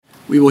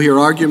We will hear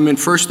argument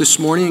first this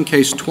morning in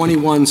Case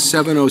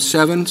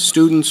 21-707,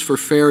 Students for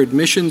Fair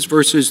Admissions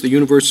versus the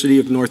University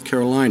of North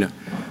Carolina.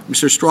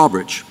 Mr.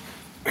 Strawbridge.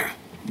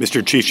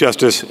 Mr. Chief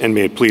Justice, and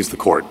may it please the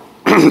Court.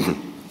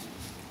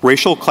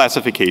 Racial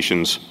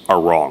classifications are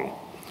wrong.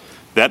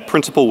 That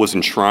principle was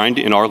enshrined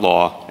in our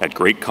law at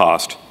great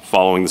cost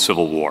following the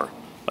Civil War.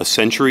 A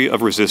century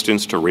of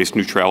resistance to race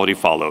neutrality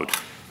followed,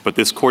 but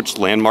this Court's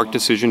landmark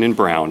decision in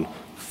Brown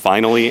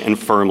finally and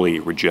firmly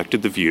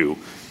rejected the view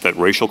that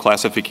racial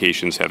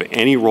classifications have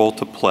any role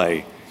to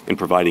play in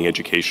providing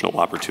educational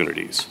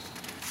opportunities.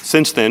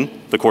 Since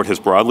then, the Court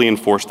has broadly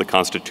enforced the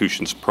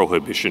Constitution's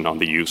prohibition on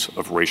the use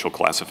of racial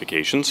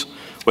classifications.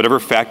 Whatever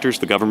factors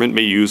the government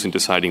may use in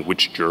deciding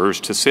which jurors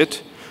to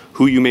sit,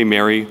 who you may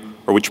marry,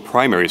 or which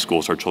primary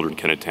schools our children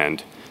can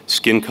attend,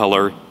 skin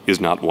color is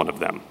not one of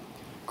them.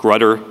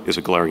 Grutter is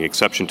a glaring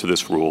exception to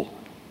this rule.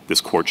 This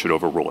Court should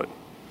overrule it.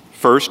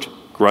 First,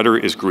 Grutter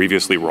is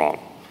grievously wrong.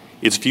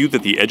 Its view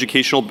that the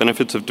educational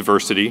benefits of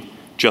diversity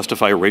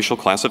justify racial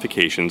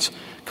classifications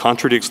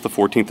contradicts the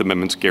 14th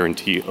Amendment's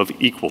guarantee of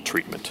equal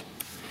treatment.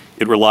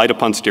 It relied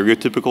upon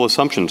stereotypical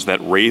assumptions that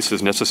race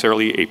is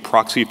necessarily a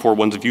proxy for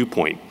one's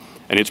viewpoint,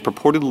 and its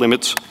purported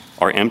limits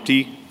are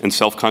empty and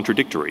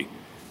self-contradictory,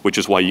 which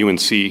is why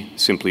UNC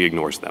simply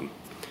ignores them.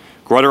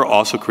 Grutter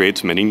also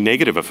creates many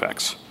negative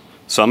effects.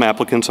 Some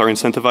applicants are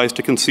incentivized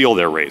to conceal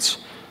their race.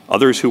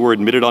 Others who were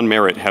admitted on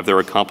merit have their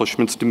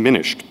accomplishments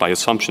diminished by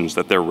assumptions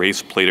that their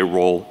race played a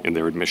role in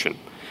their admission.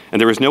 And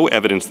there is no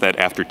evidence that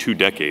after 2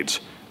 decades,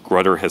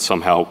 Grutter has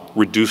somehow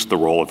reduced the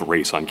role of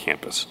race on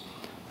campus.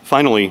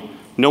 Finally,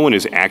 no one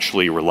is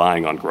actually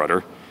relying on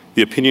Grutter.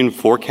 The opinion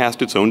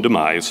forecast its own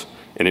demise,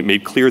 and it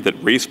made clear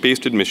that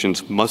race-based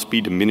admissions must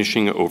be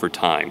diminishing over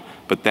time,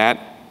 but that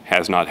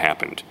has not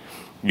happened.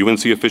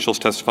 UNC officials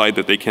testified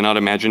that they cannot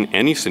imagine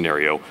any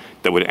scenario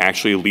that would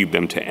actually lead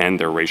them to end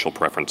their racial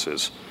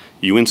preferences.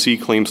 UNC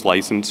claims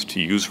license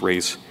to use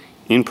race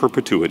in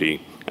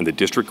perpetuity, and the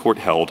district court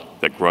held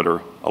that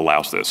Grutter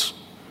allows this.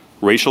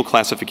 Racial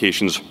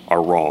classifications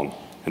are wrong,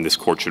 and this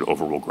court should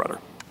overrule Grutter.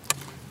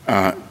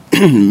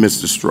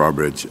 Mr.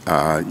 Strawbridge,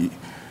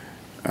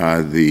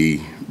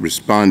 the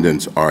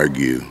respondents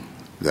argue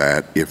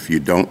that if you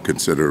don't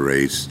consider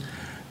race,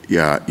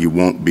 you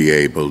won't be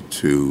able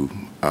to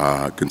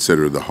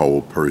consider the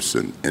whole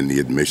person in the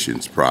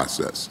admissions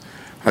process.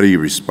 How do you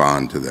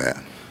respond to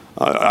that?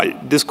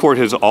 This court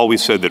has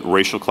always said that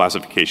racial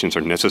classifications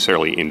are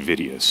necessarily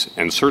invidious,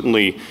 and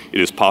certainly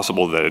it is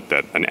possible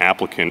that an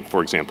applicant,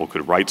 for example,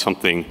 could write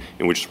something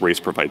in which race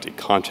provides a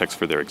context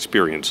for their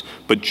experience,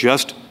 but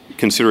just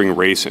considering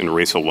race and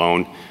race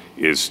alone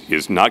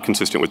is not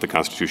consistent with the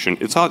Constitution.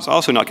 It's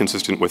also not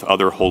consistent with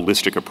other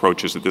holistic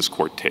approaches that this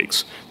court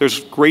takes. There's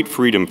great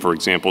freedom, for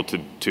example,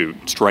 to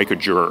strike a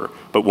juror,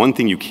 but one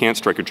thing you can't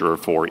strike a juror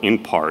for, in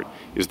part,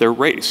 is their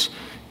race.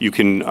 You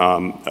can,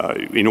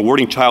 in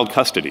awarding child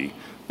custody,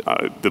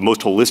 the most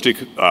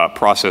holistic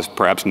process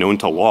perhaps known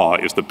to law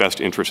is the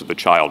best interest of the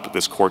child, but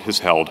this court has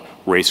held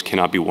race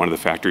cannot be one of the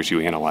factors you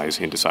analyze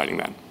in deciding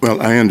that.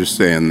 Well, I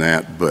understand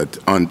that, but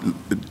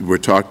we're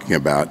talking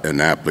about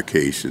an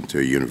application to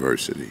a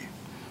university.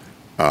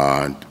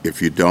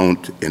 If you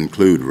don't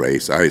include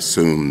race, I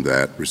assume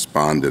that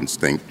respondents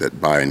think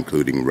that by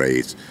including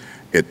race,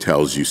 it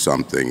tells you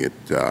something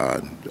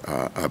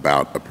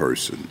about a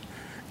person.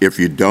 If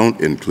you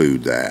don't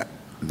include that,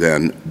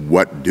 then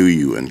what do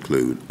you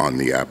include on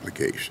the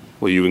application?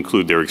 Well, you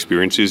include their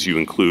experiences, you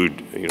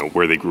include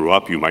where they grew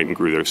up, you might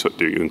include their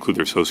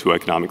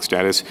socioeconomic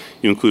status,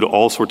 you include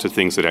all sorts of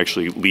things that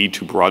actually lead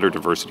to broader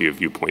diversity of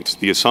viewpoints.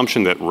 The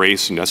assumption that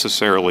race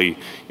necessarily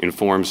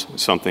informs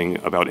something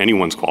about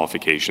anyone's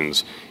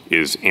qualifications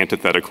is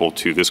antithetical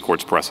to this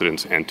court's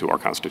precedents and to our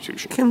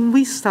Constitution. Can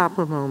we stop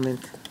a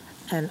moment?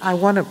 And I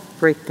want to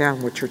break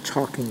down what you're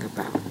talking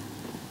about.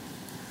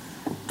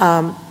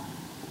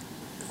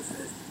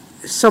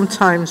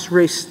 Sometimes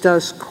race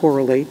does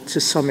correlate to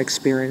some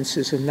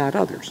experiences and not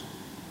others.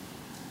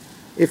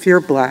 If you're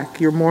Black,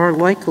 you're more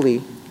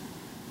likely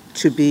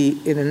to be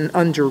in an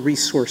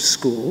under-resourced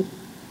school.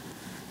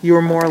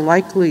 You're more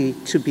likely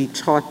to be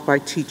taught by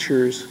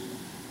teachers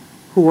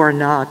who are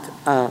not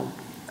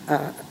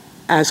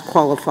as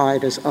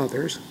qualified as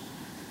others.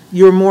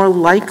 You're more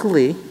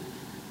likely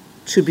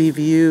to be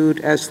viewed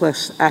as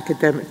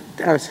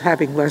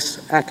having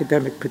less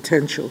academic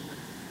potential.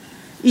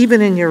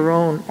 Even in your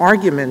own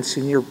arguments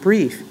in your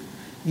brief,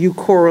 you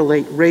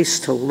correlate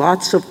race to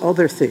lots of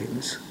other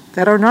things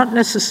that are not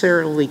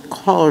necessarily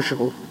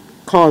causal,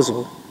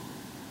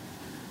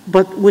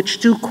 but which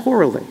do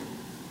correlate.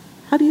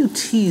 How do you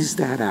tease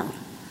that out?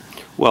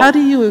 Well, how do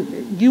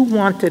you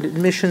want an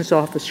admissions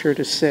officer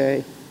to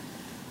say,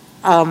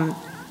 I'm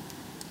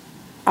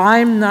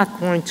not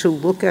going to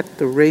look at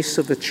the race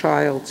of a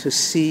child to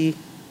see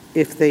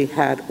if they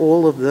had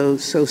all of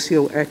those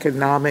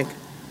socioeconomic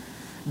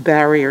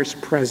barriers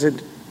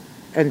present,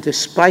 and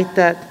despite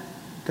that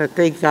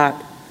they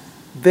got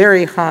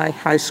very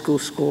high school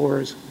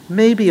scores,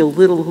 maybe a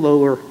little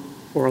lower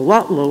or a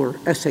lot lower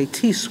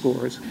SAT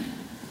scores,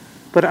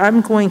 but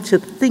I'm going to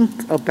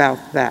think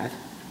about that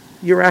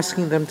you're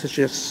asking them to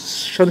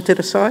just shunt it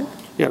aside?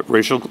 Yeah,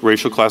 racial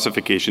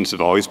classifications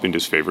have always been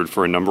disfavored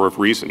for a number of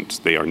reasons.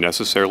 They are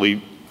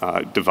necessarily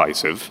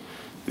divisive.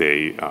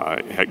 They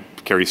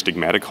carry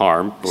stigmatic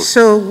harm.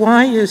 So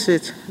why is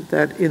it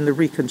that in the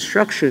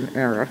Reconstruction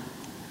era,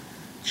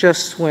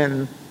 just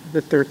when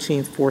the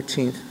 13th,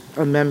 14th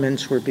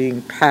amendments were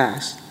being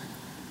passed,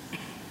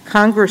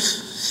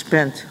 Congress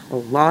spent a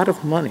lot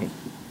of money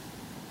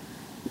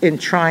in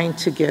trying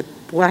to get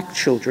black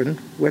children,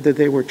 whether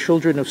they were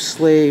children of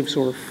slaves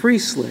or free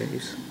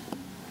slaves,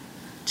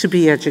 to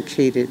be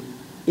educated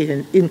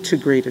in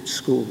integrated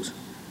schools?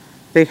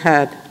 They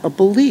had a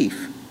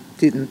belief,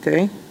 didn't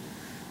they,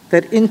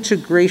 that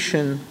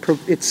integration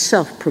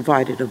itself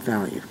provided a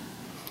value?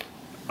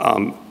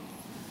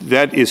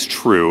 That is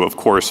true. Of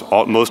course,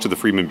 most of the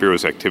Freedmen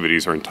Bureau's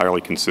activities are entirely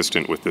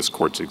consistent with this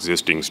court's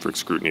existing strict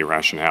scrutiny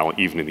rationale,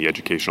 even in the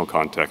educational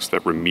context,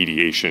 that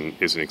remediation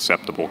is an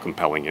acceptable,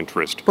 compelling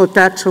interest. But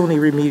that's only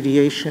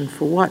remediation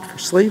for what? For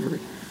slavery.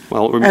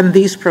 Well, And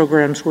these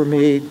programs were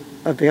made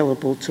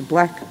available to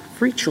black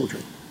free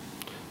children,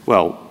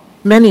 well,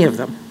 many of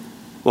them.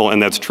 well,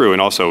 and that's true.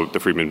 And also the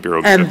Freedmen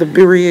Bureau. And the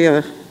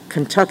Berea,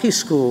 Kentucky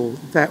school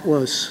that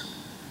was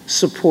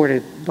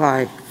supported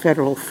by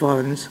federal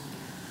funds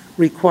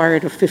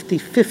required a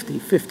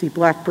 50-50, 50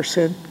 black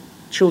percent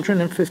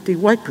children and 50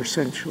 white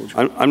percent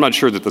children. I'm not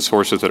sure that the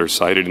sources that are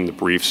cited in the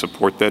brief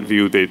support that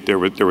view. There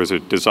was a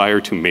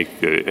desire to make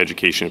the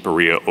education at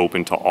Berea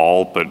open to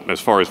all, but as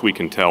far as we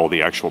can tell,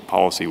 the actual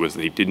policy was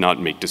they did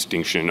not make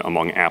distinction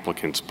among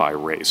applicants by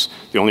race.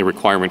 The only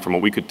requirement from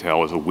what we could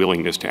tell is a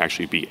willingness to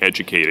actually be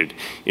educated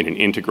in an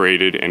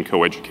integrated and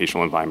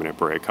co-educational environment at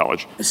Berea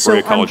College. So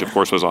Berea College, of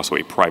course, was also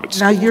a private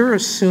school. Now you're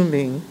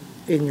assuming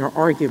in your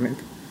argument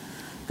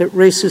that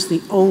race is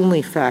the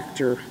only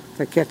factor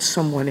that gets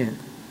someone in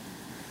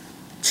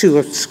to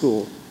a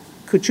school.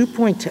 Could you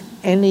point to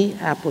any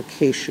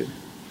application?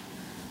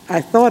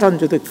 I thought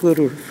under the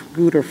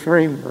Guter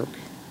framework,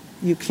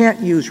 you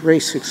can't use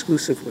race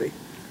exclusively,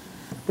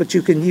 but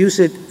you can use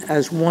it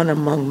as one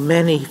among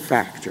many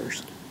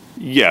factors.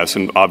 Yes,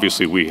 and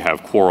obviously we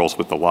have quarrels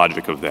with the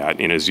logic of that.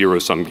 In a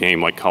zero-sum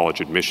game like college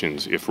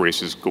admissions, if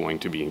race is going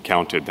to be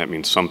encountered, that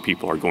means some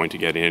people are going to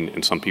get in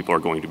and some people are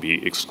going to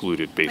be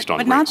excluded based on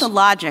race. But not the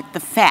logic,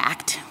 the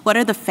fact. What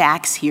are the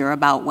facts here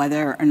about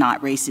whether or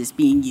not race is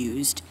being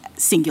used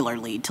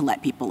singularly to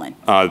let people in?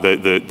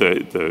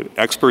 The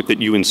expert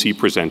that UNC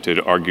presented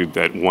argued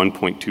that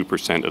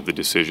 1.2% of the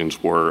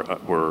decisions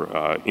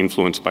were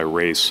influenced by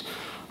race.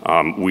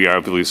 We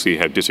obviously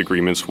have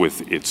disagreements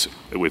with its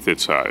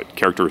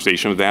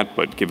characterization of that,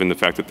 but given the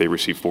fact that they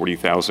receive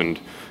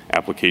 40,000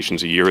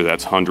 applications a year,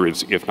 that's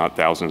hundreds, if not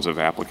thousands, of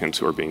applicants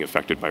who are being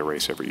affected by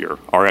race every year.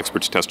 Our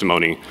expert's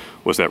testimony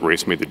was that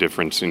race made the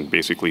difference in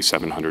basically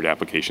 700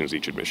 applications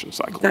each admission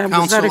cycle.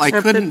 Counsel, I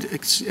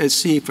couldn't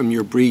see from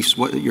your briefs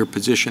what your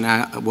position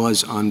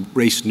was on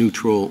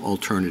race-neutral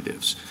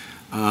alternatives.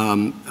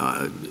 Do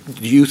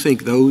you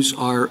think those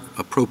are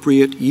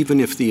appropriate, even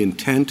if the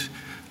intent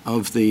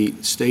of the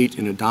state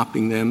in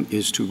adopting them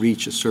is to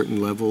reach a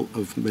certain level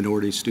of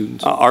minority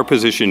students? Our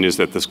position is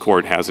that this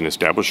court has an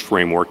established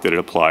framework that it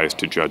applies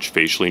to judge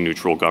facially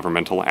neutral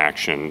governmental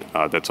action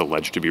that's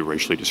alleged to be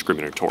racially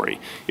discriminatory.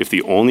 If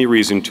the only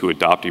reason to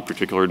adopt a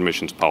particular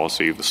admissions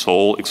policy, the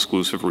sole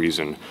exclusive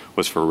reason,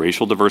 was for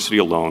racial diversity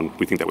alone,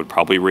 we think that would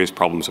probably raise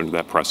problems under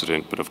that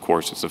precedent, but of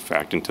course it's a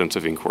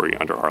fact-intensive inquiry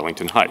under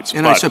Arlington Heights.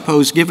 And I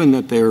suppose, given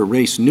that they're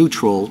race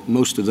neutral,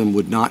 most of them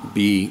would not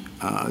be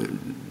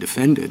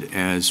defended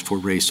as for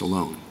race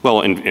alone.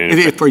 Well,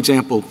 if, for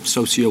example,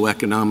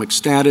 socioeconomic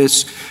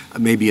status,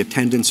 maybe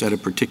attendance at a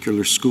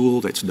particular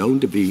school that's known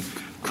to be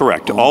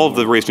correct. All of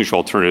the race-neutral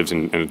alternatives,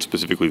 and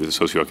specifically the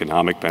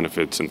socioeconomic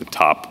benefits and the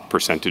top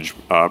percentage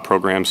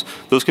programs,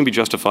 those can be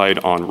justified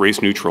on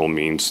race-neutral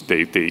means.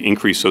 They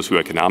increase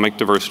socioeconomic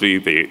diversity.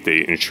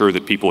 They ensure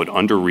that people at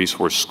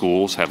under-resourced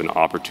schools have an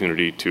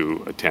opportunity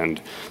to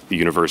attend the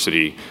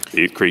university.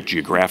 They create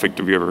geographic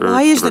diversity.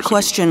 Why is the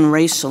question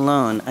race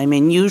alone? I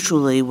mean,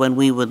 usually when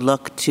we would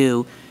look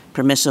to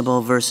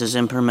permissible versus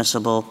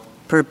impermissible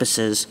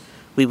purposes,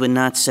 we would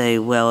not say,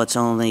 well, it's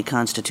only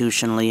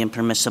constitutionally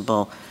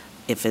impermissible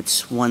if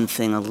it's one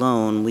thing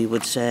alone. We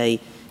would say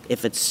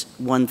if it's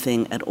one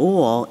thing at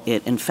all,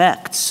 it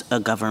infects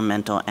a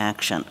governmental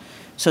action.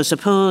 So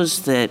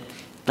suppose that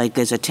like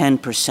there's a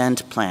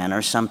 10% plan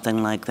or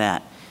something like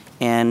that,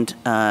 and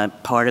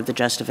part of the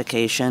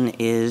justification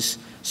is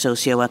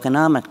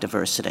socioeconomic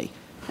diversity.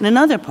 And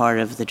another part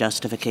of the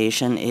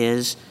justification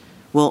is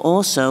we'll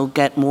also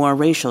get more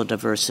racial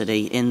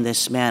diversity in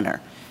this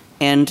manner.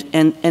 And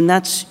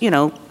that's,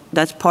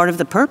 that's part of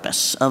the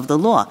purpose of the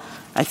law.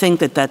 I think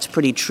that that's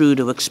pretty true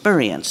to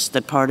experience,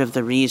 that part of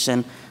the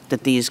reason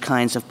that these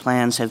kinds of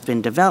plans have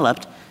been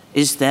developed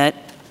is that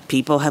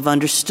people have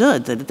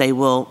understood that they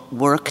will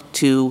work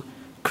to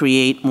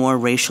create more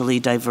racially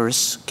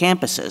diverse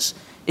campuses.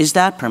 Is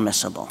that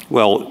permissible?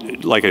 Well,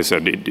 like I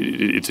said,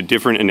 it's a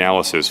different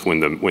analysis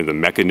when the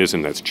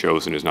mechanism that's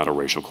chosen is not a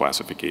racial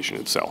classification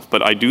itself.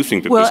 But I do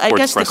think that this court's precedents— Well, I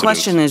guess the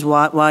question is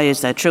why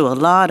is that true? A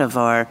lot of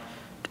our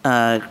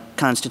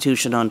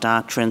constitutional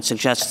doctrine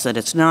suggests that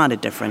it's not a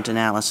different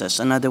analysis.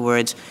 In other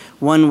words,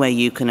 one way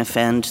you can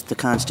offend the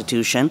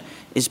Constitution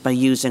is by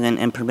using an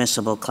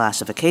impermissible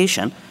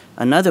classification.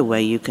 Another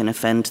way you can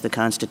offend the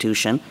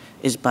Constitution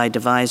is by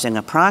devising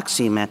a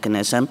proxy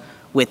mechanism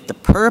with the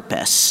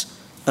purpose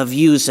of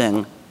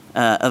using,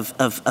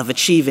 of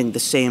achieving the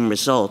same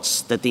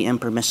results that the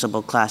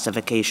impermissible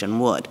classification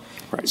would.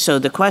 Right. So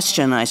the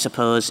question, I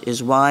suppose,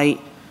 is why,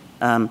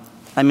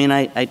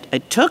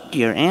 I took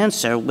your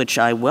answer, which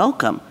I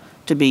welcome,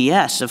 to be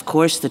yes, of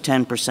course the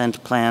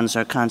 10% plans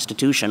are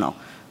constitutional.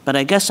 But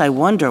I guess I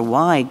wonder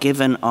why,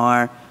 given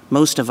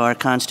most of our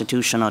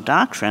constitutional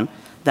doctrine,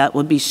 that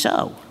would be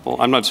so. Well,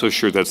 I'm not so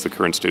sure that's the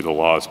current state of the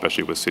law,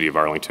 especially with City of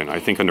Arlington. I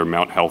think under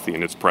Mount Healthy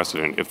and its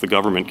precedent, if the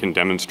government can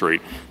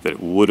demonstrate that it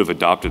would have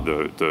adopted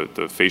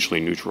the facially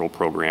neutral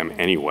program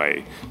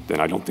anyway, then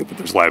I don't think that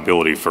there's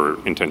liability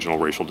for intentional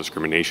racial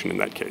discrimination in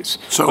that case.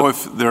 So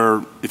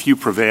if you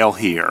prevail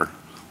here,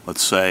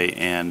 let's say,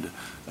 and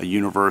a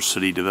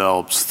university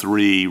develops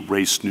 3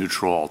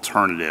 race-neutral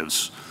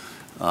alternatives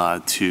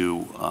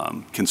to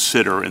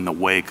consider in the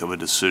wake of a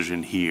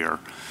decision here,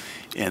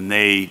 and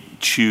they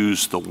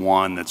choose the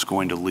one that's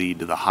going to lead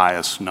to the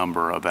highest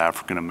number of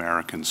African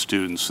American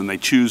students, and they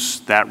choose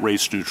that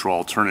race-neutral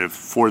alternative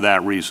for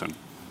that reason.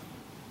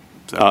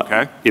 Is that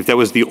okay? If that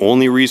was the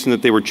only reason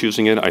that they were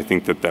choosing it, I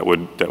think that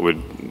would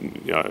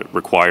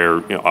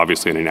require,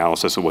 obviously, an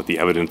analysis of what the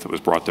evidence that was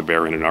brought to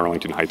bear in an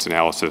Arlington Heights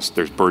analysis.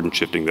 There's burden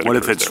shifting that occurs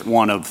there. What if it's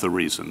one of the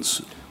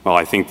reasons? Well,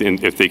 I think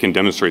if they can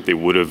demonstrate they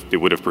would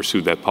have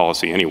pursued that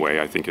policy anyway,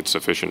 I think it's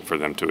sufficient for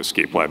them to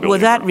escape liability. Well,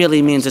 that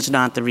really means it's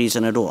not the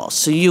reason at all.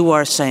 So you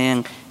are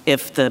saying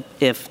if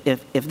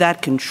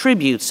that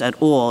contributes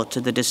at all to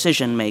the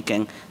decision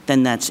making,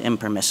 then that's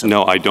impermissible.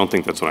 No, I don't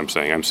think that's what I'm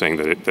saying. I'm saying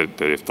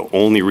that if the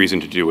only reason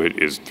to do it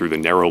is through the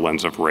narrow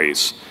lens of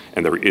race,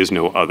 and there is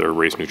no other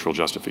race-neutral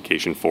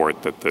justification for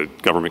it, that the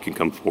government can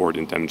come forward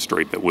and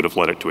demonstrate that would have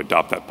led it to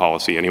adopt that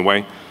policy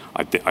anyway.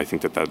 I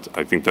think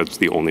that's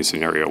the only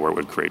scenario where it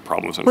would create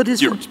problems. But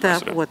isn't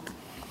that what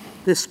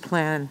this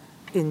plan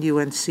in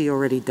UNC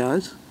already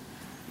does?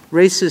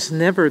 Race is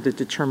never the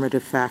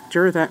determinative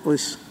factor. That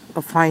was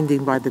a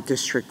finding by the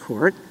district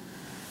court.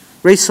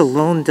 Race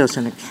alone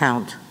doesn't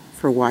account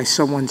for why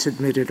someone's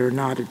admitted or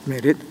not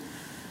admitted.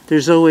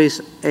 There's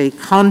always a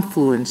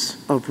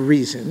confluence of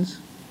reasons.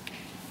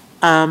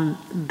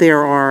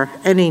 There are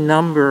any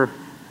number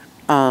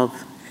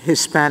of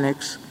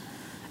Hispanics,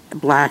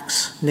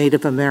 Blacks,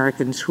 Native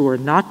Americans who are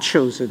not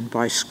chosen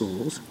by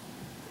schools.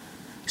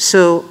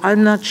 So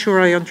I'm not sure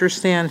I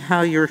understand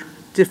how you're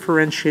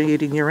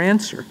differentiating your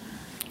answer.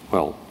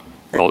 Well,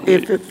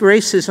 if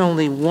race is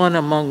only one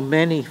among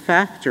many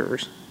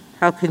factors,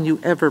 how can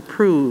you ever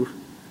prove,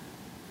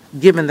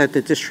 given that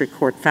the district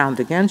court found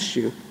against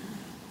you,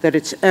 that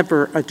it's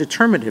ever a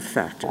determinative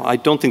factor? Well, I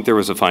don't think there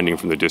was a finding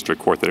from the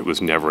district court that it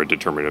was never a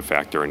determinative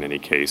factor in any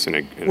case.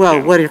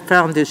 Well, what it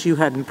found is you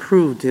hadn't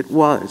proved it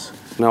was.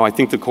 No, I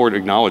think the court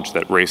acknowledged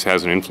that race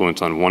has an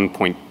influence on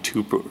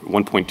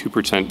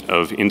 1.2%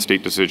 of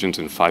in-state decisions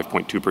and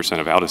 5.2%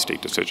 of out-of-state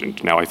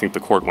decisions. Now, I think the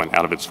court went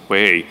out of its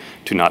way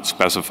to not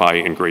specify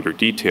in greater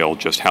detail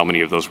just how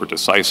many of those were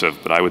decisive,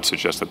 but I would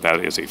suggest that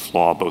that is a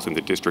flaw both in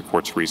the district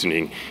court's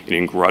reasoning and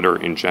in Grutter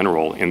in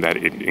general, in that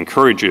it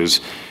encourages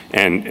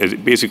and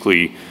it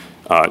basically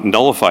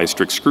nullifies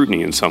strict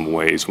scrutiny in some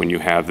ways when you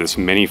have this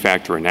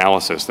many-factor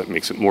analysis that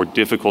makes it more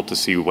difficult to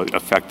see what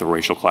effect the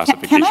racial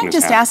classification has had. Can I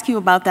just ask you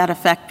about that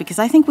effect? Because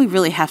I think we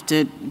really have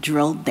to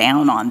drill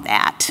down on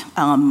that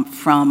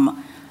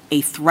from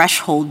a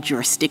threshold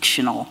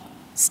jurisdictional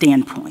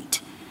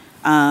standpoint.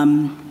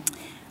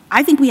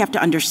 I think we have to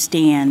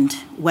understand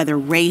whether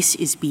race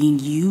is being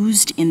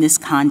used in this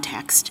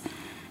context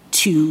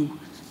to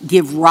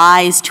give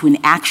rise to an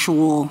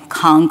actual,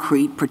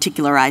 concrete,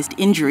 particularized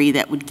injury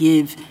that would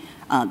give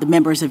the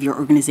members of your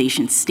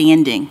organization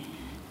standing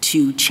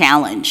to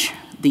challenge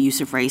the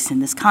use of race in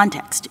this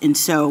context. And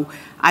so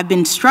I've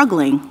been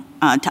struggling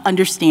to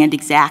understand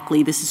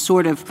exactly, this is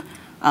sort of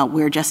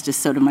where Justice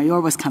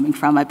Sotomayor was coming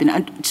from. I've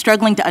been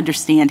struggling to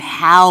understand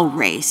how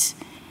race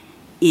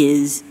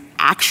is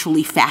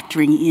actually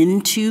factoring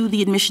into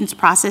the admissions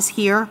process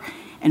here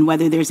and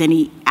whether there's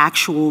any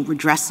actual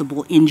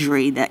redressable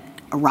injury that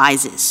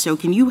arises. So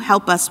can you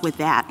help us with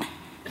that,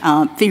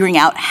 figuring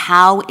out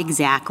how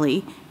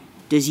exactly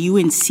does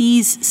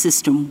UNC's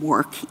system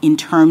work in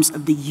terms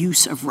of the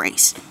use of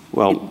race,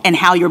 and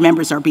how your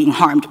members are being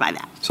harmed by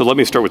that? So let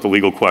me start with the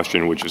legal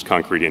question, which is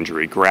concrete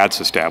injury. Gratz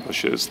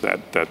establishes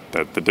that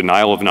the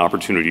denial of an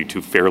opportunity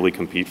to fairly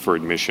compete for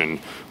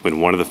admission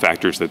when one of the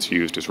factors that's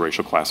used is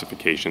racial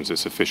classifications is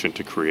sufficient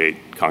to create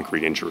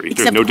concrete injury.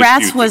 Except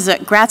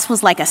Gratz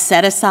was like a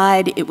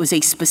set-aside. It was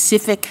a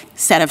specific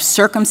set of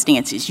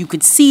circumstances. You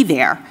could see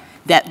there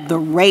that the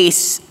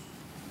race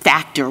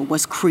factor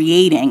was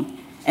creating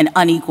an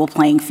unequal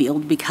playing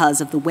field because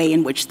of the way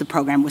in which the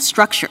program was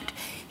structured.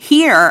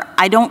 Here,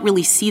 I don't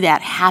really see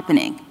that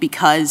happening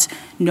because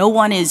no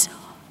one is,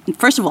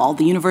 first of all,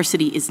 the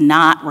university is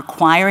not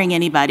requiring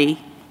anybody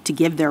to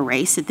give their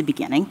race at the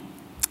beginning.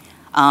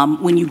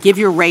 When you give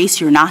your race,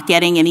 you're not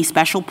getting any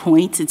special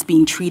points. It's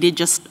being treated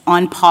just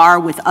on par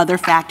with other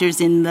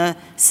factors in the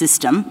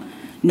system.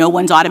 No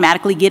one's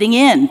automatically getting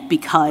in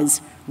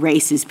because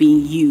race is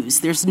being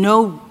used. There's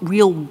no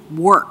real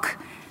work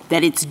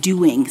that it's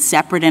doing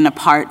separate and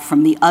apart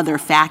from the other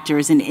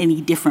factors in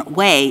any different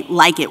way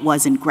like it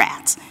was in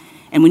Gratz.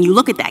 And when you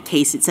look at that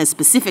case, it says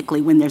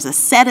specifically when there's a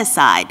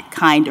set-aside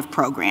kind of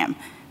program,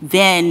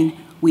 then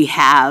we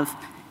have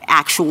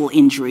actual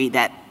injury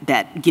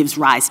that gives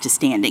rise to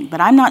standing.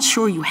 But I'm not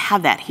sure you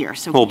have that here.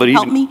 So can you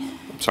help me?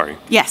 Sorry.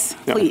 Yes,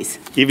 Yeah. please.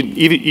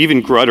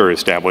 Even Grutter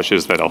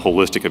establishes that a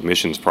holistic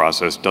admissions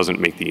process doesn't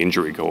make the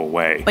injury go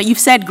away. But you've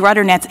said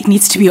Grutter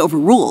needs to be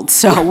overruled,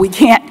 so we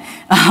can't,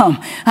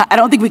 I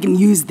don't think we can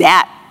use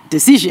that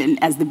decision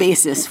as the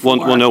basis for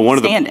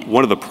standing.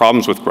 One of the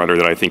problems with Grutter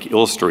that I think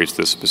illustrates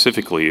this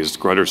specifically is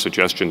Grutter's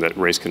suggestion that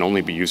race can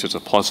only be used as a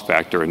plus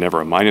factor and never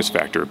a minus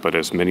factor, but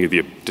as many of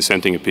the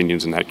dissenting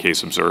opinions in that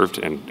case observed,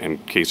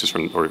 and cases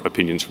from, or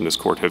opinions from this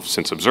court have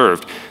since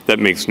observed, that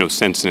makes no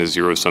sense in a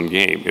zero-sum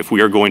game. If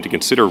we are going to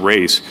consider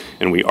race,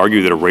 and we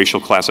argue that a racial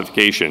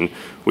classification,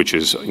 which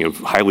is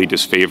highly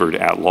disfavored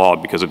at law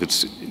because of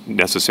its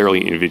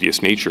necessarily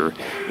invidious nature,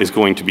 is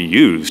going to be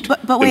used,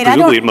 but then wait,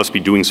 presumably it must be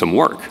doing some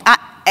work.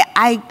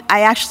 I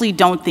actually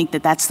don't think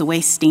that that's the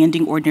way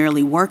standing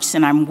ordinarily works,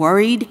 and I'm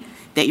worried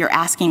that you're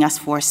asking us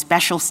for a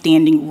special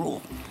standing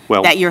rule.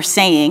 Well, that you're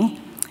saying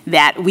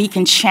that we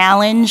can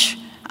challenge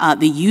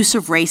the use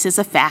of race as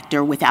a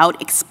factor without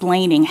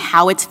explaining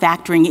how it's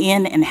factoring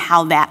in and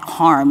how that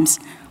harms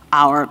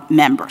our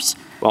members.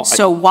 Well,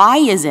 so why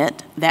is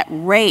it that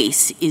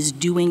race is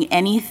doing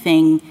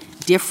anything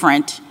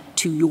different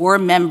to your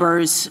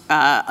members'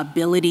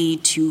 ability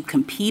to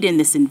compete in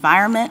this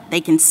environment?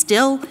 They can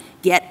still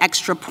get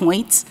extra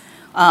points.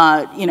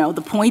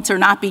 The points are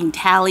not being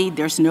tallied.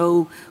 There's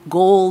no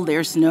goal.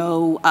 There's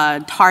no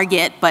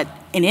target. But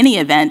in any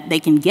event, they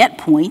can get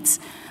points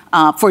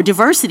for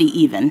diversity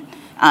even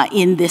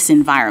in this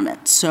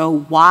environment. So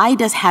why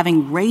does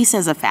having race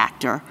as a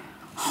factor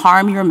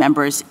harm your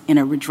members in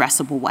a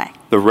redressable way?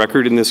 The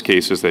record in this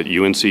case is that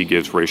UNC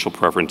gives racial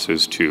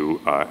preferences to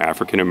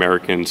African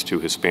Americans, to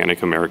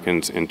Hispanic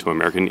Americans, and to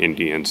American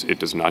Indians. It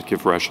does not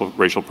give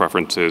racial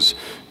preferences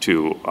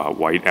to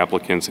white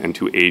applicants and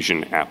to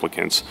Asian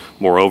applicants.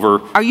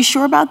 Moreover— Are you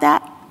sure about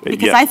that?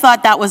 Because yeah. I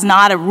thought that was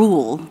not a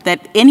rule,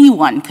 that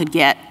anyone could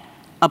get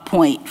a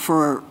point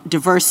for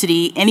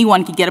diversity,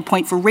 anyone could get a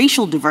point for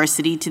racial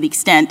diversity to the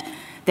extent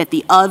that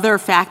the other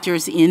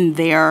factors in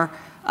their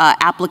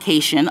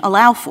application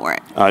allow for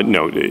it.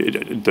 No,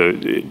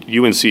 the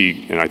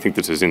UNC, and I think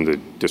this is in the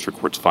district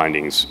court's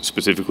findings,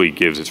 specifically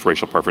gives its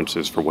racial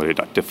preferences for what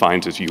it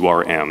defines as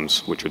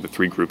URMs, which are the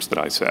three groups that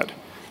I said.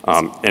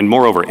 And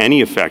moreover,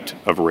 any effect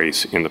of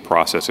race in the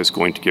process is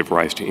going to give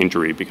rise to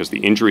injury, because the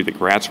injury that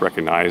Gratz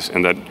recognized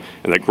and that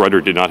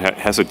Grutter did not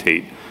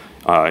hesitate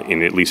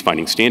in at least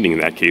finding standing in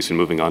that case and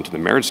moving on to the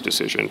merits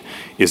decision,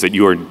 is that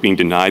you are being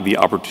denied the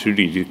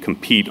opportunity to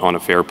compete on a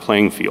fair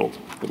playing field,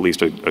 at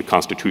least a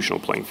constitutional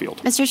playing field.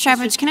 Mr.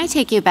 Starbridge, can I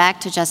take you back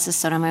to Justice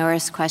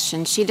Sotomayor's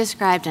question? She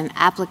described an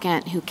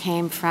applicant who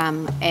came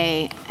from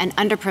an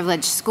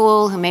underprivileged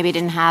school, who maybe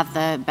didn't have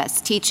the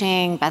best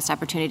teaching, best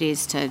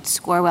opportunities to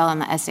score well on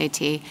the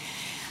SAT.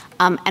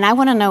 And I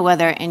want to know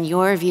whether, in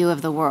your view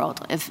of the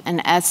world, if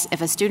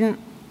a student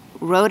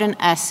wrote an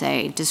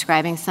essay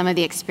describing some of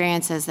the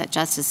experiences that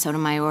Justice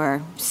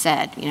Sotomayor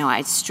said,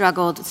 I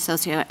struggled with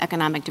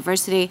socioeconomic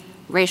diversity,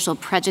 racial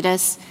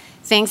prejudice,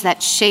 things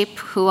that shape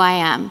who I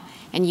am.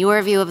 In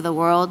your view of the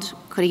world,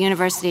 could a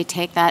university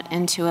take that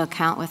into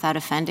account without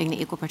offending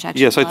the Equal Protection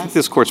Clause? Yes, I think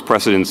this court's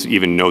precedents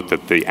even note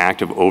that the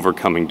act of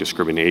overcoming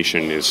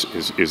discrimination is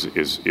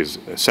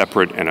a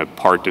separate and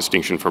apart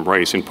distinction from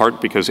race, in part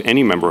because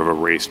any member of a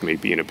race may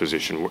be in a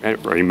position,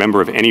 or a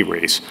member of any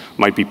race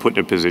might be put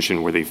in a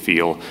position where they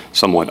feel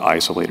somewhat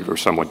isolated or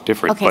somewhat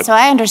different. Okay, so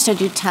I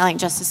understood you telling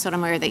Justice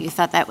Sotomayor that you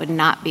thought that would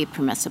not be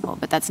permissible,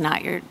 but that's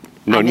not your...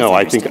 No,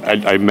 I think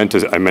I meant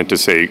to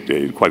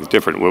say quite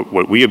different.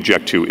 What we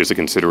object to is a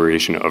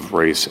consideration of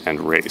race and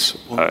race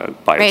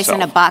by race itself.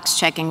 In a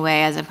box-checking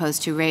way as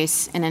opposed to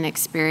race in an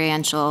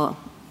experiential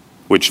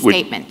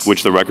statement.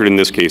 Which the record in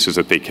this case is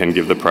that they can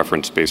give the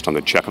preference based on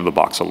the check of the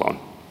box alone.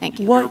 Thank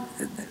you. Where?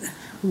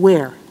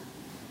 Where?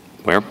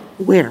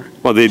 Where?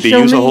 Well, they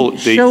use a whole...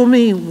 Show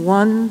me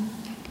one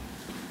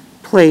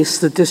place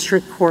the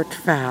district court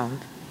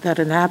found that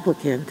an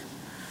applicant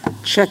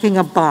checking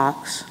a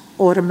box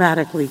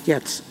automatically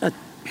gets a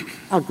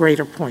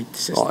greater point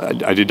system.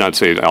 Well, I did not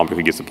say it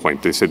automatically gets the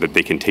point. They said that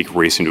they can take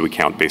race into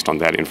account based on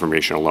that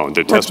information alone.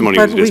 The testimony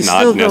is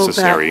not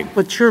necessary.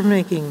 But you're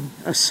making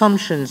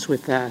assumptions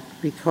with that,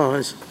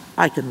 because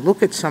I can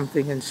look at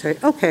something and say,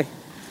 okay,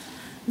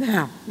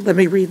 now let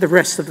me read the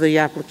rest of the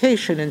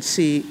application and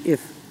see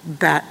if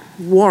that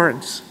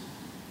warrants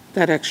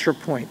that extra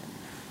point.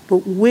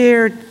 But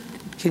where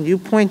can you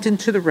point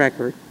into the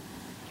record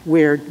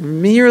where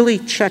merely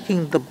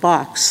checking the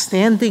box,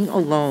 standing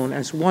alone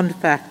as one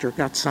factor,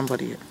 got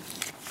somebody in?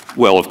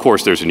 Well, of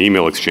course, there's an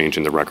email exchange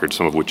in the record,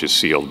 some of which is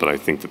sealed, but I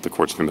think that the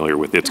court's familiar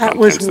with its That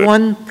contents. was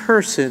one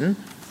person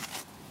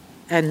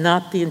and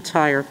not the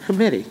entire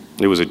committee.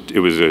 I think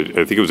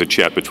it was a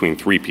chat between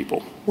 3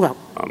 people. Well,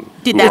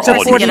 Did who that were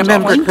all person get a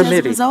member point as a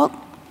committee. result?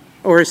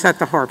 or is that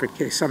the Harvard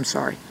case? I'm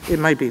sorry. It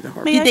might be the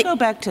Harvard. May I they- go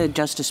back to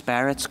Justice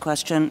Barrett's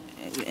question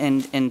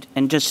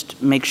and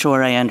just make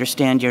sure I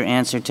understand your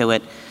answer to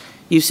it?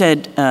 You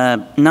said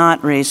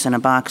not race in a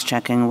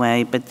box-checking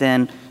way, but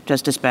then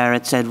Justice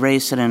Barrett said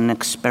race in an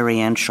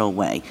experiential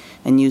way,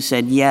 and you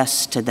said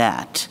yes to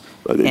that.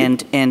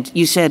 And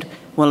you said,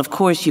 well, of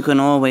course, you can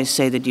always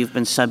say that you've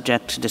been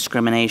subject to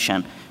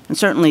discrimination. And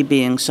certainly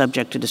being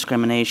subject to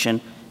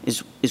discrimination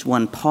is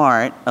one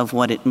part of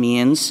what it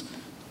means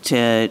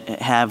to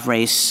have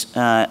race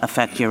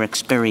affect your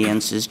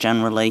experiences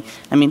generally.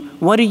 I mean,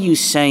 what are you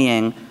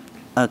saying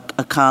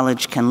a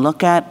college can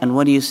look at, and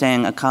what are you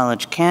saying a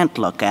college can't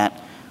look at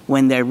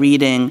when they're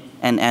reading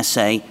an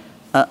essay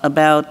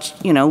about,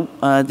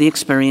 the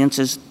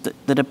experiences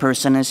that a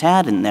person has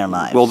had in their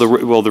lives? Well,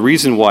 the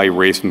reason why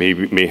race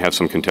may have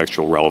some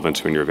contextual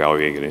relevance when you're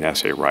evaluating an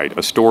essay, right?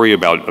 A story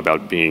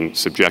about being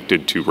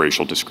subjected to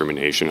racial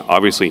discrimination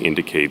obviously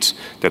indicates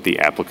that the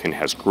applicant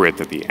has grit,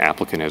 that the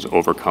applicant has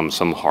overcome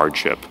some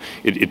hardship.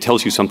 It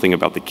tells you something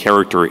about the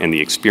character and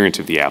the experience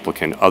of the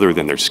applicant other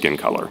than their skin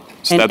color.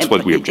 So that's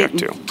what we object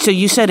to. So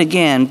you said,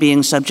 again,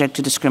 being subject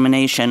to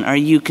discrimination. Are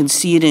you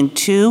conceding,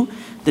 too,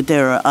 that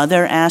there are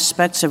other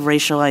aspects of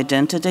racial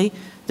identity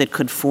that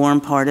could form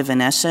part of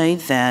an essay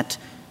that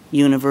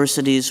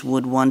universities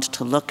would want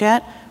to look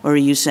at? Or are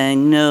you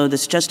saying, no,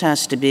 this just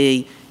has to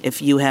be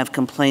if you have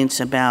complaints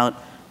about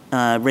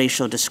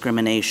racial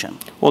discrimination?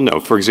 Well, no.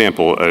 For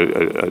example,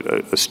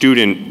 a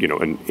student,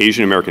 an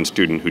Asian American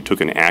student who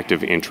took an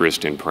active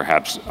interest in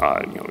perhaps,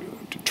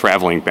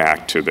 traveling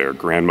back to their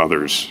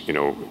grandmother's,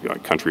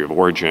 country of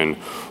origin,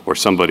 or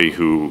somebody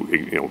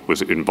who,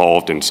 was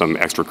involved in some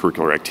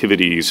extracurricular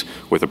activities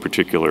with a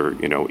particular,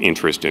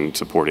 interest in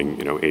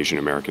supporting, Asian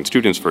American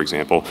students, for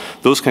example.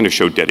 Those kind of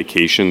show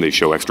dedication. They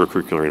show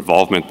extracurricular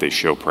involvement. They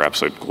show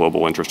perhaps a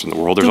global interest in the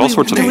world. There's all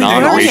sorts of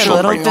non-racial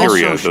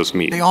criteria those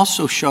meet. They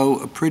also show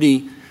a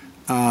pretty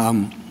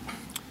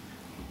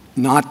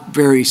not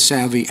very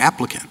savvy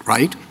applicant,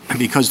 right?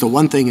 Because the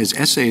one thing his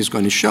essay is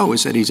going to show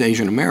is that he's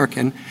Asian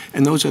American,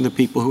 and those are the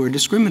people who are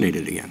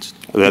discriminated against.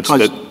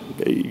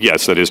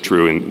 Yes, that is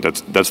true, and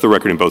that's the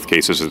record in both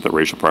cases, is that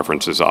racial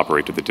preferences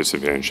operate to the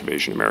disadvantage of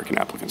Asian American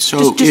applicants.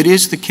 So it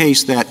is the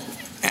case that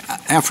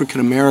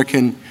African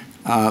American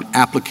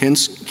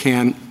applicants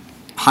can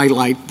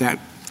highlight that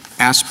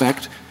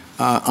aspect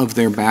of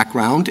their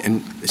background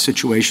and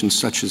situations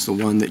such as the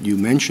one that you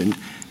mentioned,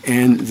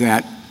 and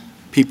that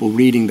people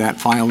reading that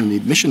file in the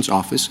admissions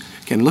office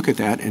can look at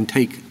that and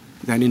take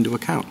that into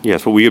account.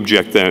 Yes, what we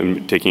object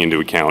them taking into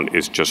account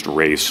is just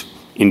race,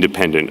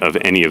 independent of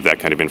any of that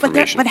kind of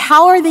information. But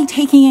how are they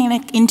taking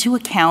into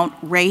account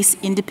race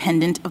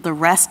independent of the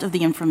rest of the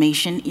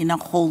information in a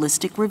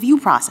holistic review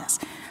process?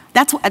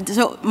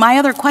 So my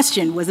other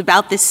question was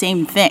about this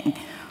same thing,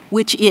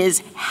 which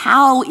is,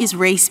 how is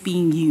race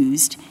being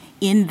used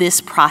in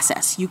this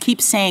process? You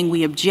keep saying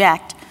we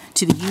object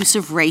to the use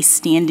of race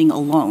standing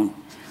alone.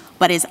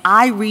 But as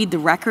I read the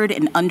record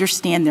and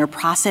understand their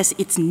process,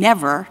 it's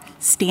never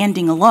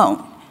standing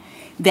alone.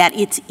 That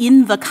it's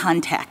in the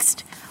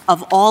context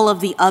of all of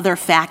the other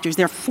factors.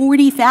 There are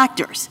 40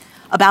 factors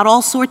about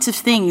all sorts of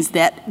things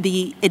that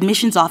the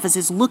admissions office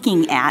is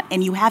looking at,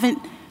 and you haven't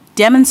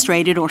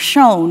demonstrated or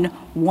shown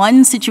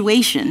one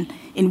situation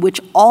in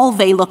which all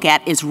they look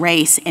at is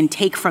race and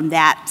take from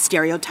that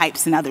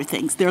stereotypes and other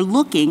things. They're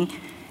looking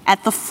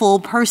at the full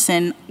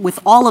person with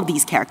all of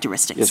these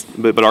characteristics. Yes,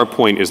 but our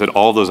point is that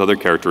all those other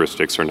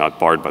characteristics are not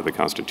barred by the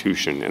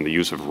Constitution, and the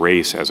use of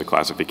race as a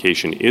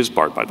classification is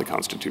barred by the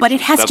Constitution. But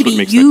it has to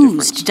be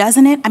used,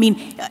 doesn't it? I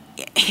mean,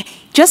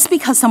 just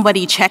because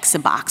somebody checks a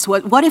box,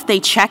 what if they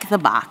check the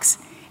box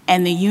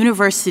and the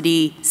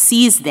university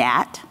sees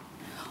that,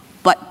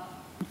 but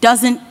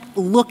doesn't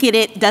look at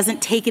it,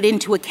 doesn't take it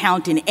into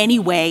account in any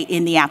way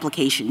in the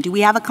application? Do we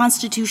have a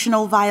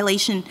constitutional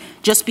violation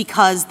just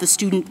because the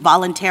student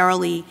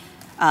voluntarily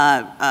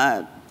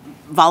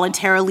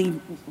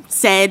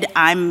said,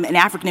 I'm an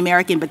African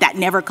American, but that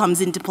never comes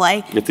into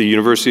play? If the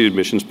university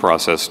admissions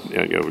process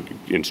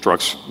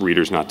instructs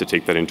readers not to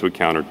take that into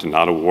account or to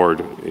not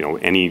award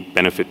any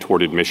benefit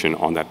toward admission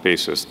on that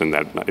basis, then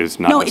that is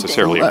not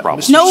necessarily a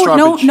problem.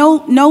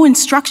 No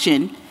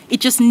instruction. It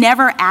just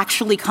never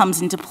actually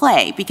comes into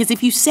play. Because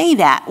if you say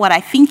that, what I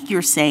think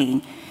you're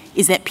saying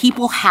is that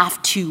people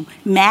have to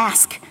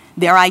mask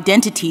their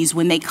identities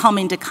when they come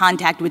into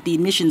contact with the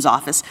admissions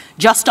office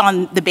just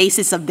on the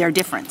basis of their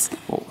difference.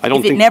 Well,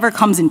 it never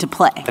comes into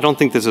play. I don't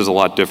think this is a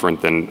lot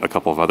different than a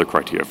couple of other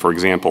criteria. For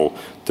example,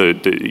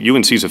 the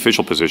UNC's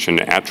official position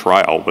at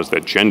trial was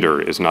that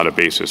gender is not a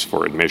basis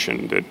for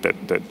admission,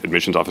 that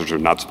admissions officers are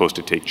not supposed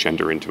to take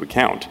gender into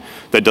account.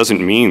 That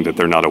doesn't mean that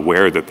they're not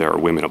aware that there are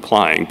women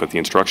applying, but the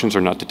instructions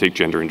are not to take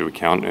gender into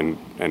account,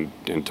 and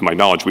to my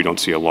knowledge, we don't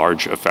see a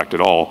large effect at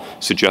all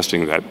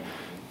suggesting that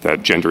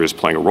that gender is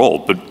playing a role.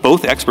 But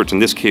both experts in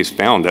this case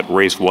found that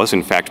race was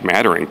in fact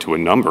mattering to a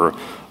number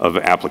of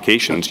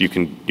applications. You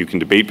can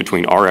debate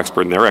between our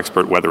expert and their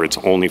expert whether it's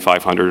only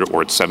 500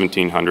 or it's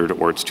 1,700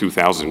 or it's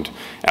 2,000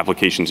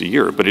 applications a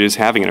year, but it is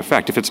having an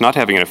effect. If it's not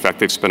having an effect,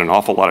 they've spent an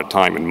awful lot of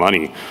time and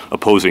money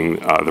opposing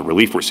the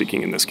relief we're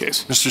seeking in this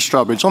case. Mr.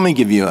 Strawbridge, let me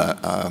give you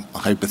a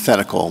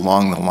hypothetical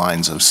along the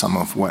lines of some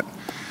of what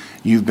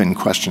you've been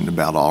questioned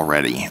about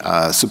already.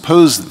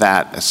 Suppose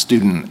that a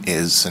student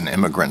is an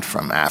immigrant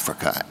from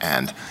Africa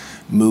and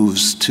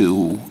moves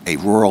to a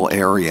rural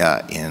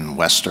area in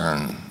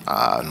western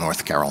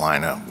North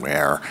Carolina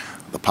where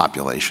the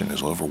population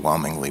is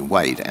overwhelmingly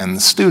white. And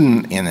the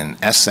student in an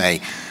essay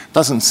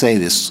doesn't say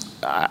this,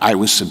 I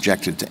was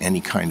subjected to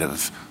any kind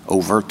of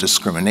overt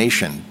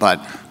discrimination,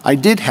 but I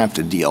did have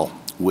to deal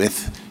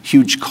with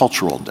huge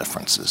cultural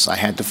differences. I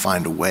had to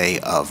find a way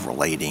of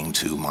relating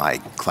to my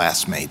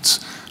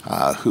classmates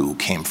who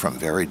came from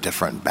very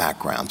different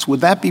backgrounds.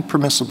 Would that be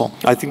permissible?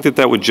 I think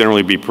that would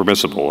generally be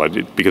permissible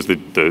because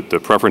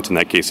the preference in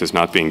that case is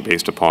not being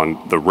based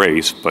upon the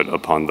race, but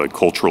upon the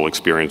cultural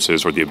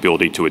experiences or the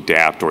ability to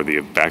adapt or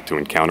the fact to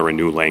encounter a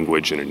new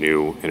language in a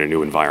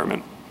new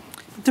environment.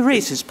 The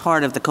race is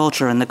part of the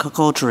culture, and the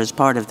culture is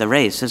part of the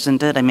race,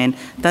 isn't it? I mean,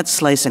 that's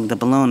slicing the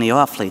bologna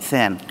awfully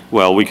thin.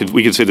 Well, we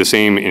could say the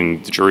same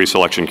in the jury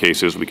selection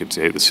cases. We could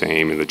say the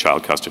same in the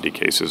child custody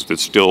cases. There's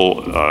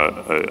still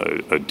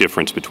a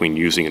difference between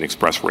using and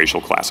express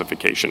racial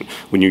classification.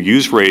 When you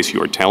use race,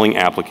 you are telling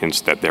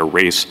applicants that their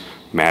race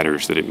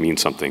matters, that it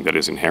means something, that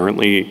is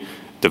inherently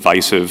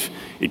divisive.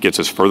 It gets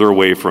us further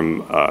away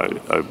from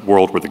a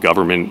world where the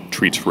government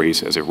treats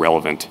race as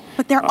irrelevant.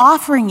 But they're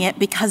offering it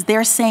because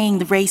they're saying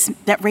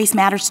that race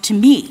matters to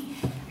me.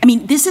 I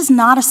mean, this is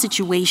not a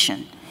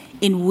situation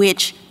in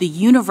which the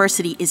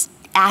university is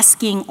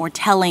asking or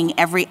telling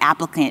every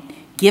applicant,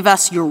 give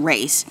us your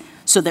race,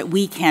 so that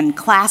we can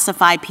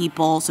classify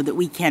people, so that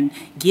we can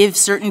give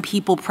certain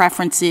people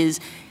preferences.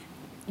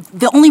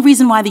 The only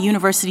reason why the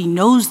university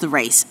knows the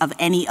race of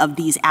any of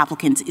these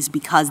applicants is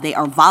because they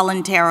are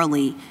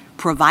voluntarily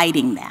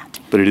providing that.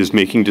 But it is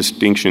making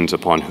distinctions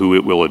upon who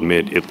it will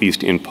admit, at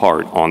least in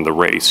part, on the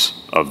race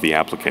of the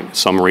applicant.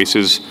 Some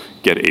races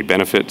get a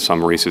benefit,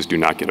 some races do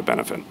not get a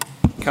benefit.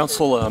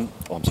 Counsel, I'm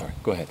sorry,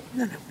 go ahead.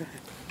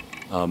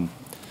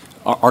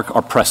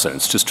 Our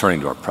precedents, just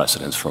turning to our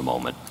precedents for a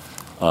moment,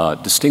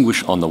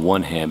 distinguish on the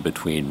one hand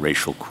between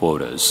racial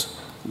quotas,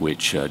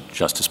 which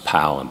Justice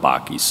Powell and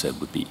Bakke said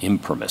would be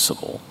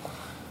impermissible,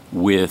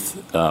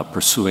 with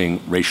pursuing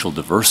racial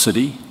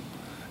diversity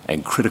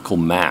and critical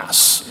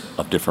mass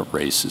of different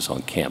races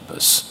on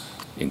campus,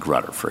 in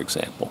Grutter, for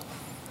example.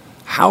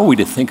 How are we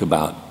to think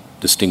about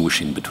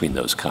distinguishing between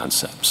those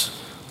concepts?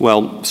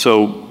 Well,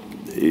 so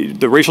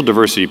the racial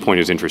diversity point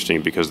is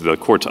interesting because the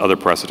court's other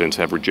precedents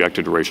have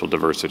rejected racial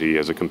diversity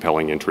as a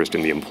compelling interest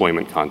in the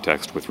employment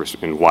context,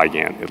 in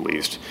Wigand at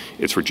least.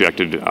 It's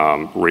rejected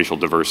racial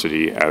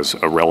diversity as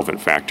a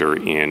relevant factor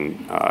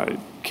in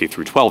K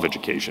through 12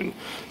 education.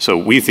 So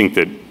we think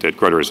that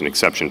Grutter is an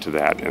exception to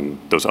that, and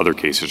those other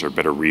cases are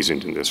better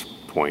reasoned in this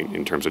point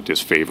in terms of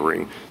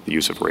disfavoring the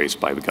use of race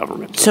by the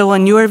government. So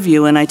in your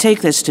view, and I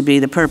take this to be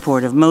the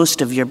purport of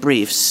most of your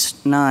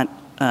briefs, not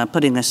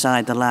putting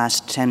aside the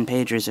last 10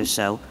 pages or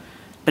so,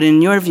 but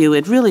in your view,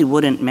 it really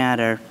wouldn't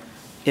matter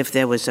if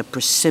there was a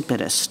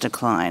precipitous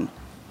decline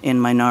in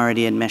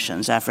minority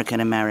admissions, African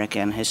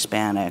American,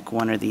 Hispanic,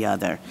 one or the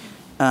other.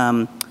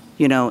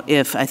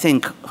 If I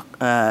think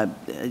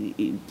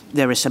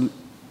there are some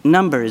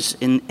numbers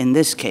in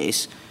this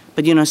case,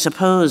 but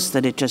suppose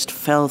that it just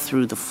fell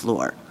through the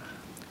floor.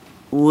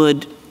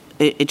 Would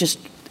it just,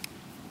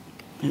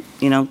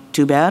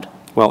 too bad?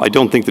 Well, I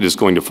don't think that it's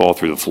going to fall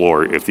through the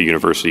floor if the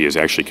university is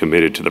actually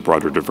committed to the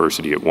broader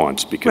diversity it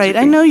wants. Because right,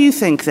 I know you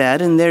think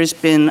that, and there's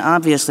been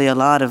obviously a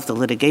lot of the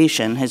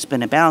litigation has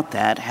been about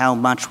that. How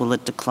much will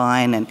it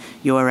decline, and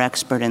your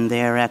expert and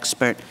their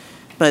expert.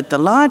 But the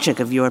logic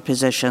of your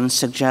position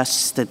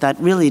suggests that that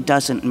really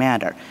doesn't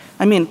matter.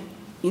 I mean,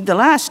 the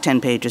last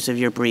 10 pages of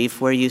your brief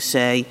where you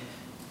say,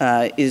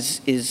 has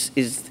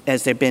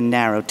there been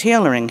narrow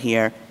tailoring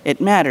here,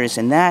 it matters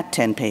in that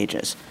 10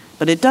 pages.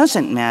 But it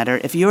doesn't matter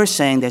if you're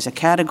saying there's a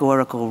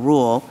categorical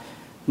rule,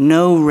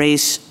 no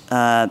race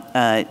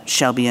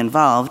shall be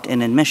involved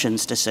in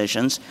admissions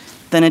decisions,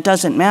 then it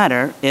doesn't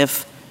matter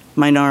if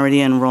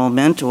minority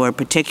enrollment or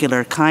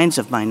particular kinds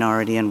of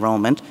minority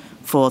enrollment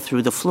fall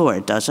through the floor,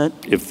 does it?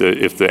 If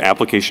the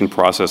application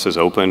process is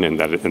open and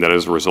that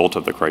is a result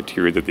of the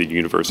criteria that the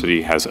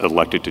university has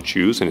elected to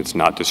choose and it's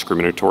not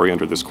discriminatory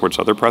under this court's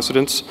other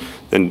precedents,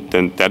 then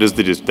that is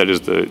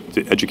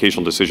the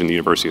educational decision the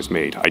university has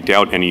made. I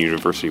doubt any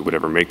university would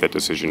ever make that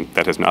decision.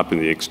 That has not been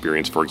the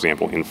experience, for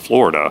example, in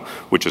Florida,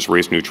 which is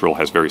race neutral,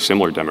 has very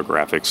similar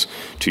demographics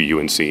to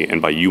UNC,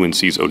 and by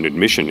UNC's own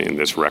admission in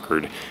this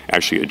record,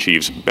 actually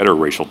achieves better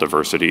racial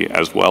diversity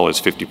as well as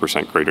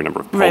 50% greater number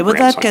of programs. Right, well,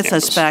 that on gets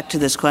campus. us back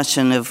to this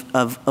question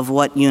of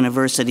what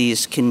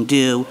universities can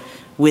do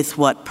with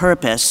what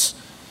purpose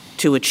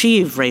to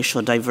achieve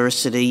racial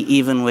diversity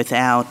even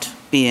without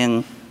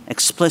being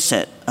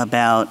explicit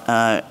about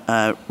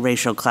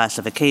racial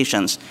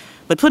classifications.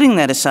 But putting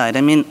that aside,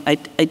 I mean,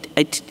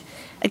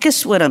 I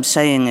guess what I'm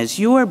saying is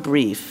your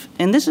brief,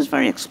 and this is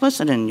very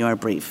explicit in your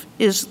brief,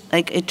 is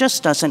like it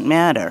just doesn't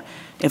matter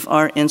if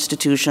our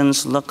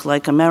institutions look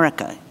like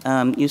America.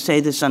 You say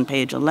this on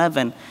page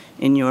 11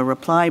 in your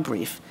reply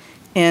brief.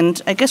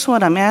 And I guess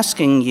what I'm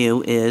asking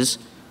you is,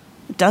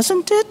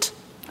 doesn't it?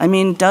 I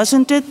mean,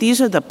 doesn't it?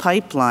 These are the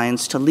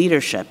pipelines to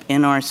leadership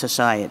in our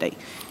society.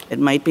 It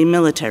might be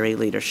military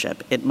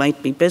leadership. It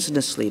might be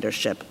business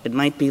leadership. It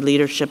might be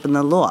leadership in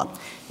the law.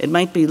 It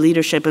might be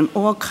leadership in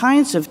all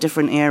kinds of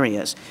different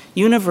areas.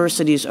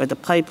 Universities are the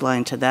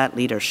pipeline to that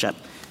leadership.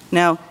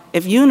 Now,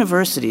 if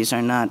universities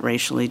are not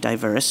racially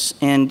diverse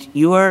and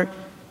your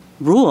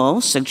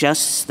rule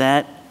suggests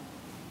that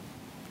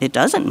it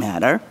doesn't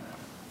matter,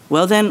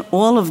 well, then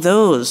all of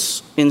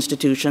those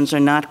institutions are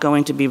not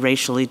going to be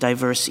racially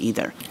diverse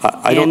either.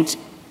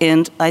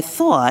 And I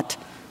thought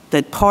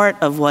that part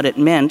of what it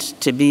meant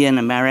to be an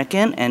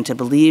American and to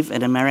believe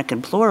in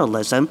American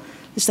pluralism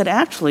is that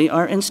actually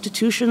our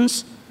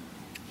institutions,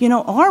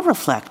 are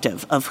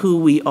reflective of who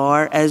we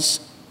are as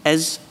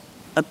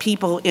a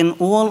people in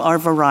all our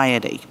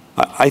variety.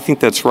 I think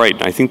that's right.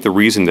 I think the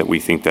reason that we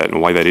think that and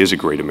why that is a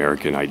great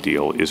American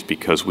ideal is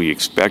because we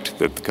expect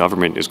that the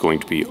government is going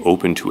to be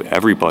open to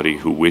everybody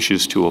who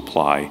wishes to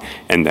apply,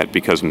 and that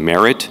because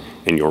merit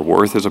and your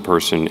worth as a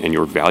person and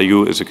your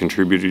value as a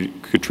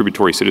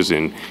contributory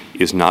citizen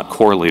is not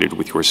correlated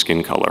with your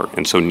skin color.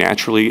 And so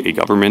naturally, a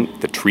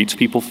government that treats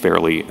people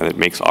fairly and that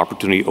makes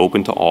opportunity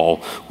open to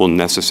all will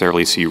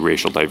necessarily see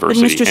racial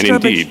diversity. But Mr.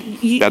 And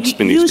indeed, that's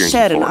been the experience you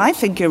said, before. and I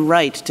think you're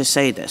right to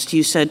say this,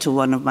 you said to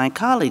one of my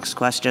colleagues'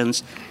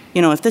 questions,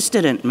 if this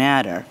didn't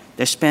matter,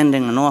 they're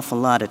spending an awful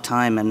lot of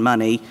time and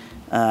money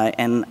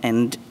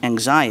and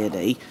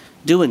anxiety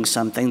doing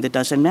something that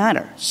doesn't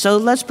matter. So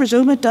let's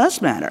presume it does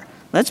matter.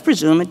 Let's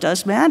presume it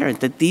does matter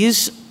that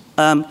these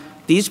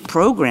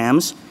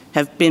programs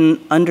have been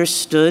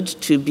understood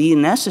to be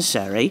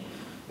necessary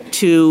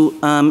to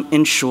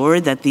ensure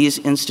that these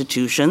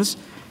institutions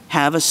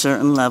have a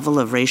certain level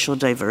of racial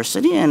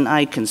diversity. And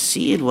I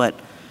concede what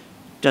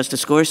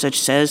Justice Gorsuch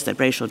says, that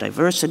racial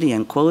diversity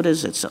and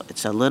quotas,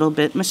 it's a little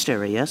bit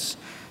mysterious,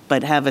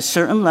 but have a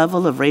certain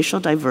level of racial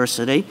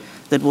diversity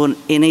that will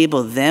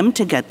enable them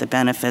to get the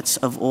benefits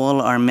of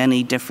all our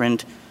many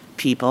different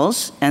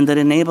peoples, and that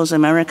enables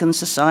American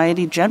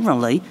society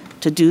generally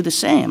to do the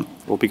same.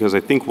 Well, because I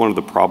think one of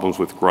the problems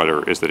with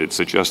Grutter is that it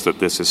suggests that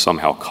this is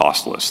somehow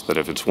costless, that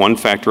if it's one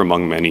factor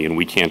among many and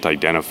we can't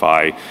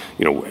identify,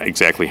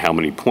 exactly how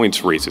many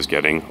points race is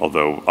getting,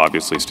 although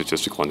obviously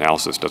statistical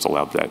analysis does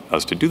allow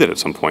us to do that at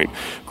some point,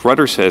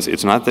 Grutter says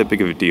it's not that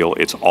big of a deal.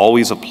 It's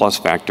always a plus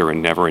factor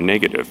and never a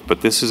negative.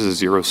 But this is a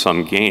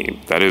zero-sum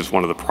game. That is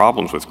one of the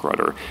problems with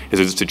Grutter, is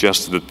it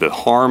suggests that the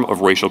harm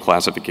of racial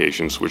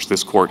classifications, which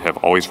this court have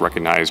always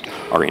recognized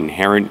are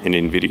inherent and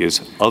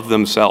invidious of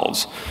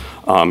themselves,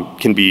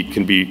 can be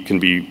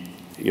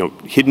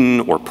hidden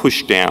or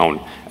pushed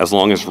down as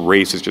long as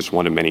race is just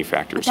one of many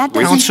factors.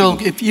 Counsel,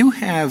 if you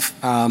have,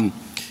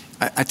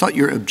 I thought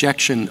your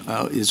objection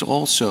is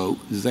also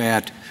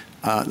that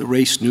the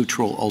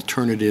race-neutral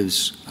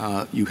alternatives,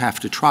 you have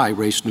to try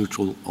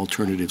race-neutral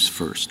alternatives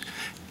first.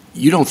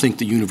 You don't think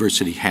the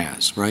university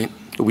has, right?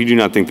 We do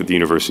not think that the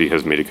university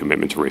has made a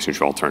commitment to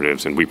race-neutral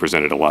alternatives, and we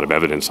presented a lot of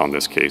evidence on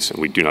this case,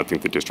 and we do not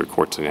think the district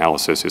court's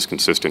analysis is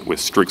consistent with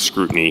strict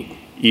scrutiny,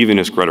 even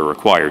as Grutter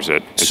requires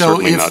it. And so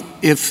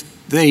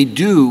if they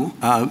do,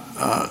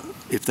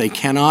 if they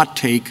cannot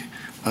take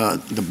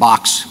the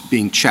box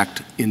being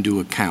checked into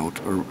account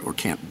or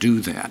can't do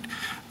that,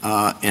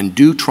 and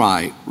do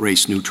try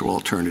race-neutral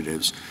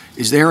alternatives,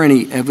 is there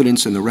any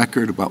evidence in the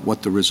record about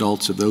what the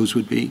results of those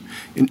would be?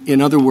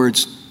 In other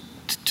words,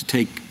 to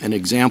take an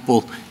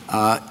example,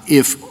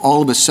 if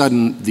all of a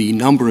sudden the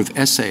number of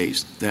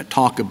essays that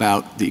talk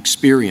about the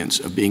experience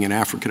of being an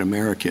African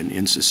American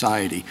in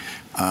society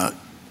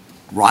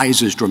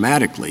rises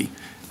dramatically,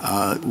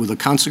 will the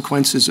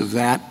consequences of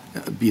that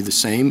be the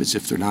same as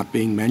if they're not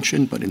being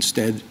mentioned, but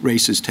instead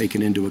race is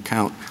taken into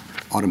account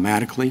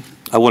automatically?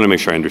 I want to make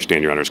sure I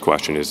understand Your Honor's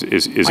question.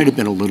 Might have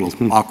been a little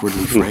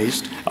awkwardly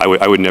phrased.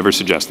 I would never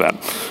suggest that.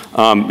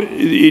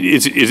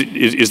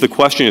 Is the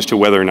question as to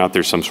whether or not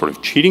there's some sort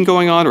of cheating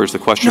going on, or is the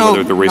question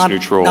whether the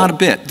race-neutral... not a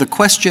bit. The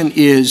question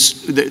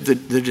is,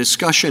 the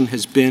discussion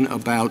has been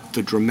about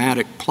the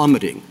dramatic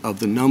plummeting of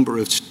the number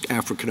of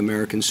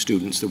African-American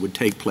students that would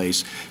take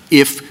place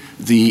if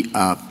the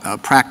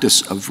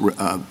practice of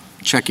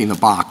checking the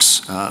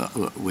box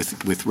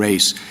with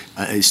race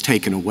is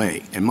taken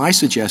away. And my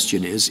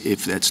suggestion is,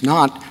 if that's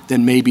not,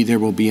 then maybe there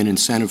will be an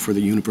incentive for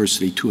the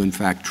university to, in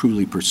fact,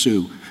 truly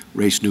pursue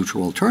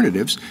race-neutral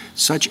alternatives,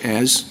 such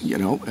as,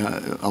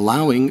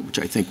 allowing, which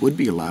I think would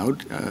be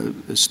allowed,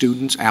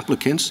 students,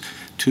 applicants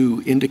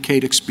to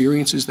indicate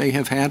experiences they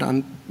have had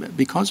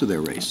because of their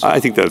race. I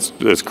think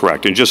that's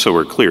correct. And just so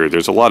we're clear,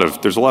 there's a lot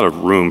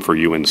of room for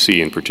UNC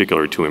in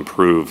particular to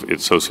improve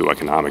its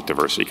socioeconomic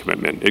diversity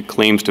commitment. It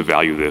claims to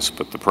value this,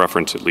 but the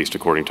preference, at least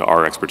according to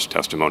our experts'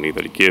 testimony,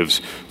 that it gives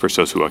for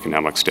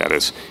socioeconomic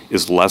status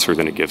is lesser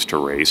than it gives to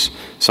race.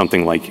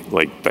 Something like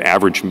the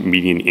average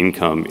median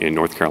income in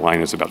North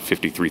Carolina is about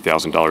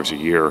 $53,000 a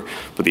year,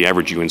 but the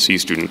average UNC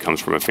student comes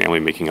from a family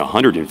making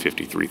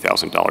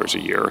 $153,000 a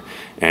year.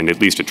 And at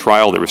least at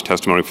trial, there was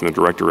testimony from the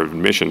director of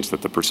admissions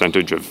that the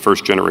percentage of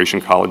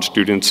first-generation college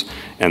students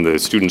and the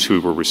students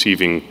who were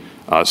receiving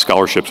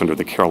scholarships under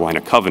the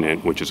Carolina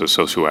Covenant, which is a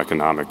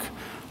socioeconomic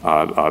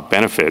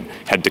benefit,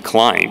 had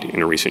declined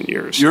in recent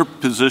years. Your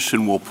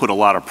position will put a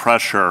lot of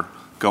pressure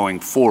going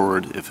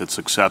forward, if it's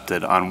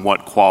accepted, on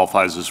what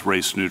qualifies as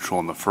race neutral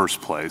in the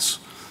first place.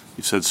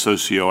 You said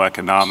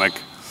socioeconomic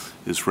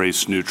is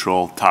race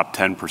neutral, top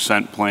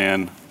 10%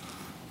 plan,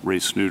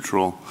 race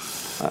neutral.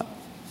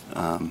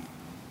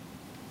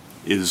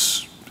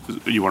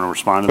 You want to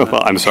respond to that?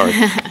 Well, I'm sorry.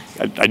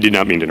 I did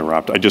not mean to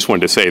interrupt. I just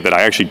wanted to say that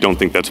I actually don't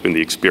think that's been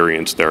the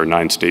experience. There are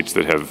 9 states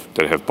that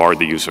have barred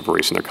the use of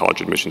race in their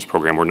college admissions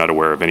program. We're not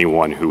aware of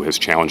anyone who has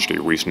challenged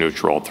a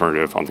race-neutral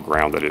alternative on the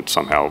ground that it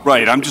somehow...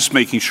 Right. I'm just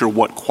making sure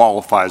what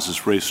qualifies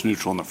as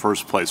race-neutral in the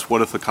first place.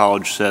 What if the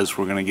college says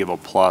we're going to give a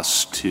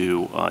plus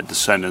to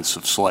descendants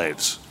of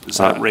slaves? Is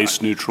that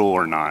race-neutral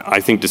or not? I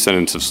think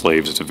descendants of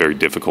slaves is a very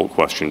difficult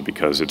question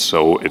because it's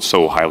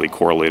so highly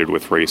correlated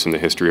with race in the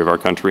history of our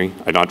country.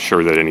 I'm not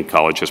sure that any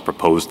college has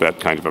proposed that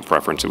kind of a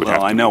preference.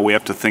 Well, I know we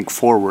have to think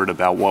forward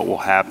about what will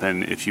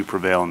happen if you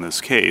prevail in this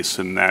case,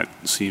 and that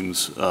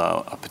seems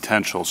a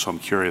potential, so I'm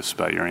curious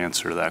about your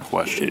answer to that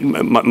question.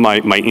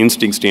 My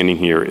instinct standing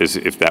here is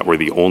if that were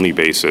the only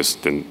basis,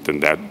 then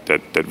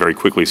that very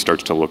quickly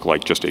starts to look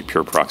like just a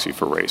pure proxy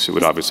for race. It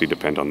would obviously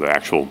depend on the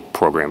actual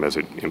program as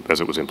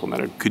it was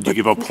implemented. Could you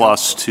give a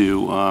plus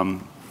to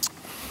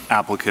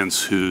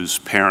applicants whose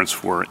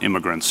parents were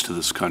immigrants to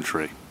this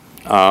country?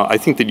 I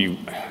think that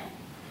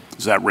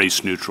Is that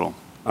race neutral?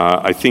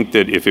 I think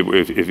that if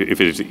it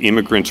is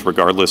immigrants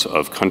regardless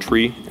of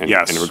country and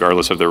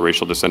regardless of their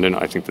racial descendant,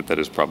 I think that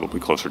is probably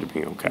closer to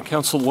being okay.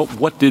 Counsel,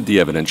 what did the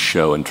evidence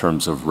show in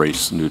terms of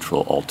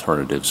race-neutral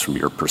alternatives from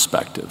your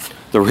perspective?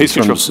 The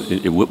race-neutral...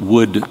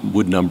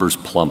 Would numbers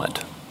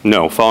plummet?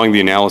 No, following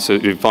the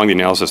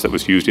analysis that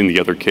was used in the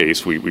other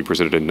case, we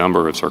presented a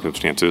number of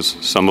circumstances,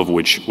 some of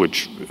which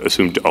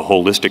assumed a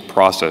holistic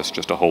process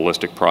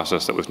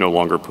that was no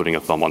longer putting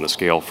a thumb on the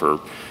scale for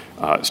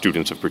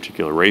students of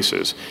particular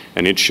races.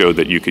 And it showed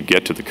that you could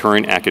get to the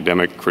current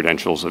academic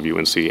credentials of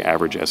UNC,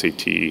 average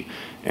SAT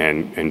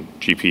and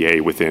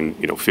GPA within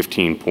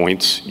 15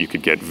 points. You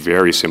could get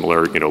very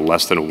similar,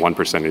 less than a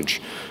 1%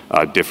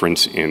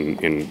 difference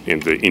in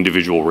the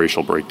individual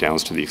racial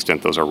breakdowns to the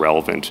extent those are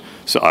relevant,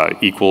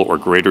 equal or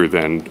greater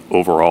than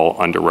overall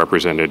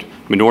underrepresented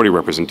minority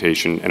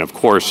representation. And of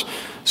course,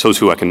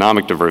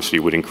 socioeconomic diversity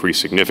would increase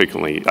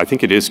significantly. I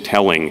think it is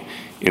telling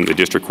in the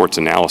district court's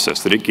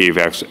analysis that it gave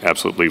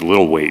absolutely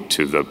little weight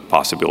to the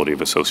possibility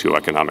of a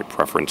socioeconomic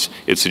preference.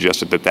 It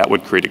suggested that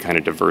would create a kind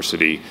of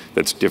diversity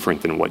that's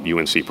different than what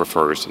UNC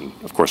prefers, and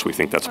of course we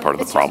think that's part of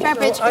the problem.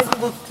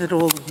 I've looked at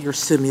all of your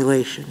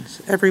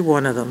simulations, every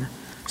one of them.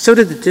 So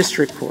did the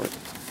district court.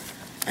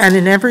 And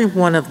in every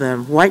one of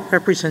them, white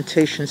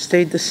representation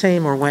stayed the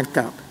same or went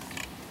up.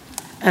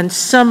 And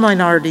some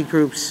minority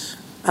groups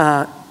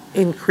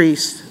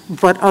increased,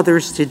 but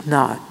others did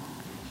not.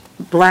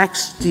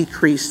 Blacks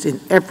decreased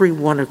in every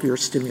one of your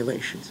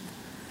simulations.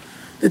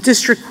 The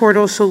district court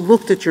also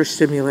looked at your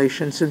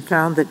simulations and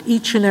found that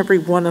each and every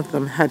one of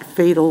them had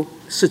fatal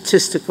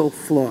statistical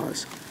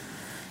flaws,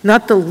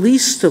 not the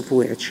least of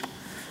which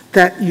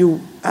that you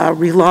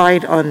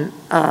relied on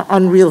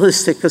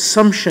unrealistic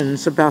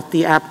assumptions about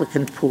the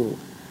applicant pool.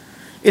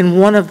 In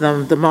one of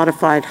them, the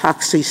modified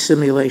Hoxie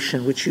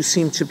simulation, which you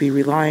seem to be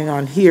relying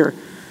on here,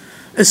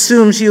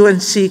 assumes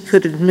UNC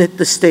could admit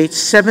the state's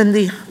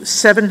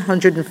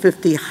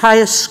 750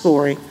 highest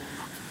scoring,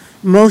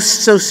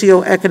 most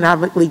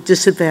socioeconomically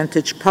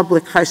disadvantaged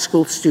public high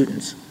school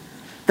students.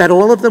 That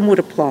all of them would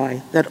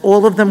apply, that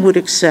all of them would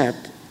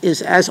accept,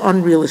 is as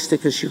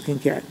unrealistic as you can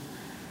get.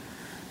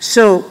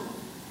 So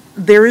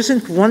there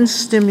isn't one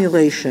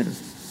stimulation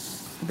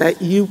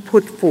that you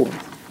put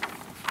forth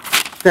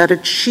that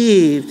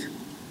achieved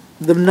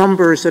the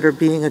numbers that are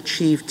being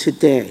achieved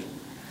today.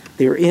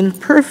 They're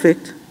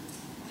imperfect.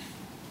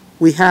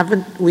 We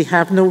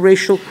have no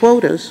racial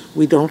quotas.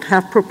 We don't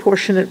have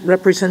proportionate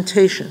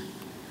representation.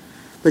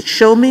 But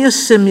show me a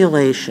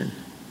simulation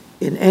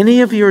in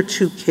any of your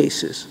 2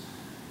 cases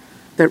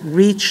that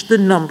reached the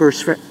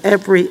numbers for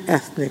every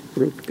ethnic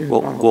group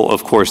involved. Well,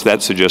 of course,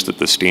 that suggests that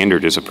the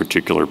standard is a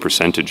particular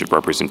percentage of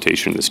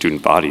representation in the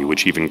student body,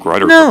 which even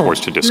Grutter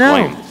purports to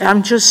disclaim. No,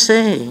 I'm just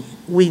saying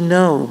we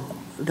know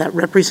that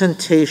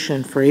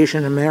representation for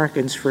Asian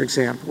Americans, for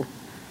example,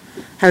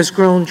 has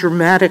grown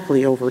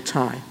dramatically over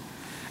time.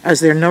 As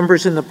their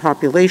numbers in the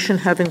population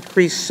have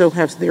increased, so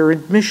have their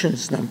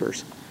admissions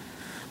numbers.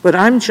 But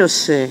I'm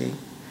just saying,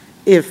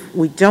 if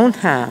we don't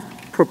have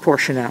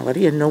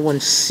proportionality, and no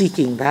one's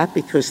seeking that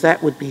because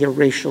that would be a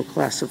racial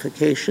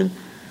classification,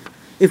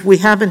 if we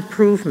have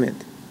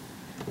improvement,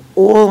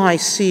 all I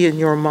see in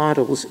your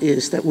models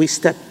is that we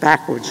step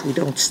backwards, we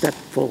don't step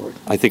forward.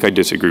 I think I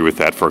disagree with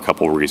that for a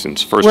couple of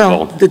reasons. First of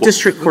all, the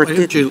district court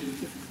did. You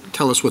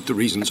tell us what the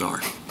reasons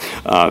are.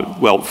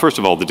 Well, first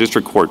of all, the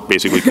district court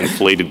basically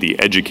conflated the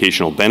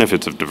educational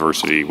benefits of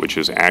diversity, which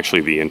is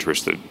actually the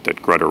interest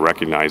that Greta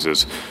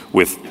recognizes,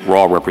 with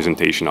raw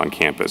representation on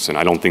campus. And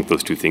I don't think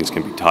those two things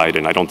can be tied,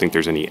 and I don't think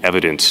there's any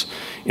evidence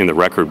in the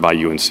record by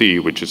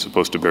UNC, which is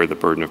supposed to bear the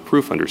burden of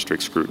proof under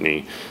strict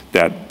scrutiny,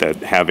 that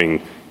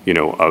having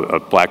a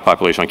black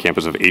population on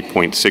campus of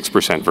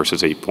 8.6%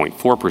 versus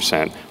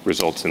 8.4%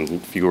 results in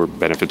fewer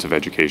benefits of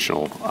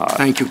educational.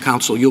 Thank you,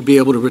 counsel. You'll be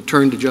able to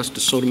return to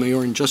Justice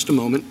Sotomayor in just a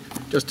moment.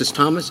 Justice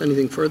Thomas,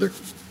 anything further?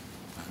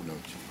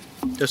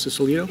 Justice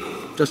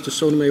Alito? Justice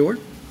Sotomayor?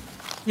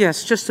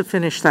 Yes, just to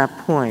finish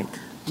that point,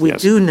 we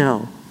Yes. do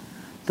know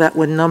that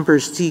when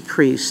numbers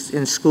decreased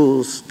in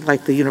schools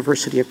like the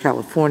University of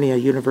California,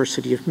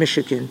 University of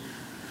Michigan,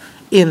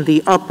 in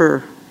the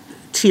upper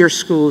tier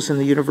schools in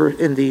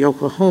the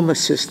Oklahoma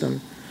system,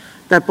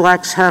 that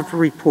blacks have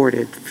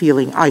reported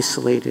feeling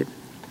isolated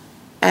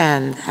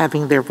and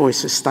having their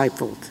voices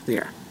stifled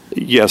there.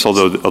 Yes,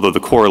 although the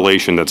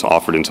correlation that's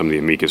offered in some of the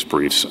amicus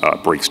briefs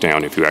breaks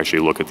down if you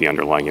actually look at the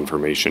underlying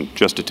information.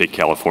 Just to take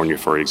California,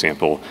 for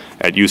example,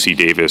 at UC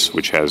Davis,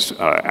 which has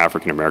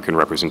African American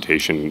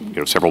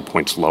representation several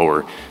points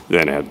lower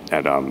than at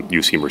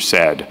UC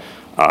Merced,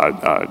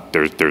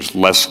 there's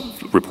less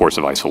reports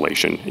of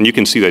isolation. And you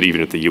can see that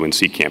even at the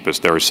UNC campus.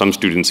 There are some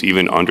students,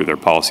 even under their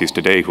policies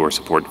today, who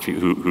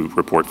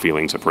report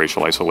feelings of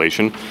racial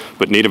isolation.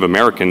 But Native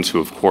Americans, who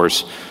of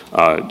course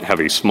have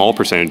a small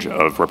percentage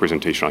of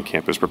representation on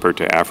campus compared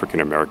to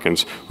African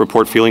Americans,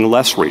 report feeling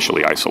less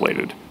racially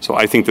isolated. So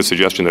I think the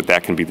suggestion that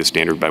that can be the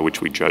standard by which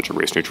we judge a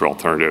race-neutral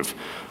alternative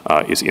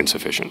is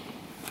insufficient.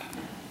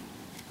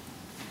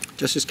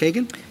 Justice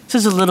Kagan? This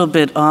is a little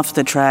bit off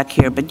the track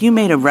here, but you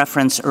made a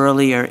reference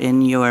earlier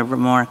in your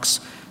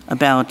remarks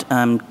about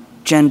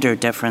gender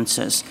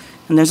differences.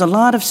 And there's a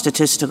lot of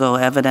statistical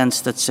evidence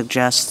that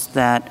suggests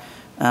that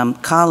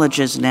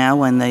colleges now,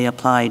 when they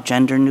apply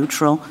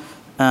gender-neutral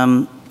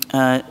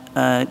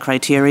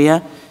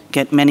criteria,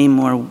 get many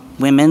more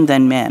women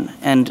than men,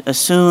 and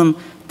assume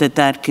that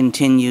that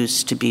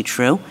continues to be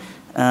true,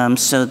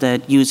 so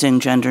that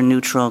using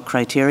gender-neutral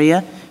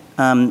criteria,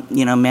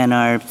 men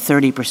are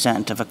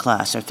 30% of a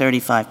class or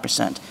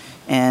 35%.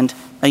 And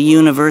a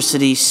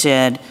university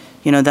said,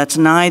 that's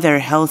neither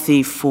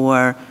healthy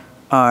for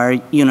our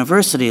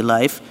university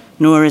life,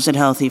 nor is it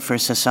healthy for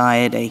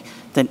society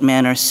that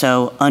men are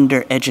so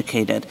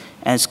undereducated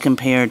as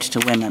compared to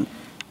women.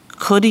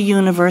 Could a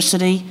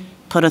university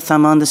put a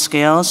thumb on the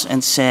scales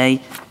and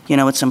say,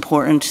 it's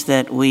important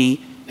that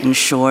we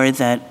ensure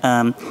that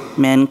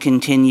men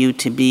continue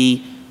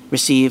to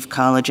receive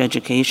college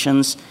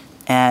educations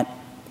at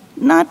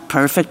not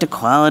perfect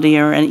equality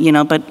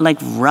but like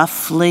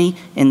roughly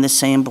in the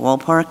same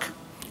ballpark?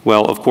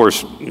 Well, of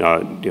course,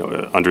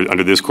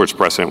 under this court's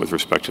precedent with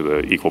respect to the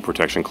Equal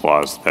Protection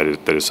Clause, that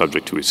is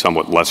subject to a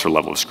somewhat lesser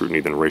level of scrutiny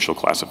than racial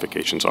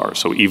classifications are.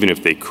 So even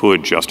if they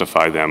could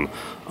justify them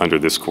under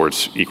this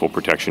court's equal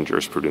protection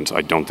jurisprudence,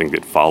 I don't think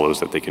it follows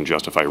that they can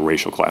justify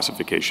racial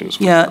classifications.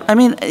 Yeah, I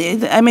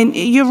mean,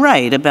 you're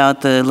right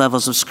about the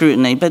levels of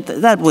scrutiny, but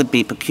that would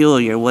be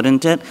peculiar,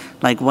 wouldn't it?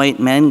 Like white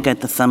men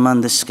get the thumb on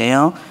the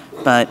scale,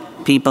 but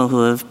people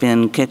who have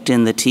been kicked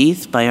in the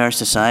teeth by our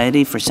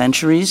society for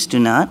centuries do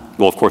not?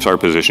 Well, of course, our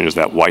position is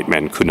that white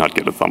men could not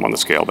get a thumb on the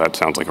scale. That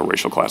sounds like a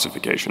racial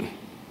classification.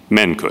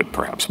 Men could,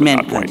 perhaps, but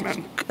not white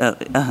men.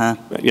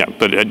 Yeah,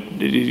 but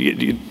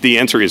the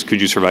answer is, could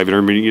you survive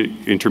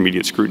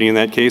intermediate scrutiny in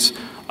that case?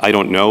 I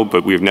don't know,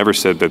 but we have never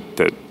said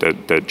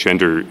that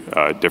gender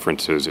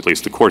differences, at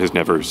least the court has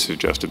never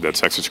suggested that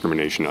sex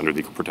discrimination under the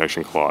Equal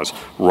Protection Clause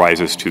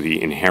rises to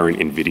the inherent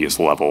invidious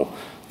level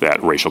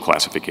that racial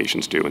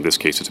classifications do. In this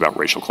case, it's about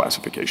racial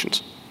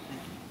classifications.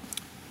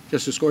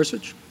 Justice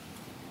Gorsuch?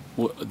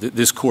 Well,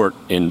 this court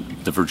in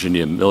the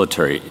Virginia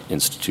Military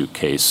Institute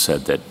case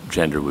said that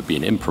gender would be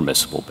an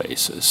impermissible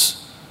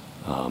basis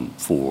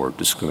for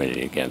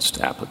discriminating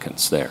against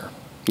applicants there.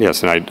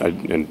 Yes,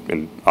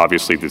 and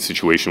obviously the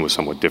situation was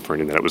somewhat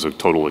different in that it was a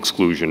total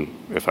exclusion,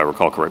 if I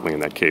recall correctly,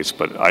 in that case.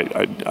 But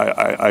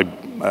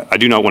I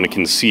do not want to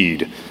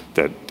concede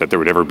that there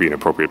would ever be an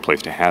appropriate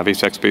place to have a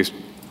sex-based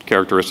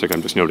characteristic.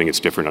 I'm just noting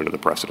it's different under the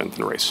precedent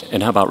than race.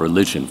 And how about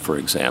religion, for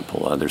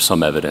example? There's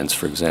some evidence,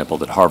 for example,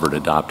 that Harvard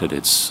adopted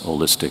its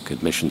holistic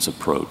admissions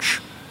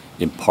approach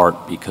in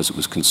part because it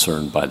was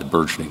concerned by the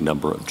burgeoning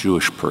number of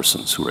Jewish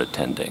persons who were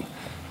attending.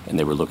 And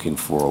they were looking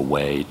for a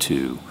way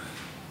to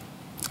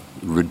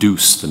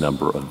reduce the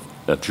number of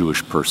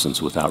Jewish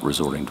persons without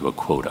resorting to a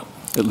quota.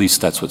 At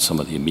least that's what some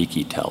of the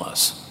amici tell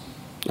us.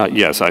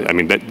 Yes, I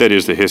mean, that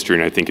is the history,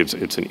 and I think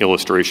it's an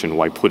illustration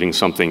why putting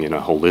something in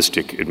a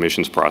holistic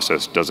admissions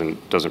process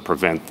doesn't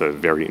prevent the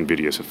very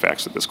invidious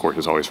effects that this court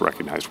has always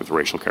recognized with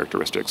racial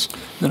characteristics.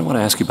 Then I want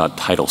to ask you about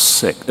Title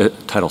VI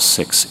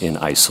in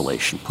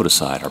isolation. Put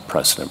aside our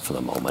precedent for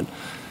the moment.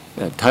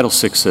 Title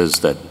VI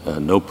says that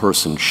no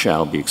person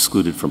shall be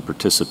excluded from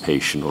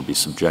participation or be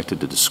subjected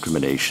to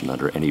discrimination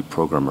under any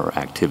program or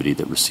activity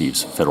that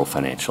receives federal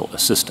financial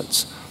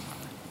assistance.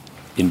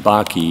 In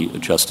Bakke,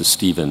 Justice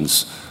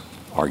Stevens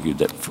argued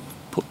that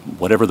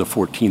whatever the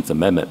 14th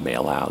Amendment may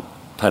allow,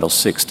 Title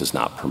VI does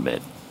not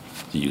permit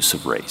the use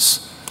of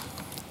race.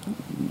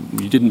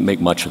 You didn't make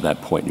much of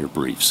that point in your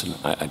briefs, and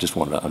I just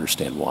wanted to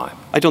understand why.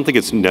 I don't think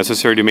it's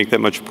necessary to make that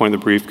much point in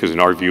the brief, because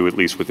in our view, at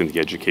least within the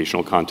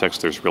educational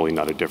context, there's really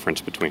not a difference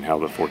between how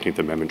the 14th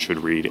Amendment should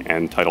read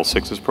and Title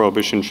VI's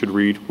prohibition should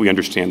read. We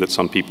understand that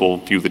some people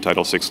view the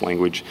Title VI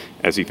language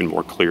as even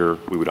more clear.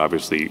 We would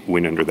obviously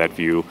win under that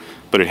view,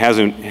 but it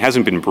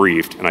hasn't been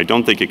briefed, and I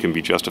don't think it can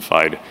be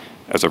justified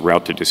as a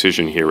route to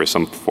decision here as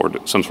some sort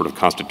of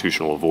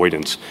constitutional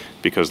avoidance,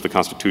 because the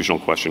constitutional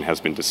question has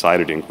been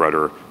decided in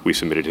Grutter. We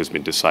submitted has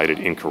been decided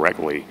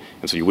incorrectly,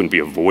 and so you wouldn't be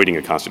avoiding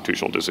a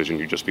constitutional decision.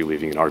 You'd just be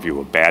leaving, in our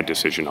view, a bad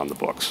decision on the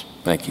books.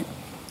 Thank you.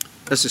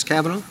 Justice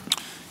Kavanaugh?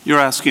 You're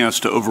asking us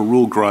to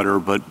overrule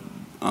Grutter, but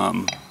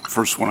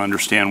first want to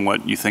understand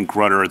what you think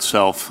Grutter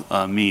itself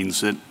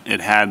means. It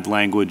had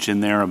language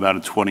in there about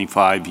a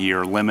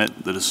 25-year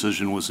limit. The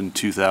decision was in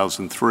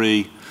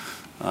 2003.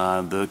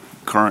 The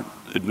current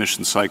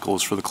admission cycle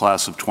is for the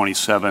class of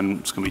 27.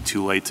 It's going to be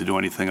too late to do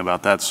anything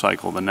about that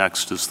cycle. The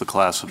next is the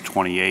class of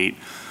 28.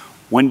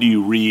 When do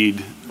you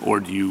read, or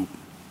do you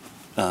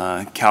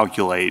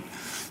calculate,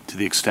 to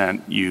the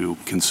extent you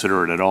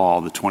consider it at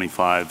all, the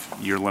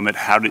 25-year limit?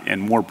 And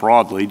more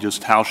broadly,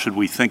 just how should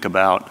we think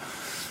about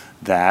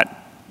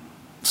that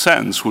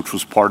sentence, which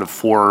was part of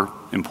 4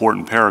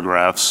 important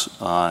paragraphs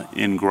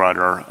in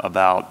Grutter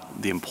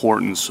about the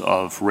importance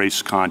of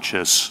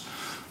race-conscious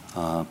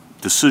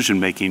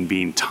decision-making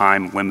being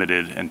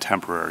time-limited and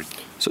temporary?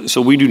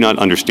 So we do not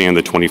understand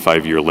the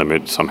 25-year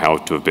limit somehow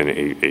to have been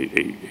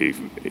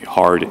a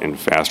hard and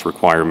fast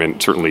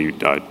requirement. Certainly,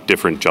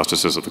 different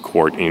justices of the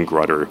court in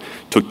Grutter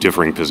took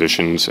differing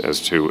positions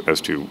as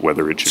to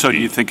whether it should. So do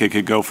you think it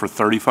could go for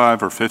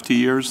 35 or 50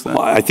 years then?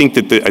 Well, I think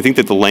that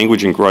the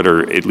language in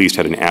Grutter at least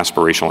had an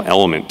aspirational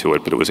element to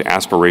it, but it was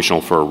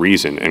aspirational for a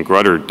reason. And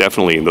Grutter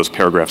definitely, in those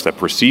paragraphs that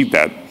precede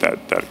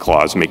that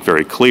clause, make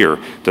very clear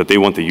that they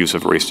want the use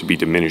of race to be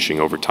diminishing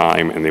over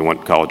time, and they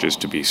want colleges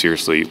to be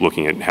seriously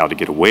looking at how to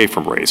get away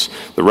from race.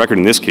 The record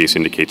in this case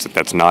indicates that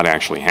that's not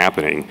actually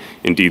happening.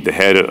 Indeed, the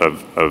head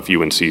of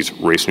UNC's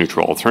Race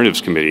Neutral Alternatives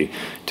Committee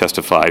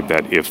testified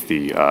that if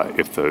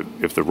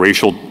the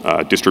racial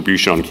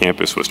distribution on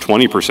campus was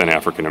 20%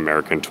 African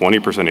American,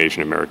 20%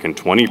 Asian American,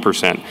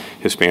 20%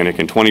 Hispanic,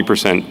 and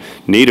 20%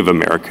 Native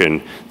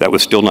American, that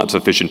was still not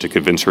sufficient to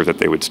convince her that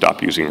they would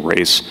stop using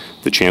race.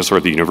 The chancellor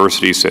of the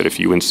university said if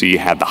UNC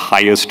had the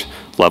highest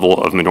level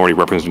of minority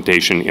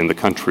representation in the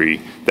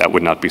country, that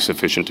would not be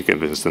sufficient to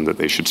convince them that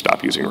they should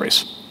stop using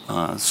race.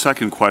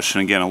 Second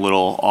question, again, a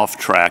little off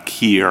track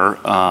here,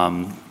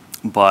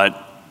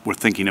 but we're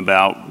thinking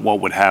about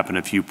what would happen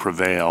if you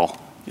prevail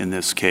in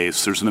this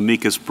case. There's an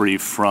amicus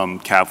brief from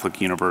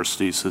Catholic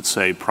universities that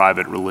say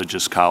private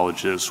religious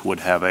colleges would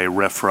have a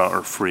RFRA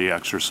or free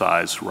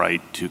exercise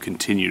right to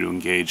continue to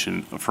engage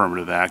in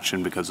affirmative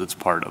action because it's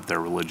part of their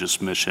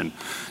religious mission. Do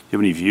you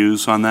have any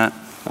views on that?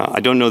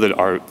 I don't know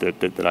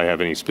that I have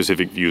any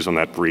specific views on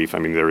that brief. I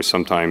mean, there is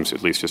sometimes,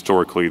 at least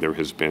historically, there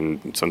has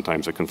been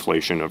sometimes a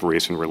conflation of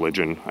race and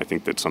religion. I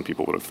think that some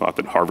people would have thought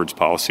that Harvard's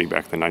policy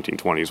back in the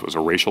 1920s was a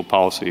racial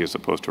policy as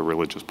opposed to a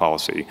religious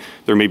policy.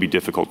 There may be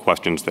difficult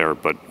questions there,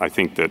 but I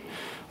think that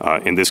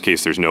in this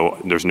case, there's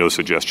no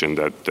suggestion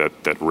that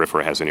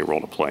RFRA has any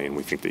role to play, and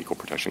we think the Equal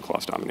Protection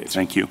Clause dominates.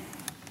 Thank you.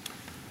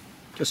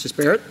 Justice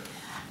Barrett?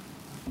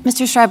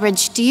 Mr.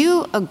 Strawbridge, do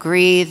you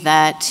agree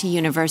that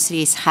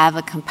universities have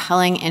a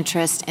compelling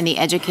interest in the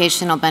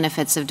educational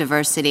benefits of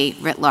diversity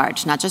writ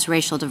large, not just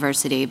racial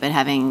diversity, but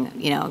having,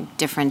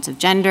 difference of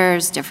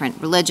genders, different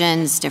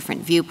religions,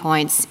 different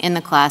viewpoints in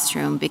the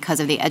classroom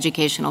because of the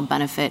educational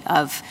benefit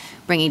of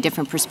bringing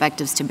different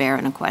perspectives to bear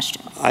in a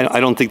question? I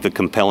don't think the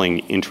compelling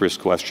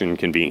interest question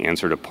can be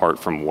answered apart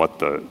from what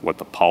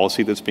the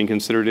policy that's being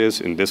considered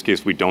is. In this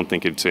case, we don't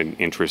think it's an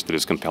interest that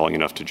is compelling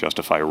enough to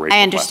justify a racial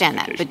I understand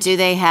that, but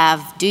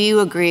do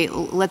you agree,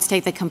 let's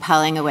take the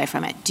compelling away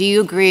from it. Do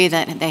you agree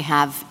that they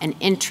have an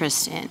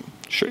interest in?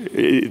 Sure.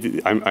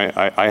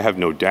 I have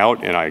no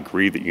doubt, and I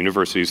agree that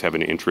universities have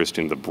an interest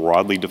in the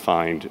broadly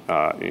defined,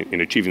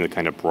 in achieving the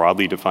kind of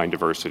broadly defined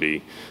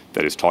diversity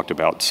that is talked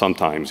about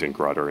sometimes in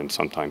Grutter and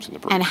sometimes in the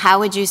brief. And how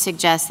would you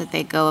suggest that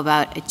they go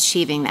about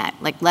achieving that?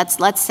 Like,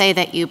 let's say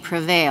that you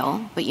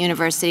prevail, but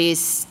universities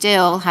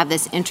still have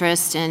this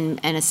interest in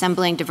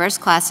assembling diverse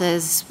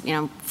classes,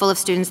 full of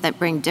students that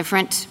bring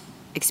different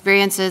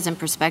experiences and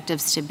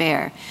perspectives to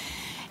bear,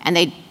 and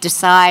they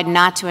decide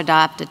not to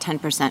adopt a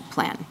 10%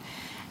 plan.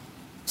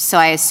 So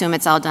I assume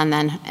it's all done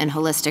then in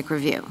holistic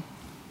review.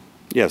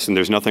 Yes, and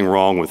there's nothing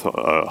wrong with,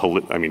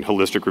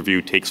 holistic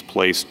review takes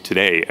place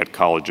today at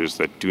colleges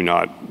that do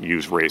not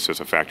use race as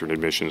a factor in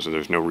admissions, and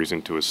there's no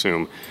reason to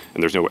assume,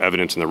 and there's no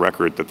evidence in the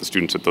record that the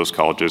students at those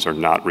colleges are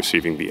not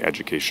receiving the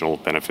educational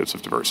benefits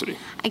of diversity.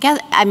 I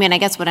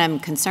guess what I'm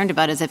concerned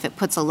about is if it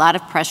puts a lot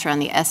of pressure on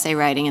the essay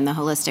writing in the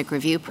holistic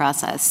review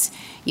process,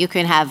 you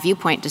can have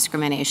viewpoint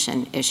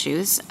discrimination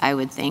issues, I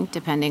would think,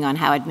 depending on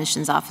how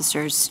admissions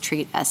officers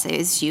treat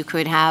essays. You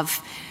could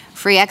have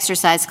free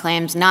exercise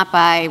claims not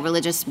by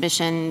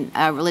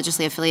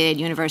religiously affiliated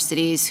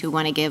universities who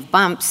want to give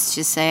bumps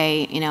to,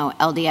 say,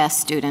 LDS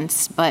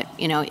students, but,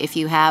 if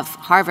you have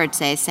Harvard,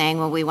 say, saying,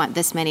 well, we want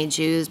this many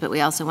Jews, but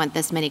we also want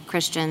this many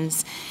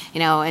Christians,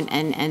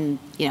 and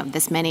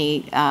this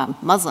many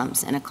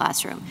Muslims in a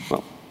classroom.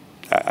 Well,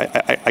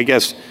 I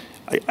guess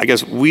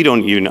we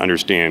don't even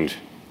understand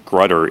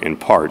Grutter in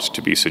parts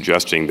to be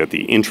suggesting that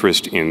the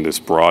interest in this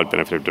broad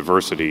benefit of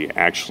diversity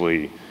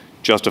actually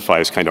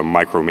justifies kind of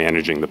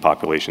micromanaging the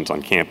populations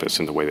on campus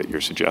in the way that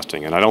you're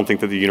suggesting. And I don't think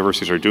that the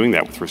universities are doing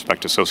that with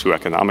respect to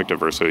socioeconomic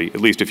diversity,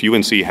 at least if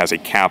UNC has a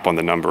cap on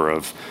the number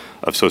of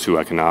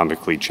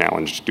socioeconomically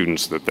challenged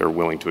students that they're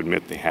willing to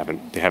admit. They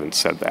haven't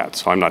said that.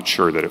 So I'm not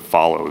sure that it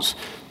follows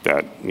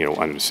that, in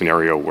a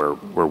scenario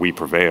where we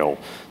prevail,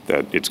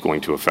 that it's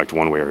going to affect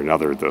one way or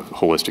another the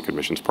holistic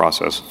admissions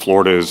process.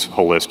 Florida is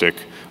holistic.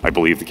 I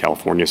believe the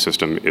California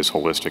system is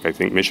holistic. I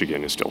think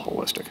Michigan is still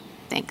holistic.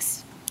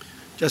 Thanks.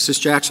 Justice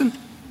Jackson?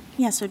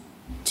 Yeah, so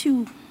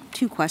two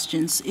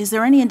questions. Is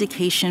there any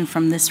indication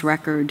from this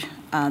record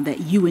that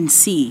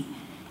UNC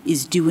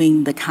is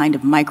doing the kind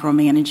of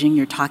micromanaging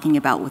you're talking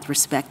about with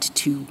respect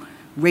to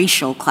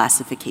racial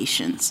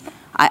classifications?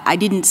 I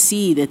didn't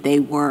see that they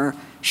were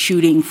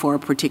shooting for a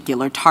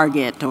particular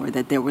target or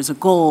that there was a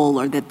goal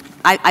or that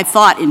I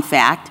thought, in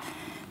fact,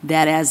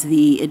 that as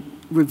the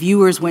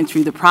reviewers went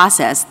through the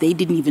process, they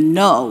didn't even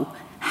know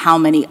how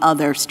many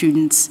other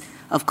students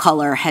of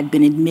color had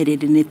been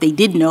admitted, and if they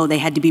did know, they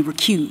had to be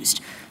recused.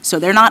 So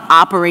they're not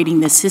operating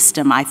the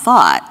system, I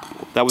thought,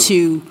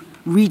 to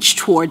reach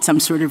toward some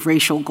sort of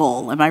racial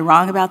goal. Am I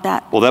wrong about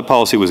that? Well, that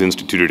policy was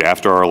instituted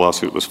after our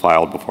lawsuit was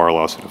filed. Before our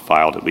lawsuit was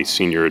filed, at least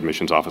senior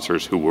admissions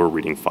officers who were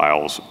reading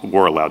files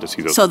were allowed to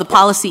see those. So the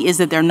policy is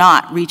that they're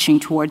not reaching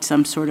toward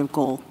some sort of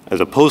goal? As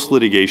a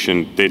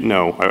post-litigation,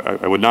 no,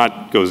 I would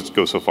not go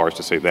so far as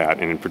to say that.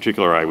 And in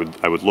particular, I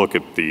would look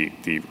at the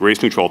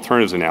race-neutral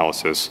alternatives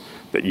analysis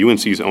that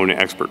UNC's own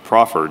expert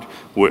proffered,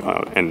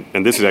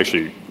 and this is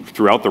actually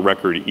throughout the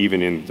record,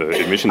 even in the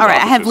admissions. All right,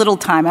 offices. I have little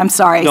time. I'm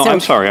sorry. No, I'm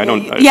sorry. I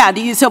don't.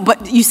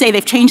 But you say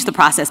they've changed the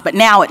process, but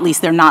now at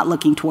least they're not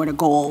looking toward a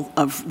goal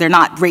of. They're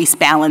not race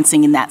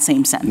balancing in that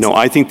same sense. No,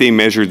 I think they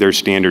measured their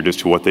standard as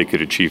to what they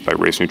could achieve by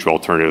race-neutral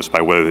alternatives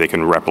by whether they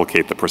can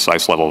replicate the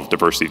precise level of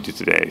diversity to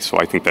today. So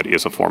I think that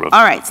is a form of.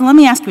 All right. So let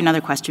me ask you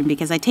another question,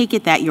 because I take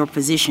it that your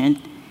position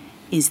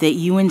is that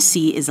UNC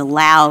is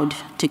allowed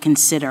to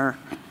consider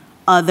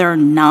other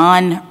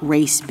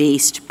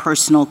non-race-based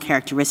personal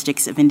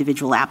characteristics of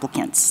individual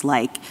applicants,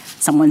 like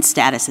someone's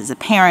status as a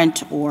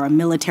parent or a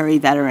military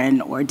veteran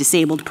or a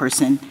disabled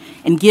person,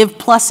 and give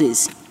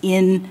pluses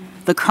in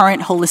the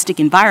current holistic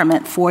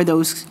environment for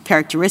those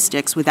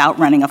characteristics without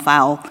running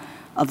afoul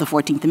of the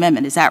 14th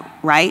Amendment. Is that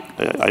right?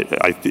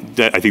 I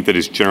think that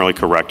is generally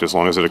correct, as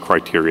long as it's a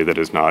criteria that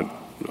is not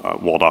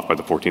walled off by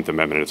the 14th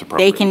Amendment. It's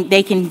appropriate.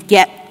 They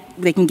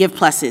can give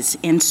pluses.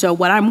 And so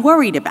what I'm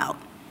worried about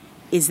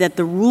is that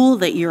the rule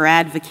that you're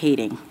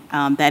advocating,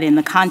 that in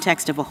the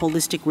context of a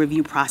holistic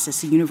review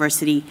process, a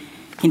university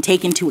can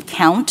take into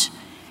account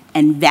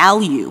and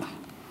value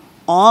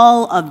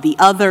all of the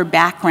other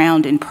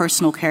background and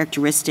personal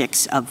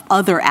characteristics of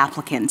other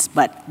applicants,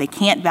 but they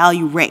can't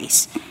value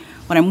race.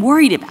 What I'm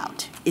worried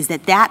about is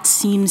that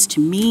seems to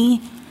me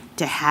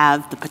to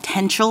have the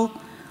potential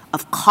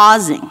of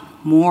causing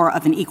more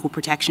of an equal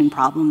protection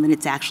problem than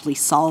it's actually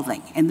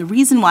solving. And the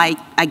reason why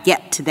I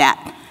get to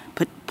that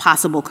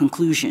possible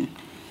conclusion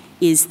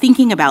is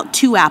thinking about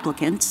two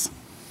applicants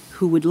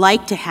who would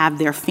like to have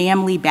their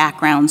family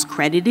backgrounds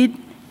credited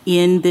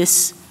in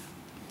this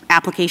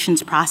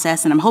applications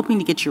process, and I'm hoping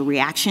to get your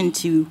reaction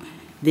to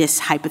this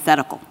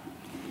hypothetical.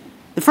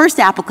 The first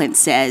applicant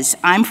says,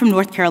 I'm from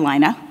North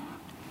Carolina.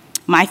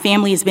 My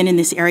family has been in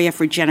this area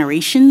for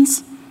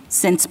generations,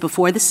 since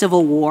before the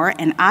Civil War,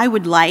 and I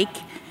would like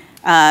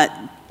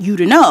you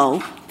to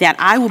know that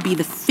I will be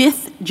the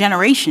 5th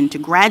generation to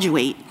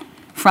graduate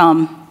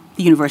from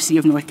the University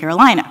of North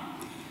Carolina.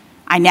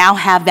 I now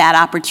have that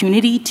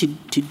opportunity to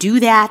do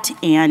that,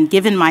 and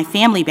given my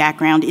family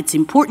background, it's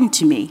important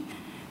to me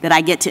that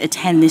I get to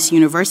attend this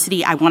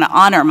university. I want to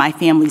honor my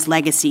family's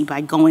legacy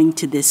by going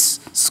to this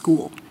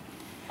school.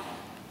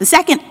 The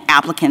second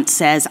applicant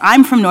says,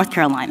 I'm from North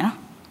Carolina.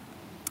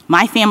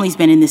 My family's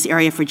been in this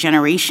area for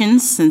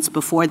generations, since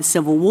before the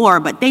Civil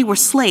War, but they were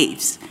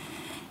slaves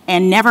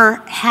and never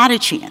had a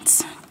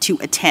chance to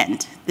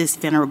attend this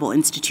venerable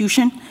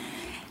institution.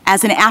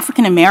 As an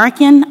African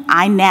American,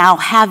 I now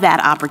have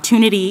that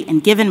opportunity,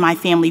 and given my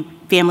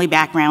family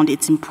background,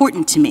 it's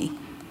important to me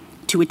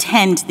to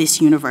attend this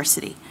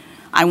university.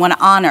 I want to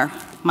honor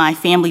my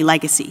family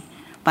legacy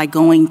by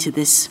going to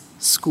this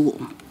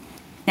school.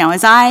 Now,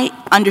 as I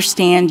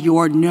understand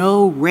your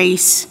no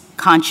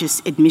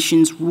race-conscious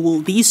admissions rule,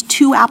 these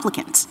two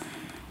applicants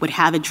would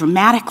have a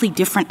dramatically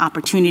different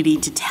opportunity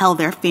to tell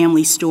their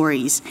family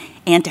stories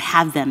and to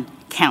have them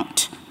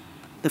count.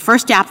 The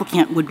first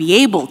applicant would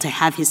be able to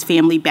have his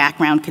family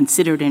background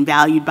considered and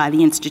valued by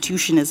the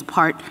institution as a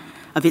part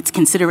of its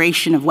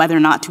consideration of whether or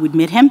not to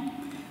admit him,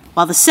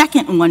 while the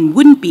second one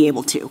wouldn't be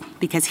able to,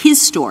 because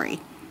his story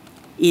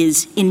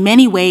is in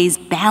many ways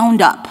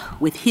bound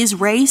up with his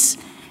race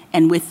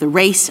and with the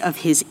race of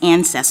his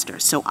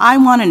ancestors. So I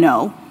want to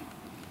know,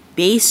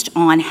 based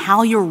on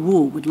how your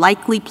rule would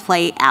likely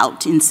play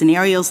out in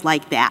scenarios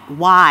like that,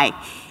 why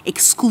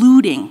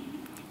excluding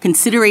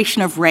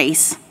consideration of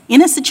race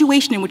in a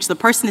situation in which the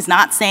person is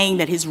not saying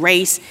that his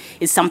race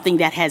is something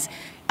that has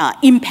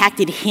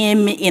impacted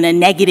him in a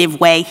negative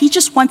way. He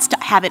just wants to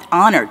have it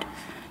honored,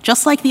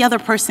 just like the other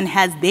person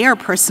has their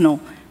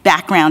personal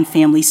background,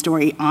 family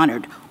story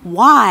honored.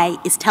 Why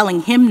is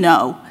telling him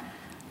no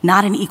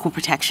not an equal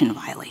protection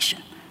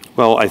violation?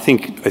 Well, I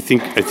think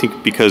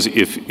because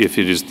if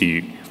it is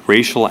the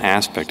racial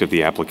aspect of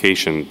the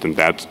application, then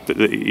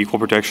the equal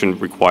protection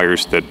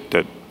requires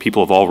that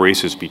people of all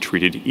races be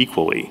treated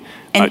equally.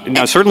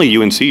 Now, certainly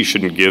UNC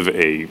shouldn't give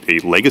a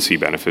legacy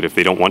benefit if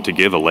they don't want to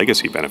give a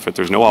legacy benefit.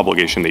 There's no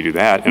obligation they do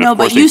that. And no, of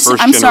course, but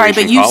I'm sorry,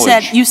 but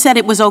you said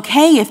it was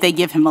okay if they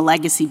give him a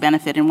legacy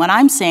benefit. And what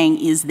I'm saying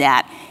is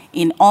that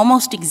in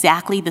almost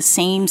exactly the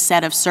same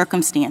set of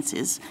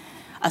circumstances,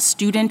 a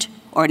student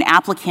or an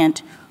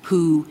applicant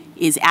who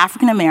is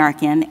African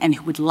American and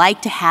who would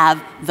like to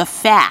have the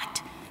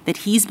fact that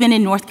he's been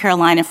in North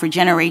Carolina for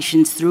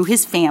generations through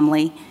his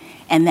family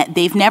and that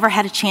they've never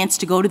had a chance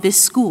to go to this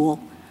school,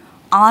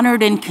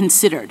 honored and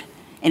considered,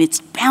 and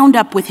it's bound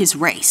up with his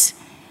race.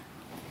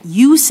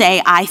 You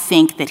say, I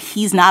think, that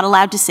he's not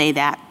allowed to say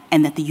that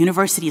and that the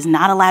university is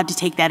not allowed to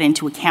take that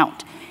into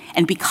account.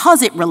 And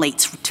because it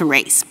relates to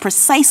race,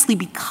 precisely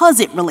because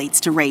it relates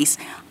to race,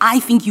 I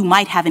think you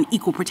might have an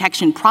equal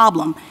protection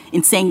problem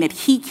in saying that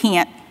he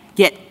can't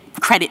get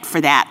credit for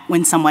that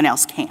when someone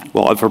else can.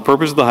 Well, for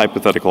purpose of the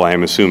hypothetical, I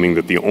am assuming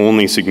that the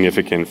only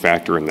significant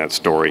factor in that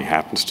story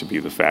happens to be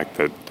the fact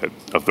that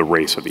of the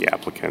race of the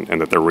applicant and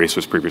that their race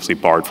was previously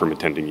barred from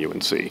attending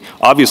UNC.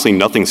 Obviously,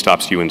 nothing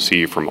stops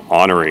UNC from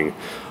honoring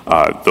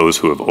those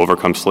who have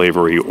overcome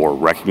slavery or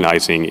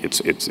recognizing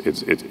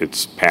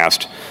its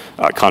past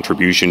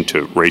contribution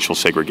to racial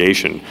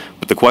segregation.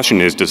 But the question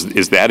is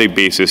that a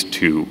basis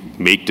to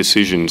make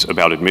decisions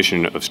about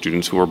admission of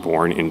students who were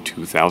born in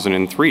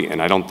 2003?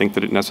 And I don't think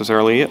that it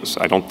necessarily is.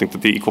 I don't think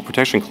that the Equal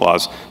Protection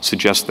Clause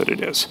suggests that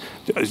it is.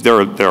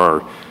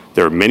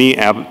 There are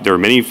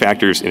many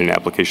factors in an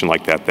application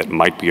like that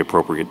might be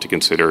appropriate to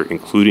consider,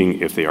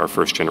 including if they are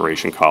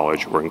first-generation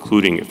college or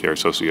including if they are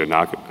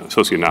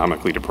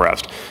socioeconomically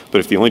depressed. But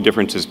if the only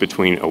difference is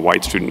between a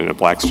white student and a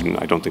black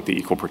student, I don't think the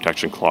Equal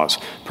Protection Clause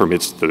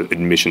permits the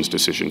admissions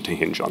decision to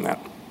hinge on that.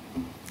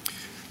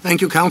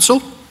 Thank you,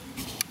 counsel.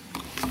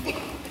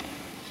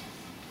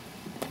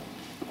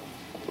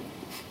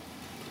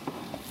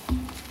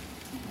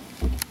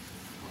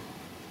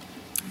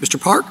 Mr.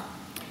 Park?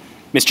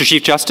 Mr.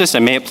 Chief Justice,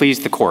 and may it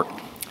please the court.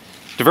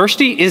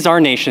 Diversity is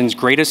our nation's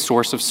greatest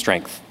source of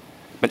strength.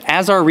 But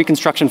as our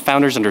Reconstruction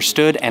founders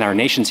understood and our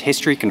nation's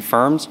history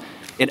confirms,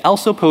 it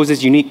also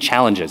poses unique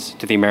challenges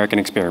to the American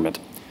experiment.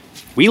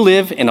 We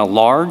live in a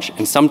large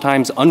and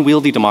sometimes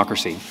unwieldy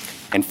democracy,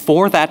 and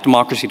for that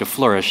democracy to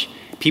flourish,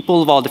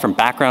 people of all different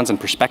backgrounds and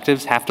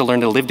perspectives have to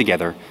learn to live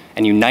together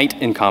and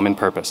unite in common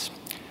purpose.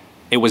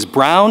 It was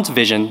Brown's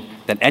vision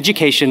that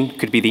education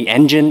could be the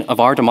engine of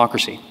our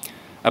democracy,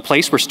 a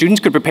place where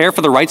students could prepare for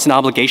the rights and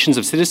obligations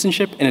of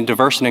citizenship in a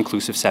diverse and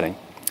inclusive setting.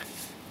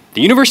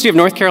 The University of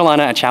North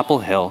Carolina at Chapel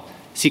Hill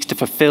seeks to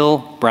fulfill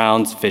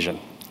Brown's vision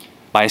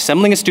by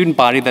assembling a student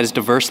body that is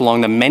diverse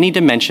along the many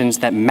dimensions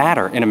that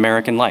matter in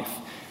American life,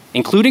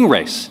 including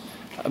race,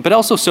 but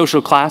also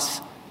social class,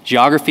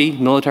 geography,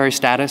 military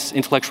status,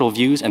 intellectual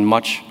views, and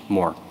much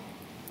more.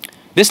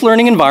 This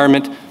learning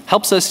environment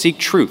helps us seek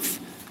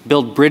truth,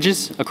 build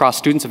bridges across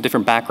students of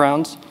different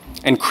backgrounds,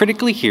 and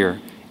critically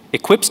here,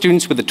 equip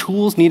students with the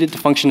tools needed to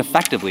function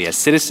effectively as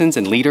citizens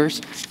and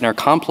leaders in our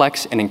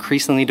complex and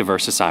increasingly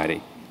diverse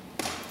society.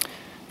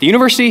 The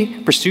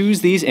university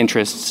pursues these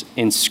interests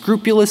in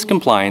scrupulous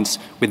compliance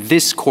with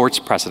this court's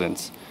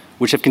precedents,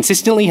 which have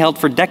consistently held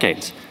for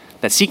decades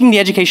that seeking the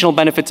educational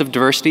benefits of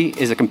diversity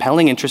is a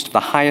compelling interest of the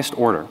highest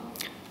order,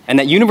 and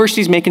that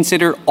universities may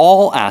consider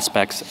all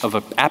aspects of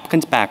an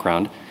applicant's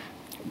background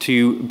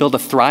to build a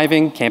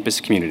thriving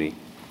campus community.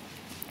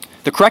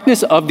 The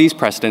correctness of these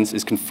precedents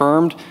is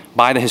confirmed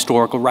by the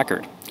historical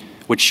record,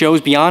 which shows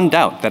beyond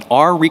doubt that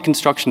our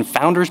Reconstruction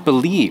founders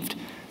believed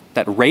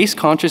that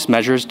race-conscious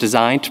measures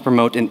designed to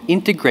promote an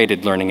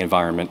integrated learning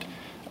environment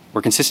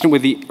were consistent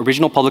with the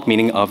original public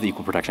meaning of the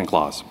Equal Protection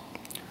Clause.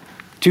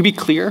 To be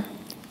clear,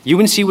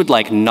 UNC would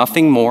like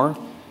nothing more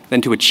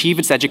than to achieve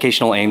its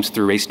educational aims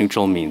through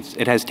race-neutral means.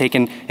 It has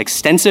taken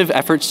extensive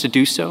efforts to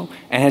do so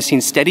and has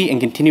seen steady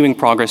and continuing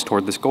progress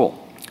toward this goal.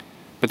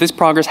 But this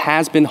progress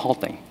has been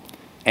halting.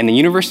 And the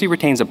university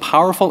retains a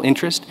powerful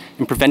interest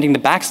in preventing the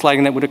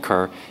backsliding that would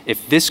occur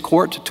if this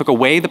court took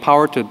away the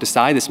power to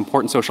decide this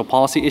important social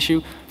policy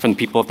issue from the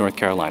people of North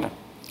Carolina.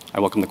 I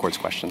welcome the court's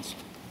questions.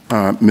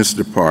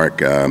 Mr.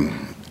 Park,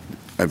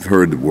 I've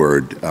heard the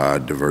word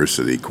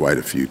diversity quite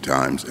a few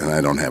times, and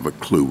I don't have a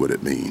clue what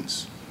it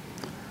means.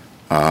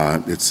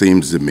 It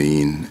seems to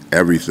mean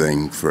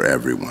everything for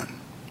everyone.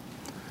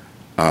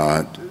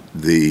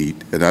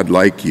 And I'd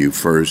like you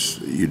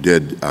first, you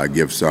did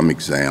give some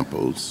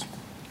examples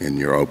in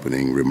your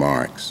opening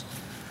remarks,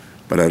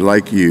 but I'd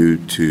like you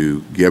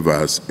to give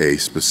us a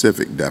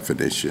specific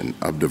definition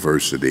of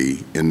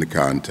diversity in the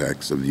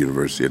context of the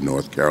University of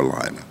North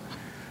Carolina.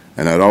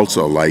 And I'd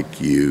also like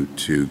you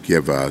to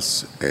give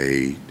us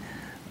a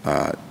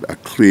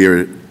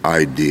clear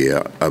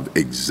idea of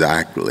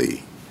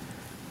exactly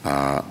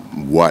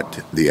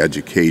what the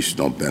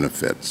educational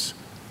benefits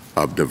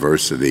of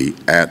diversity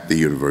at the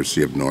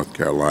University of North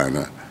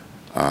Carolina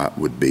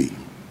would be.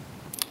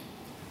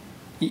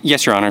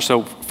 Yes, Your Honor.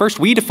 So first,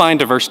 we define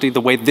diversity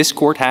the way this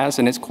court has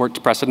in its court's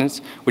precedents,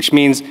 which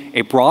means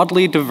a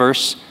broadly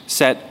diverse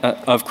set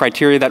of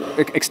criteria that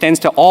extends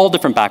to all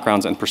different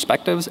backgrounds and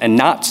perspectives and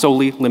not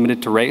solely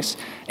limited to race.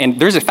 And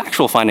there's a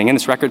factual finding in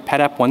this record,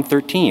 PEDAP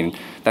 113,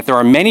 that there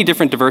are many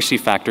different diversity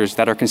factors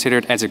that are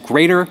considered as a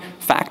greater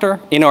factor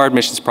in our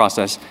admissions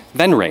process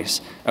than race.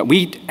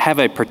 We have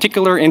a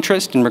particular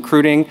interest in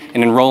recruiting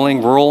and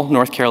enrolling rural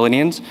North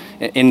Carolinians.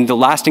 In the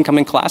last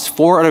incoming class,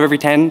 4 out of every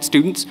 10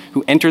 students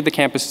who entered the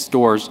campus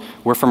doors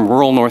were from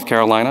rural North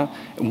Carolina.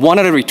 1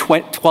 out of every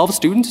 12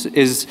 students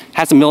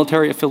has a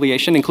military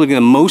affiliation, including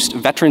the most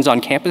veterans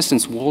on campus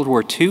since World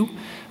War II.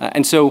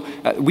 And so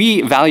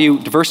we value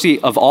diversity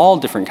of all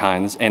different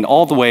kinds and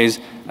all the ways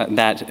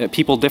that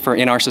people differ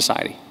in our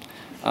society.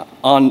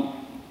 On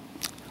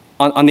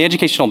the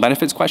educational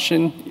benefits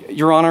question,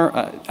 Your Honor,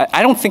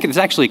 I don't think it's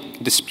actually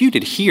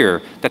disputed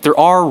here that there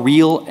are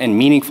real and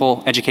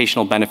meaningful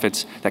educational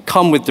benefits that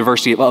come with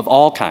diversity of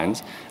all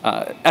kinds.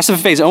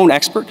 SFFA's own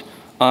expert,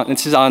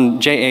 this is on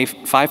JA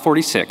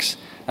 546,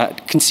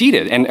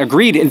 conceded and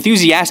agreed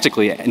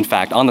enthusiastically, in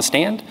fact, on the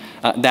stand,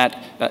 that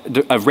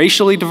a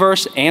racially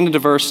diverse and a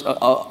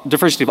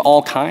diversity of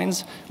all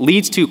kinds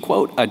leads to,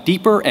 quote, a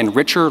deeper and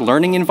richer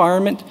learning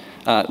environment,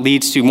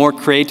 leads to more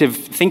creative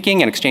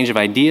thinking and exchange of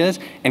ideas,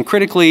 and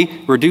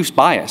critically reduced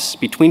bias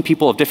between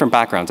people of different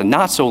backgrounds and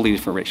not solely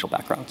different racial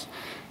backgrounds.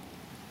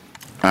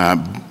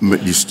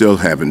 But you still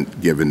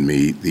haven't given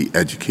me the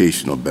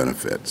educational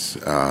benefits.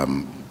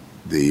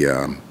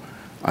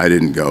 I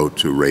didn't go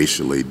to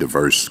racially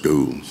diverse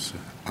schools,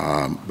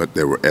 but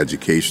there were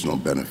educational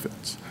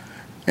benefits.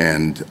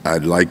 And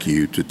I'd like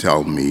you to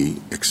tell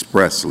me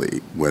expressly,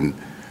 when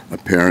a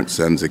parent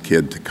sends a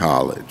kid to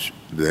college,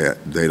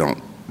 that they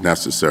don't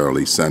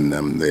necessarily send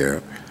them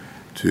there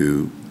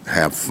to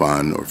have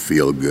fun or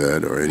feel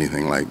good or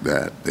anything like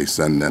that. They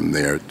send them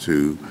there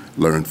to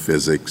learn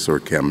physics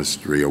or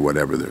chemistry or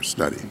whatever they're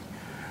studying.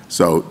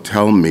 So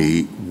tell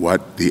me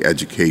what the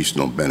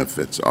educational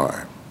benefits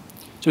are.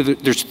 So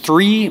there's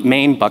 3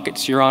 main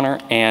buckets, Your Honor,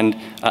 and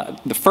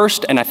the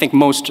first, and I think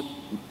most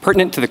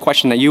pertinent to the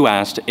question that you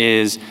asked,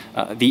 is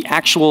the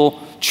actual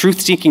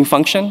truth-seeking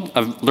function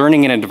of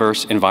learning in a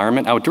diverse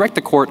environment. I would direct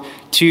the court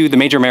to the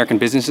Major American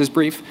Businesses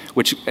brief,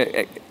 which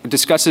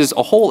discusses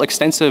a whole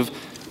extensive,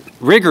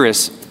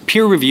 rigorous,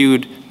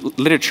 peer-reviewed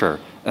literature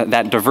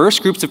that diverse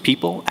groups of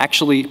people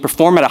actually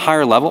perform at a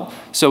higher level.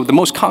 So the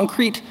most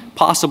concrete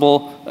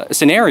possible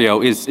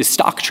scenario is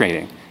stock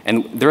trading.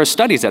 And there are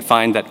studies that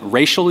find that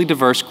racially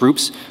diverse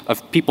groups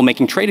of people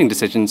making trading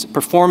decisions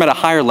perform at a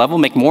higher level,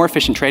 make more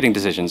efficient trading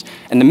decisions.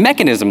 And the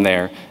mechanism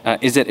there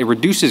is that it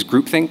reduces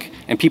groupthink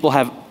and people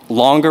have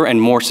longer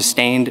and more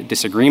sustained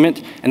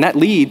disagreement, and that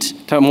leads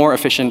to a more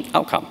efficient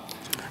outcome.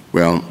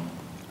 Well,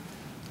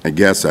 I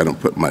guess I don't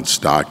put much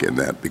stock in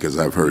that because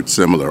I've heard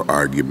similar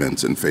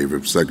arguments in favor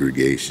of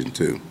segregation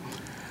too.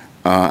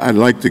 I'd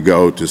like to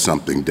go to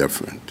something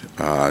different,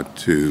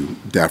 to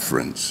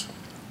deference.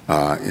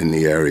 In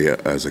the area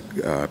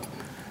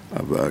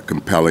of a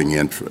compelling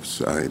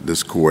interest.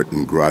 This court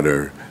in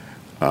Grutter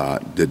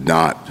did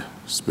not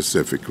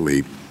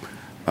specifically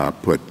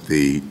put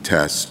the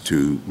test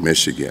to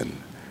Michigan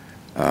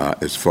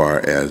as far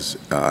as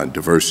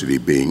diversity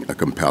being a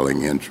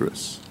compelling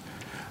interest.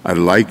 I'd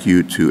like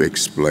you to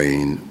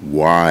explain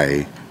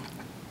why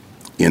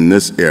in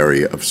this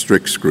area of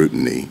strict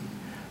scrutiny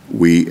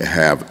we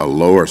have a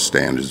lower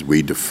standard.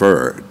 We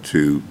defer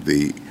to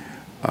the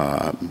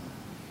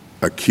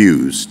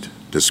accused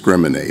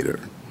discriminator.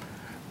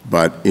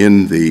 But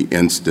in the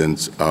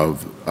instance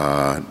of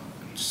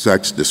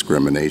sex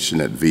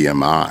discrimination at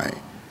VMI,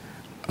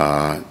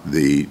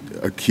 the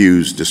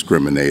accused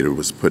discriminator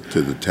was put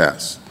to the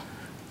test,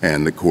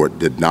 and the court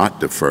did not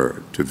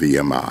defer to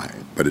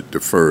VMI, but it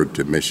deferred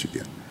to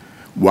Michigan.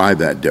 Why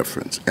that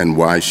difference? And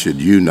why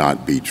should you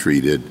not be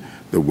treated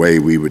the way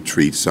we would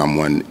treat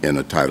someone in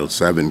a Title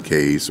VII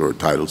case or a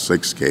Title VI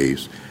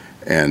case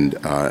and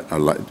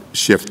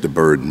shift the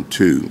burden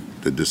to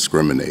the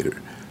discriminator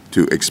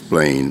to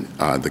explain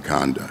the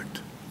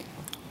conduct?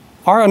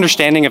 Our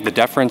understanding of the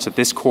deference that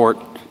this court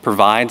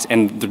provides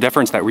and the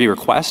deference that we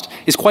request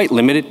is quite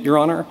limited, Your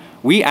Honor.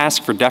 We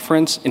ask for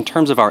deference in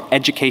terms of our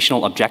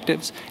educational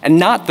objectives and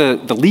not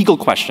the legal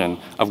question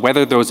of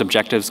whether those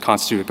objectives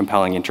constitute a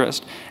compelling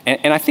interest.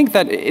 And I think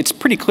that it's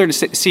pretty clear to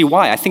see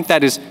why. I think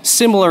that is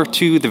similar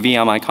to the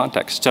VMI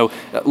context. So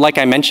like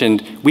I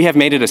mentioned, we have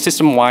made it a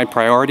system-wide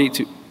priority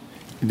to...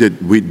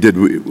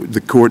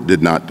 The court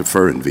did not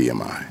defer in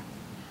VMI?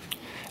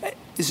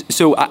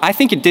 So I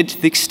think it did to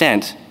the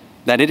extent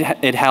that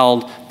it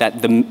held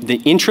that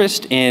the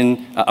interest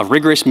in a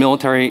rigorous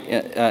military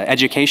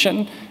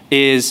education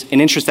is an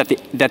interest that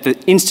the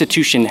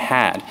institution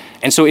had.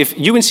 And so if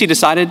UNC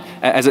decided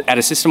at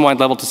a system-wide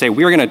level to say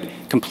we're going to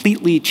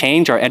completely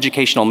change our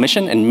educational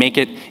mission and make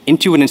it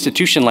into an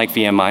institution like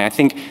VMI, I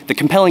think the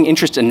compelling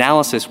interest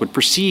analysis would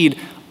proceed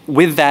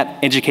with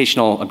that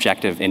educational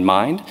objective in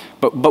mind.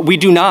 But we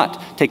do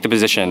not take the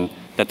position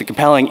that the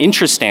compelling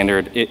interest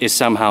standard is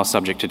somehow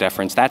subject to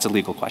deference. That's a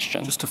legal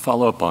question. Just to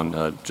follow up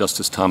on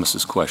Justice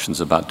Thomas's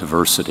questions about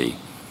diversity,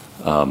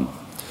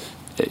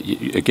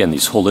 again,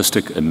 these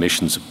holistic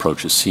admissions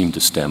approaches seem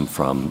to stem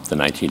from the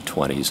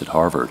 1920s at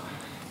Harvard,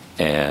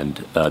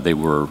 and they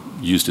were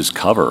used as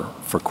cover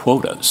for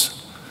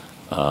quotas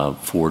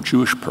for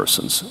Jewish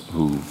persons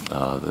who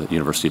the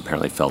university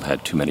apparently felt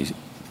had too many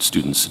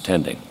students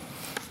attending.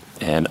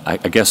 And I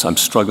guess I'm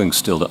struggling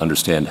still to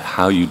understand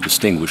how you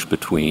distinguish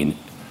between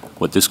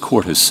what this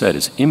court has said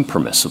is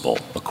impermissible,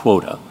 a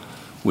quota,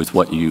 with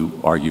what you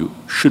argue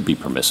should be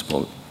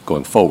permissible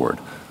going forward,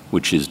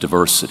 which is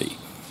diversity.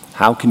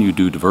 How can you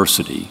do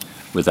diversity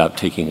without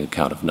taking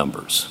account of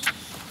numbers?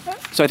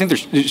 So I think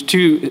there's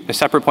two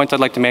separate points I'd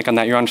like to make on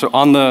that, Your Honor. So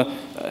on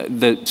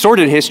the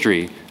sordid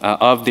history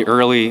of the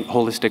early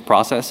holistic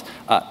process,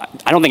 I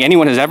don't think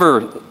anyone has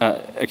ever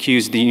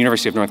accused the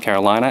University of North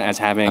Carolina as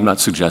having... I'm not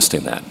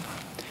suggesting that.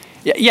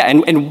 Yeah,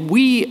 and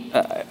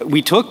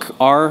we took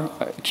our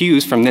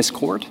cues from this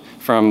court,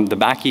 from the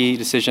Bakke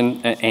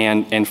decision,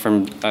 and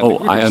from...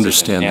 I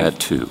understand that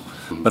too.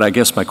 But I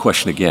guess my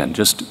question again,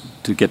 just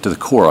to get to the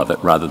core of it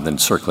rather than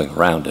circling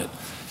around it,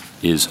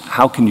 is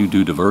how can you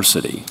do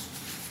diversity,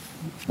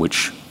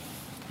 which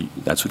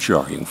that's what you're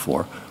arguing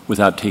for,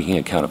 without taking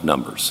account of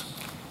numbers?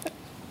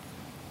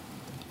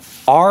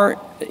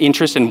 Our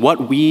interest in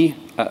what we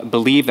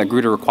believe that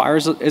Grutter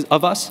requires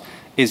of us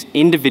is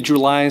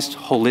individualized,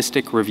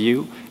 holistic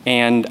review.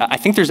 And I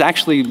think there's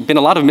actually been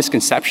a lot of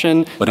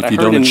misconception. But if you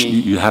don't,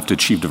 you have to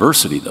achieve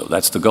diversity, though.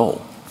 That's the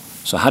goal.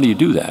 So how do you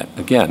do that?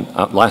 Again,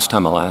 last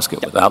time I'll ask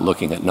it without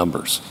looking at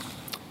numbers.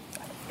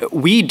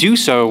 We do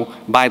so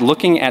by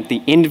looking at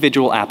the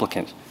individual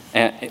applicant.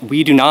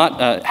 We do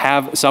not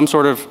have some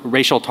sort of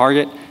racial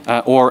target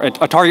or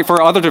a target for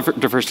other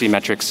diversity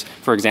metrics,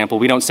 for example.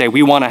 We don't say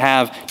we want to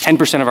have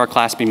 10% of our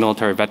class be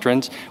military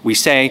veterans. We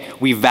say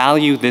we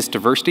value this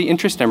diversity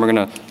interest and we're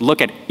going to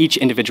look at each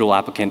individual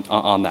applicant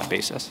on that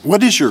basis.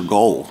 What is your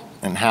goal,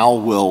 and how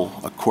will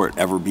a court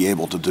ever be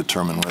able to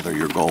determine whether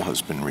your goal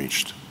has been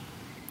reached?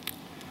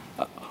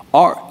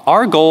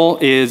 Our goal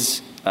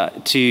is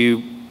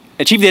to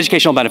achieve the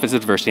educational benefits of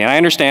diversity. And I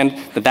understand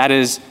that that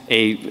is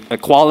a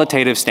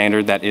qualitative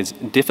standard that is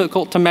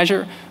difficult to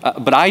measure,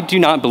 but I do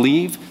not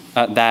believe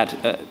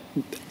that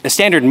a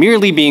standard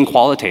merely being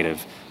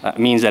qualitative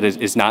means that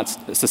it is not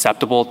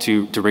susceptible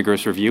to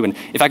rigorous review. And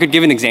if I could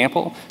give an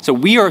example, so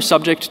we are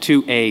subject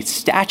to a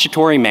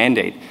statutory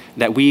mandate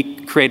that we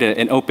create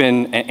an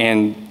open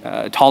and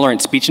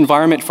tolerant speech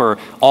environment for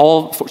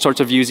all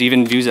sorts of views,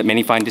 even views that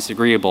many find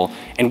disagreeable.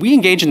 And we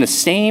engage in the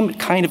same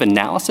kind of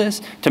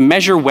analysis to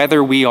measure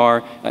whether we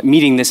are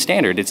meeting this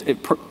standard.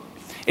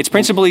 It's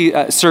principally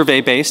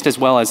survey-based as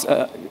well as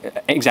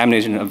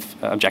examination of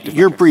objective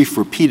Your metrics. brief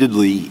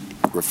repeatedly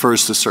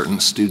refers to certain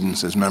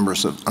students as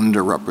members of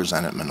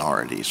underrepresented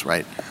minorities,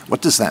 right?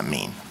 What does that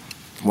mean?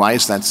 Why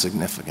is that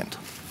significant?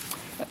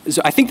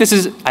 So I think this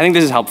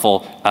is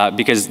helpful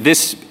because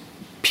this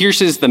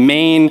pierces the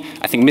main,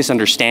 I think,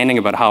 misunderstanding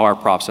about how our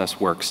process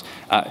works.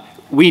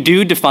 We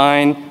do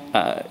define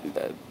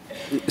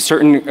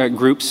certain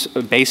groups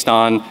based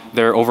on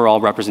their overall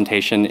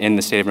representation in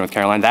the state of North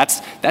Carolina.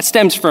 That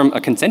stems from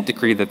a consent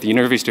decree that the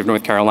University of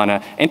North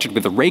Carolina entered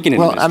with the Reagan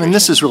administration. Well, I mean,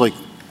 this is really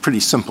pretty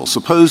simple.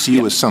 Suppose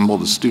you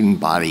assembled a student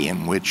body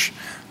in which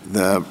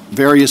the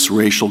various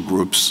racial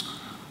groups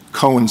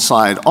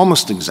coincide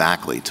almost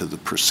exactly to the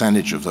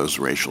percentage of those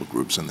racial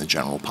groups in the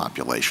general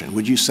population.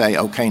 Would you say,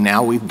 okay,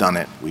 now we've done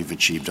it, we've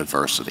achieved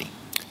diversity?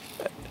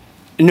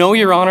 No,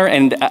 Your Honor,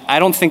 and I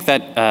don't think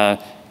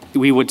that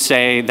we would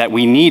say that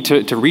we need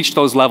to reach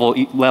those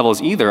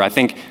levels either. I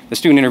think the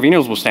student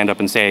interveners will stand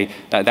up and say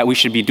that we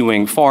should be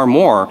doing far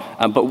more,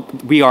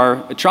 but we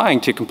are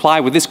trying to comply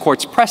with this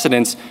court's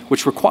precedents,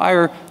 which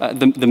require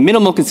the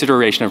minimal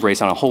consideration of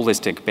race on a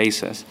holistic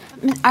basis.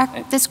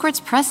 This court's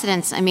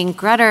precedents, I mean,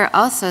 Grutter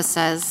also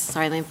says,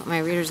 sorry, let me put my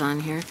readers on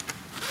here,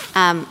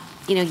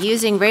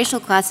 using racial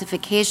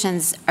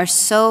classifications are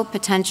so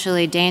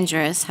potentially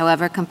dangerous,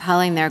 however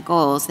compelling their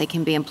goals, they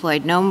can be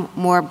employed no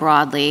more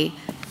broadly.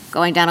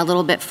 Going down a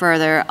little bit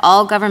further,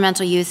 all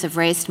governmental use of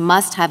race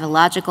must have a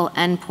logical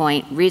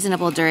endpoint,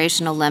 reasonable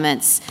durational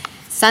limits,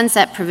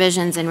 sunset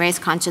provisions in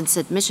race-conscious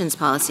admissions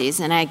policies.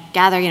 And I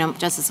gather,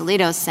 Justice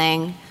Alito is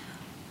saying,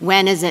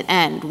 when does it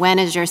end? When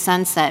is your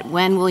sunset?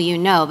 When will you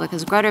know?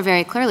 Because Grutter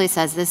very clearly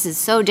says this is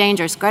so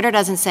dangerous. Grutter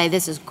doesn't say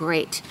this is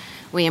great,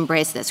 we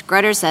embrace this.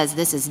 Grutter says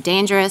this is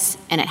dangerous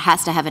and it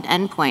has to have an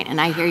endpoint.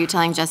 And I hear you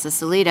telling Justice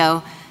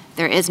Alito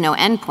there is no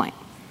endpoint.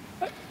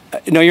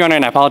 No, Your Honor,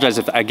 and I apologize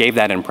if I gave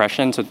that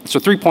impression. So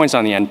 3 points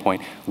on the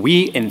endpoint.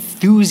 We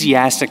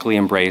enthusiastically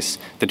embrace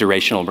the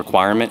durational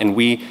requirement, and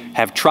we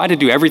have tried to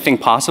do everything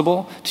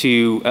possible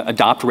to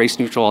adopt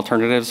race-neutral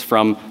alternatives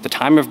from the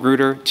time of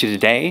Grutter to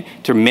today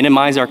to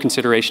minimize our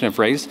consideration of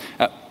race.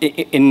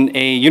 In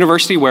a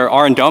university where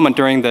our endowment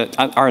during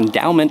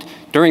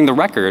the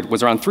record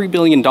was around $3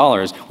 billion,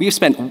 we have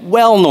spent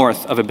well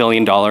north of $1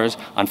 billion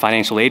on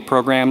financial aid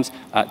programs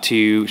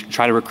to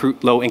try to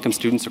recruit low-income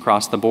students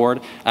across the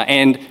board.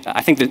 And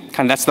I think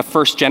that that's the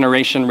first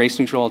generation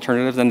race-neutral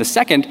alternatives. And the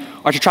second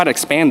are to try to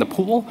expand the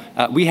pool.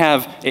 We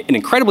have an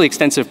incredibly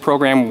extensive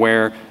program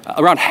where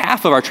around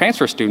half of our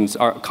transfer students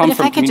come from community colleges. But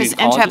if I could just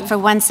interrupt for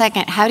 1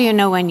 second, how do you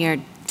know when you're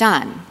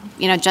done?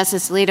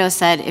 Justice Alito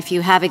said if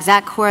you have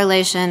exact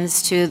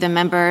correlations to the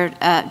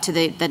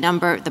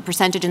the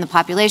percentage in the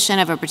population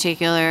of a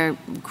particular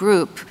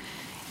group,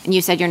 and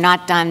you said you're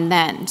not done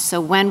then. So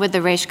when would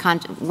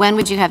when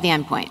would you have the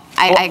endpoint?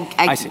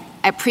 I see.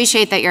 I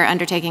appreciate that you're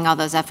undertaking all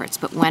those efforts,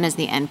 but when is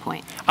the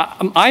endpoint?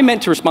 I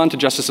meant to respond to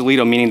Justice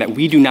Alito, meaning that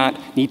we do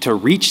not need to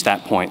reach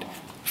that point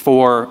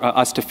for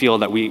us to feel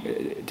that we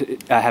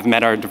have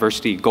met our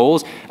diversity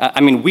goals.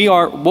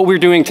 What we're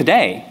doing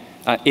today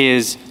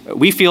is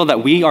we feel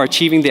that we are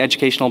achieving the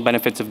educational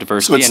benefits of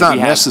diversity. So it's not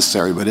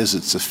necessary, but is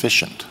it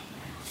sufficient?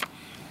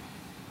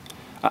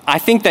 I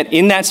think that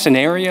in that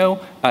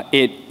scenario,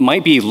 it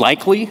might be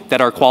likely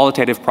that our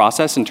qualitative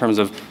process in terms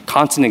of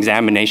constant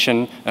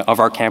examination of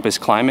our campus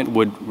climate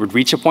would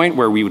reach a point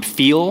where we would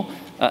feel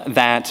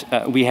that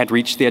we had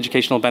reached the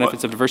educational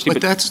benefits of diversity.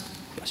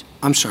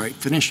 I'm sorry,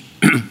 finish.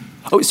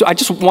 So I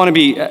just want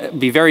to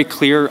be very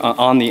clear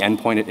on the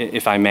endpoint,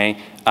 if I may.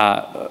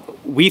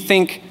 We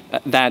think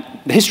that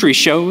history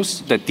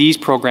shows that these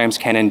programs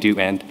can and do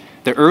end.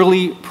 The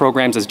early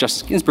programs, as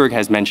Justice Ginsburg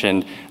has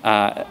mentioned,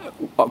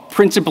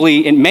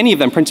 many of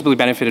them principally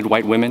benefited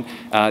white women.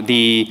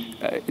 The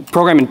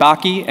program in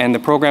Bakke and the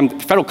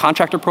federal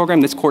contractor program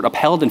this court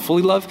upheld in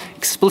Fully Love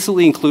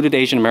explicitly included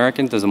Asian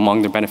Americans as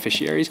among their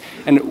beneficiaries.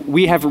 And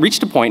we have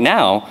reached a point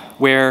now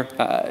where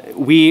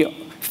we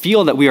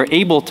feel that we are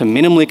able to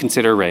minimally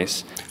consider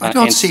race. I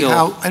don't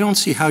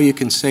see how you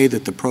can say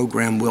that the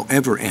program will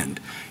ever end.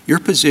 Your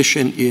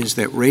position is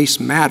that race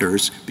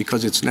matters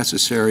because it's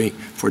necessary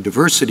for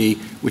diversity,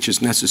 which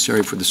is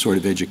necessary for the sort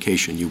of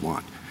education you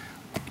want.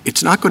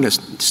 It's not going to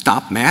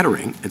stop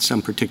mattering at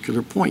some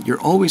particular point.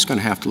 You're always going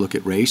to have to look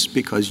at race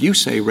because you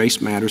say race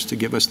matters to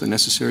give us the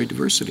necessary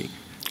diversity.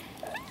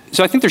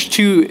 So I think there's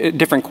two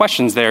different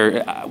questions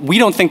there. We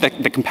don't think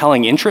that the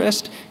compelling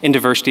interest in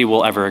diversity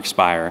will ever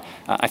expire.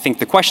 I think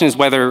the question is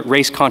whether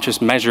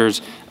race-conscious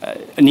measures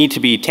need to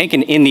be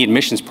taken in the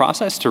admissions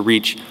process to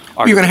reach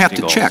our You're going to have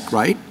to goals. check,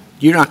 right?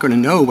 You're not going to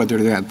know whether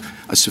they have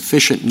a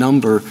sufficient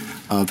number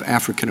of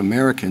African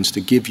Americans to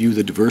give you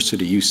the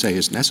diversity you say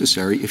is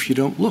necessary if you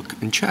don't look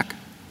and check.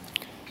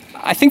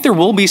 I think there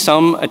will be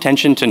some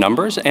attention to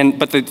numbers,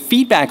 but the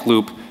feedback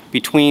loop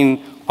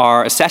between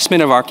our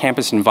assessment of our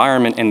campus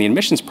environment and the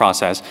admissions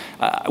process,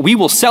 we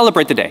will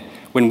celebrate the day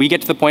when we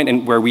get to the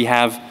point where we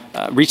have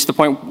reached the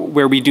point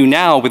where we do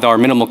now with our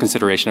minimal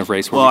consideration of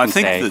race. Well, I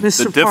think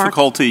the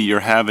difficulty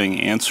you're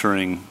having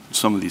answering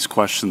some of these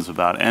questions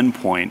about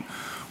endpoint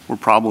were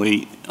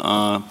probably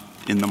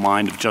in the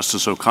mind of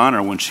Justice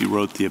O'Connor when she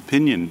wrote the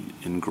opinion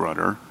in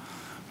Grutter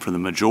for the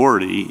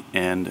majority,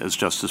 and as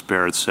Justice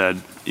Barrett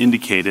said,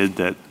 indicated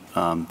that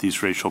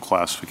these racial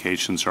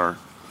classifications are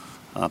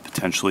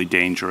potentially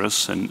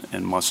dangerous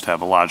and must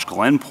have a logical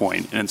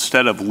endpoint. And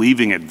instead of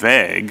leaving it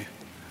vague,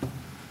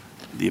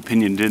 the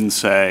opinion didn't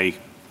say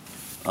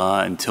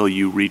until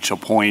you reach a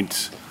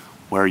point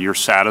where you're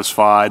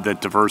satisfied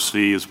that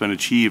diversity has been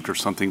achieved or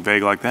something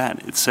vague like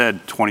that. It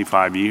said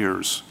 25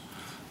 years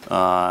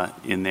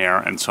in there.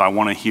 And so I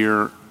want to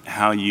hear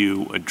how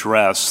you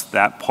address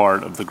that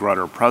part of the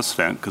Grutter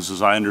precedent, because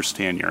as I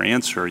understand your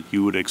answer,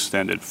 you would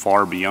extend it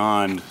far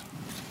beyond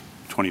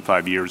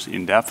 25 years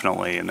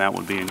indefinitely, and that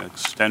would be an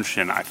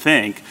extension, I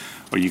think,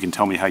 or you can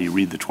tell me how you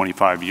read the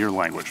 25-year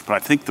language. But I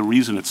think the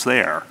reason it's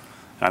there,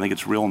 and I think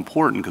it's real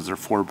important because there are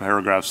 4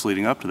 paragraphs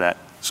leading up to that,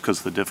 is because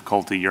of the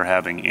difficulty you're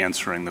having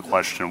answering the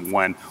question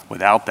when,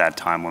 without that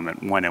time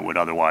limit, when it would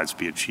otherwise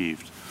be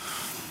achieved.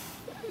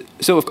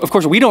 So, of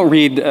course, we don't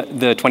read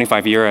the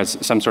 25-year as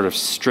some sort of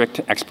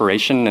strict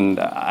expiration, and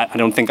I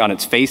don't think on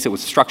its face it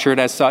was structured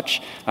as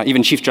such.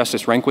 Even Chief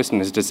Justice Rehnquist in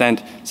his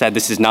dissent said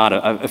this is not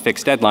a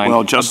fixed deadline.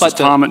 Well,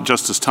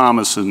 Justice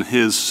Thomas, in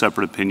his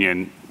separate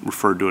opinion,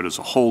 referred to it as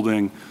a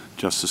holding.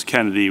 Justice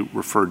Kennedy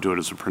referred to it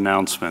as a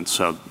pronouncement.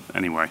 So,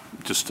 anyway,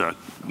 just to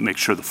make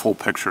sure the full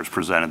picture is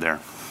presented there.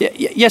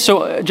 Yeah,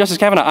 so, Justice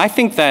Kavanaugh, I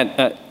think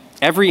that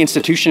every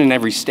institution in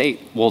every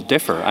state will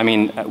differ. I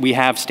mean, we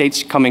have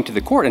states coming to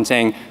the court and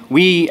saying,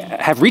 we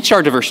have reached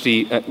our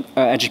diversity,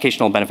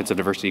 educational benefits of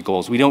diversity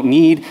goals. We don't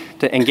need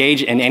to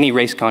engage in any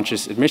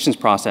race-conscious admissions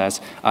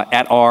process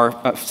at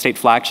our state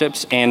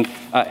flagships. And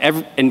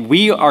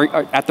we are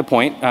at the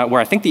point where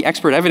I think the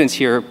expert evidence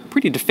here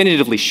pretty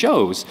definitively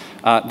shows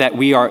that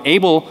we are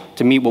able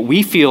to meet what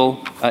we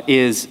feel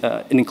is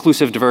an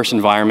inclusive, diverse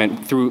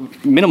environment through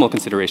minimal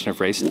consideration of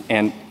race.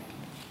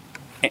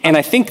 And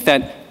I think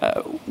that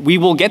we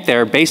will get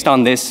there based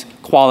on this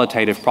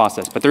qualitative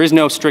process, but there is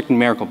no strict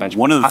numerical benchmark.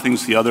 One of the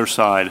things the other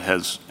side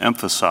has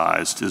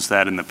emphasized is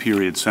that in the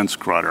period since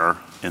Grutter,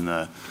 in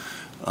the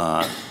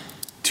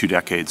 2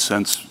 decades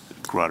since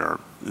Grutter,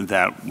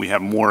 that we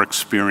have more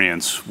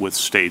experience with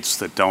states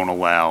that don't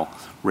allow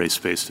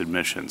race-based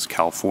admissions,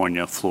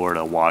 California,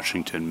 Florida,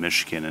 Washington,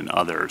 Michigan, and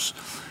others,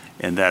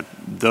 and that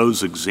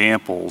those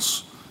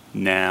examples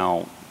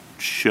now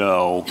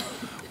show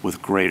with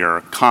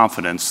greater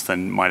confidence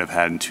than might have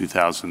had in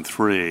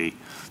 2003,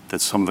 that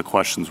some of the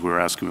questions we were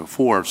asking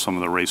before, some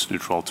of the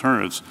race-neutral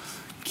alternatives,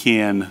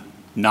 can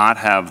not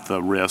have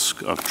the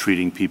risk of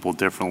treating people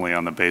differently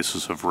on the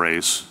basis of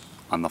race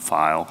on the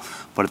file,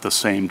 but at the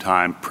same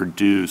time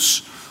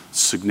produce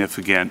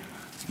significant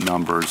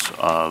numbers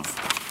of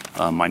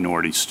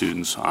minority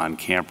students on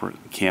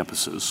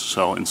campuses.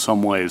 So in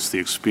some ways, the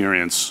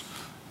experience,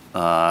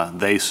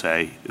 they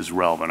say, is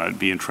relevant. I'd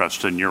be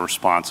interested in your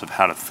response of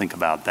how to think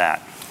about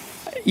that.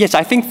 Yes,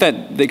 I think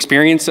that the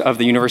experience of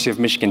the University of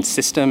Michigan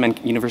system and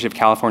University of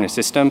California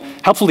system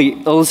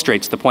helpfully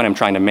illustrates the point I'm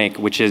trying to make,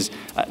 which is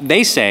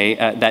they say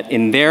that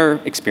in their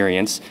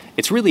experience,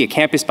 it's really a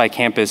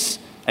campus-by-campus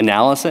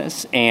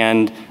analysis,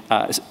 and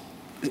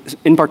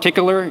in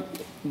particular,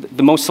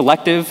 the most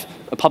selective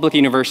public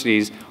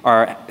universities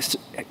are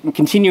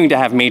continuing to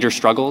have major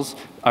struggles,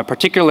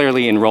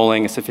 particularly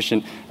enrolling a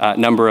sufficient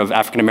number of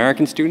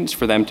African-American students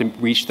for them to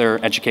reach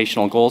their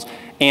educational goals.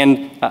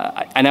 And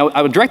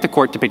I would direct the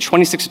court to page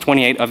 26 to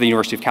 28 of the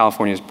University of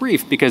California's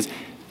brief, because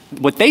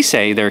what they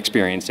say they're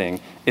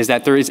experiencing is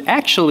that there is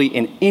actually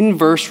an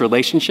inverse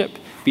relationship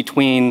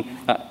between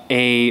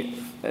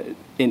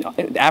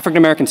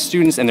African-American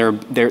students and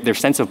their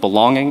sense of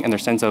belonging and their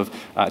sense of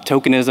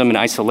tokenism and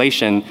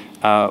isolation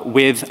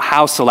with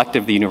how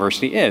selective the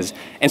university is.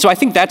 And so I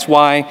think that's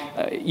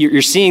why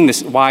you're seeing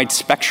this wide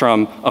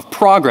spectrum of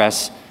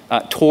progress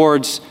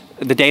towards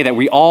the day that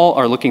we all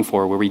are looking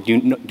for, where we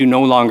do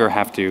no longer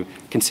have to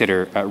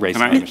consider race.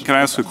 Can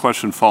I ask a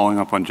question following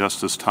up on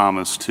Justice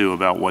Thomas, too,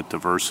 about what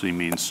diversity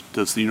means?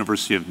 Does the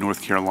University of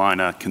North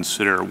Carolina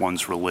consider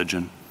one's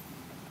religion?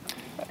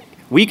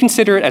 We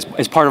consider it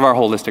as part of our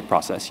holistic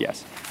process,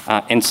 yes.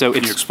 And so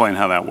Can you explain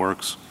how that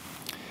works?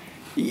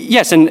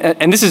 Yes, and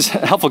this is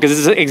helpful because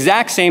it's the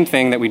exact same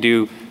thing that we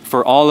do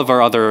for all of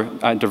our other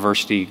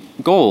diversity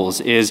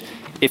goals, is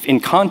if in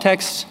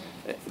context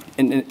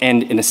and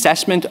an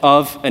assessment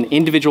of an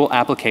individual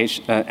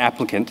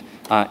applicant,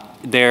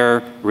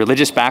 their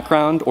religious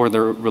background or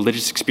their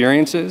religious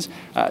experiences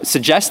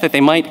suggest that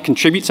they might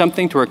contribute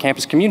something to our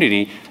campus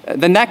community,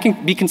 then that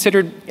can be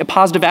considered a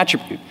positive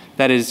attribute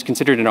that is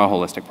considered in our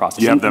holistic process.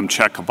 Do you have them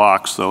check a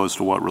box, though, as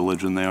to what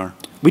religion they are?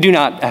 We do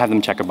not have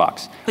them check a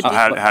box.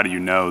 How do you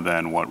know,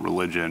 then, what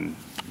religion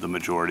the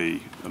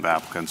majority of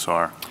applicants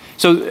are?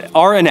 So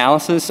our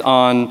analysis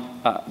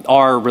on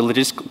our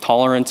religious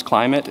tolerance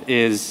climate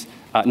is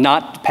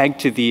not pegged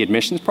to the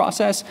admissions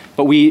process,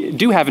 but we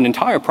do have an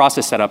entire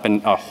process set up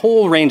and a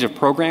whole range of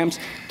programs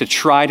to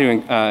try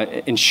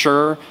to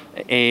ensure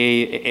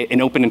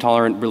an open and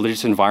tolerant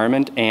religious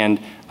environment. And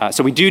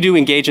so we do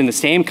engage in the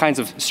same kinds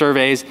of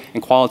surveys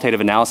and qualitative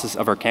analysis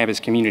of our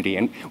campus community.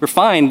 And we're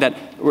finding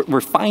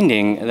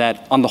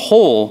that on the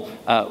whole,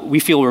 we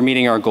feel we're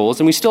meeting our goals,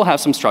 and we still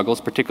have some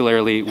struggles,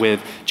 particularly with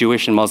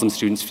Jewish and Muslim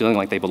students feeling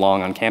like they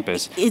belong on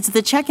campus. Is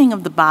the checking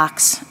of the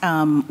box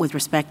with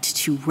respect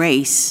to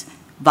race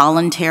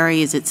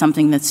voluntary? Is it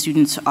something that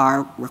students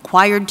are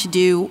required to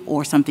do,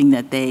 or something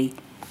that they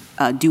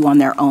do on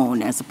their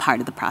own as a part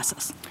of the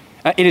process?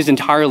 It is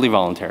entirely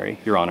voluntary,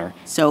 Your Honor.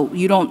 So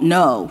you don't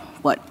know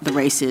what the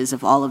race is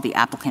of all of the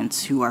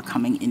applicants who are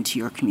coming into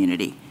your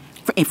community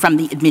from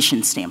the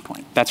admission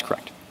standpoint? That's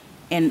correct.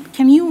 And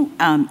can you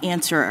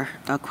answer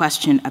a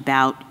question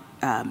about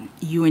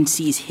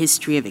UNC's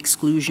history of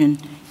exclusion?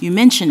 You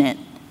mention it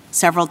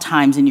several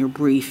times in your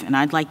brief, and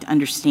I'd like to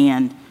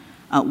understand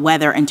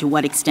whether and to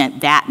what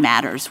extent that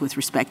matters with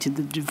respect to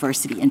the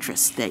diversity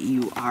interests that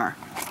you are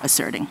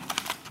asserting.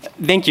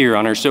 Thank you, Your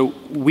Honor. So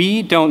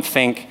we don't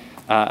think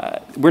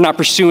we're not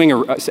pursuing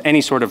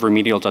any sort of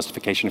remedial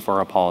justification for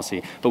our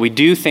policy, but we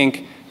do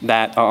think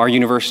that our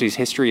university's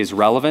history is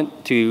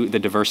relevant to the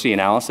diversity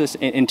analysis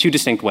in two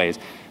distinct ways.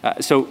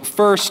 So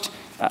first,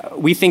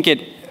 we think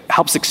it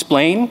helps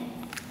explain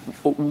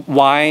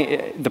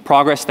why the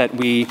progress that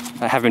we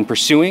have been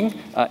pursuing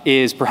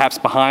is perhaps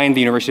behind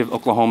the University of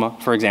Oklahoma,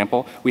 for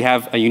example. We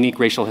have a unique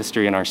racial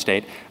history in our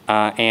state,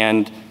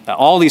 and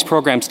all these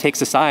programs take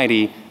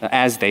society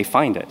as they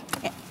find it.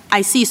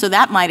 I see. So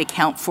that might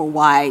account for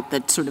why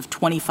the sort of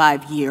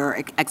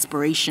 25-year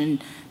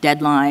expiration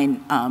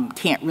deadline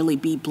can't really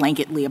be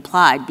blanketly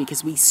applied,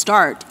 because we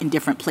start in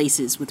different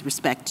places with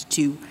respect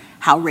to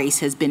how race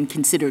has been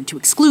considered to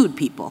exclude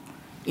people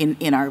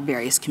in our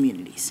various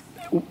communities.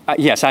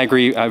 Yes, I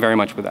agree very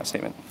much with that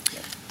statement.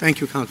 Thank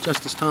you,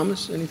 Justice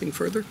Thomas. Anything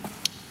further?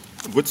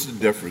 What's the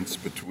difference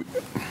between,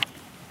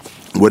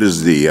 what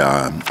is the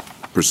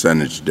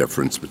percentage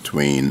difference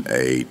between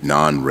a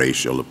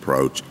non-racial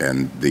approach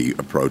and the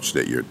approach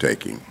that you're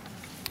taking?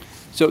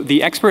 So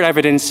the expert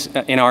evidence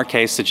in our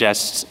case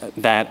suggests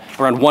that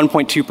around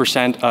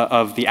 1.2%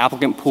 of the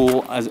applicant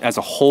pool as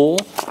a whole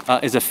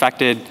is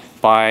affected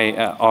by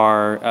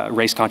our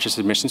race-conscious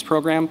admissions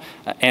program.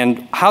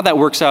 And how that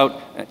works out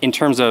in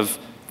terms of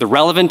the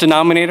relevant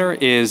denominator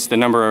is the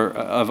number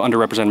of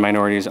underrepresented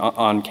minorities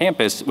on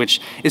campus,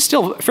 which is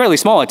still fairly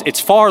small. It's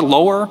far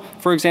lower,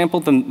 for example,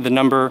 than the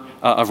number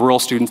of rural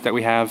students that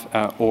we have,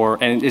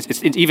 and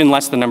it's even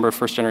less the number of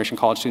first-generation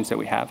college students that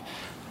we have.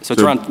 So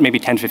it's around maybe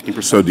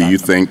 10-15%. So do you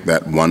think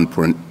that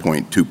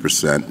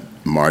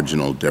 1.2%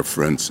 marginal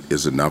difference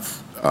is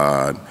enough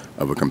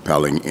of a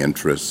compelling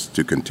interest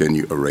to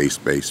continue a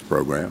race-based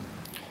program?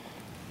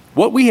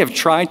 What we have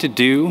tried to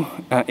do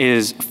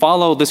is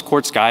follow this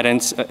court's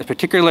guidance,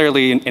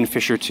 particularly in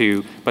Fisher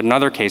 2, but in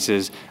other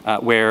cases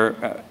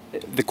where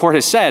the court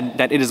has said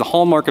that it is a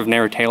hallmark of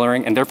narrow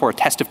tailoring and therefore a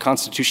test of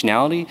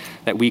constitutionality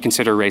that we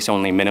consider race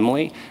only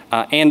minimally.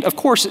 And of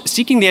course,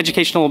 seeking the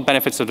educational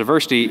benefits of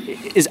diversity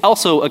is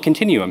also a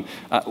continuum.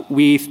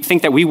 We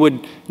think that we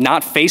would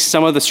not face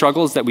some of the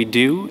struggles that we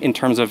do in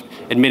terms of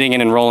admitting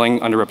and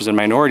enrolling underrepresented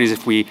minorities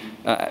if we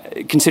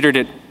considered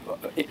it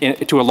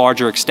to a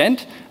larger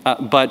extent,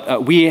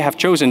 but we have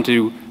chosen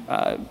to,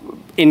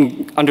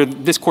 under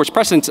this court's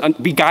precedence,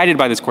 be guided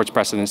by this court's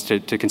precedence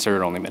to consider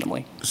it only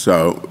minimally.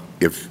 So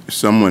if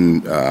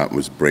someone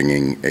was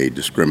bringing a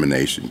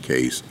discrimination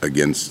case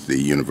against the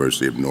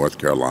University of North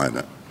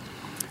Carolina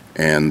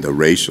and the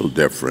racial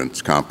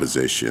difference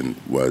composition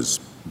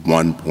was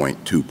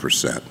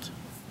 1.2%,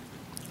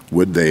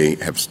 would they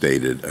have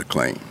stated a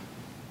claim?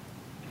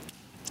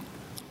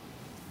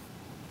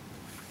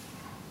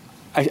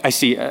 I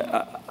see.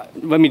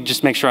 Let me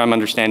just make sure I'm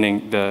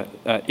understanding so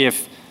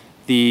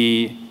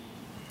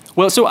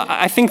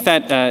I think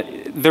that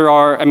there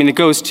are, it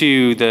goes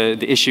to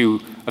the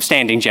issue of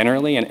standing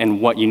generally and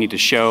what you need to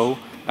show.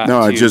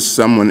 Just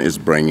someone is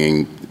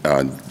bringing,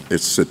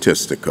 it's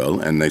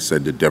statistical, and they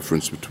said the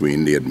difference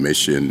between the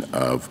admission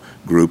of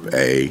Group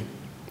A,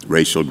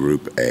 racial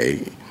Group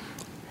A,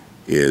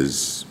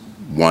 is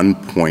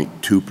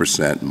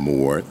 1.2%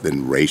 more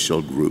than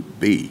racial Group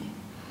B.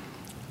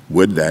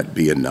 Would that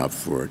be enough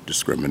for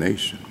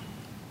discrimination?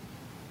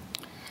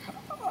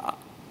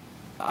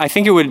 I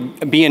think it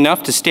would be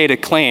enough to state a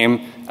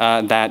claim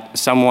that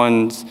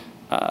someone's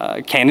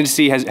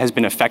candidacy has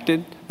been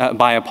affected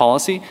by a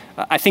policy.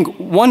 I think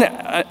one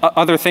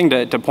other thing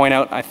to point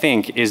out,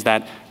 is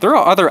that there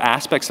are other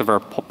aspects of our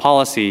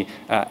policy,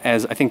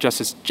 as I think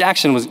Justice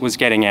Jackson was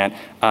getting at,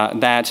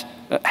 that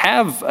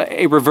have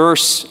a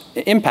reverse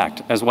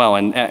impact as well.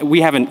 And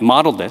we haven't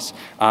modeled this,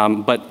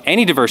 but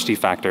any diversity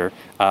factor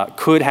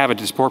could have a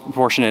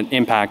disproportionate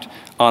impact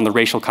on the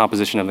racial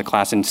composition of the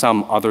class in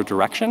some other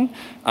direction.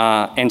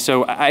 And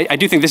so I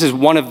do think this is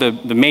one of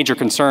the major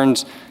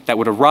concerns that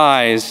would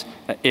arise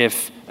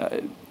if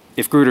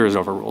Grutter is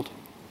overruled.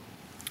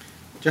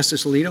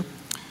 Justice Alito?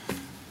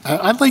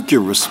 I'd like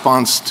your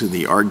response to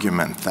the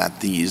argument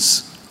that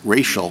these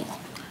racial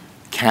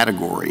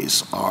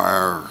categories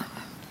are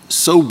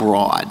so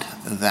broad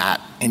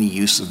that any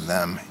use of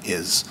them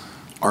is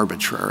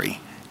arbitrary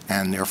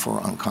and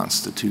therefore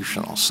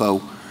unconstitutional.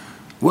 So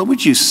what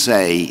would you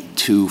say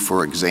to,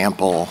 for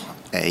example,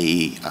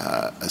 a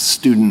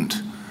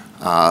student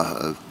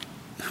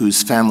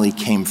whose family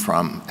came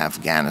from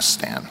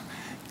Afghanistan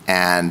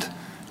and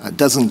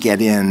doesn't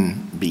get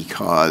in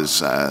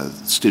because the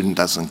student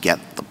doesn't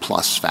get the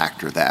plus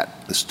factor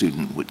that the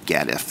student would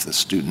get if the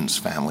student's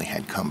family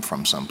had come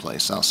from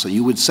someplace else? So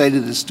you would say to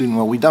the student,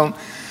 well, we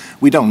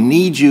don't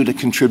need you to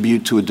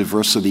contribute to a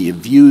diversity of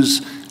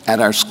views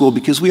at our school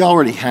because we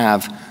already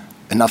have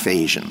enough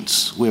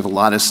Asians. We have a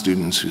lot of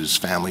students whose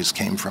families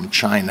came from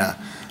China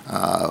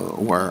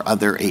or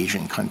other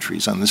Asian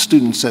countries. And the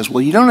student says,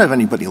 well, you don't have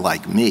anybody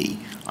like me.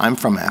 I'm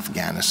from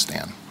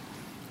Afghanistan.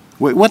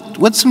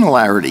 What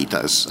similarity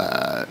does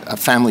a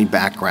family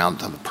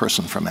background of a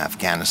person from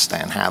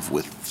Afghanistan have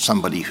with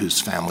somebody whose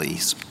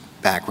family's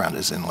background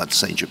is in, let's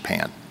say,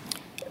 Japan?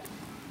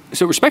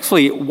 So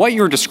respectfully, what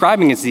you're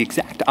describing is the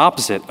exact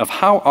opposite of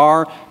how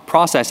our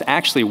process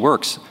actually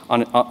works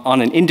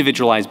on an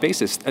individualized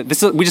basis.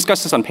 We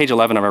discussed this on page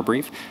 11 of our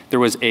brief. There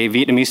was a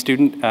Vietnamese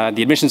student.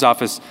 The admissions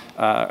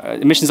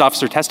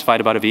officer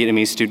testified about a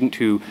Vietnamese student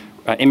who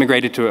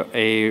immigrated to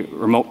a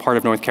remote part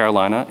of North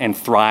Carolina and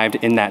thrived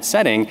in that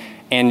setting.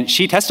 And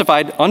she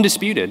testified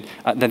undisputed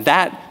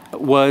that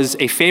was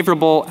a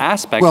favorable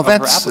aspect of her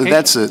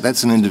application.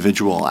 That's an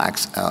individual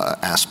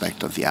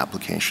aspect of the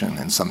application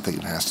and something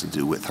that has to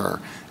do with her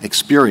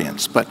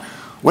experience. But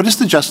What is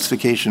the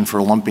justification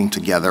for lumping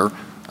together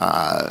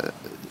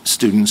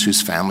students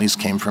whose families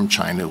came from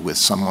China with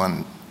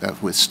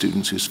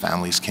students whose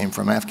families came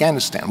from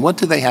Afghanistan? What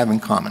do they have in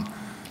common?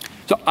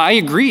 So I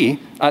agree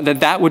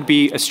that would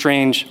be a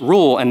strange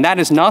rule, and that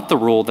is not the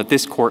rule that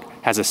this court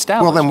has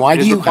established. Well, then why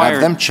do you have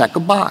them check a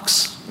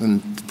box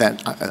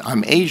that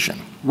I'm Asian?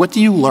 What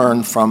do you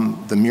learn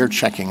from the mere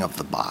checking of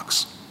the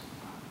box?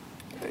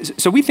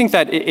 So we think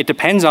that it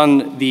depends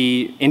on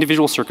the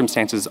individual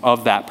circumstances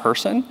of that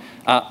person.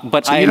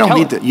 But so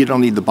you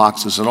don't need the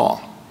boxes at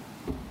all.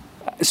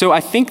 So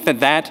I think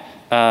that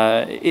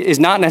is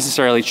not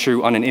necessarily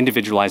true on an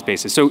individualized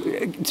basis. So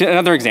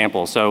another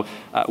example. So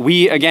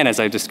we, again, as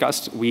I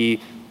discussed,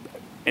 we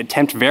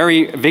attempt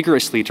very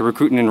vigorously to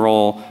recruit and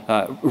enroll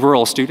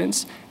rural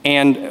students.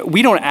 And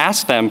we don't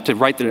ask them to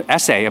write their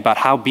essay about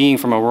how being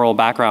from a rural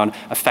background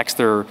affects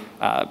their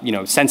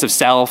sense of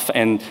self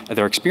and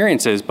their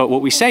experiences. But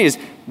what we say is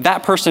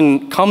that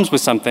person comes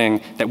with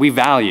something that we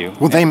value.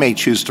 Well, they may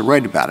choose to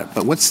write about it.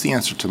 But what's the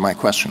answer to my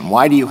question?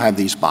 Why do you have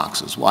these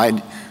boxes? Why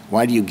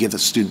do you give a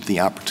student the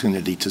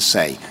opportunity to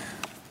say,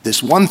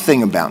 this one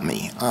thing about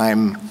me,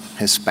 I'm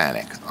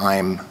Hispanic,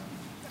 I'm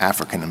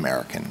African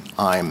American,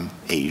 I'm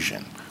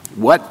Asian.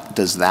 What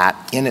does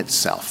that in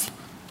itself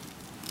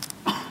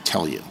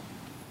tell you?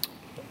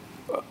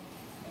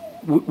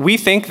 We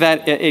think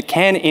that it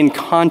can, in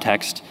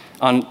context,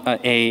 on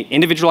a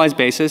individualized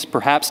basis,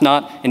 perhaps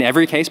not in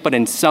every case, but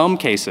in some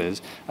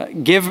cases,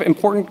 give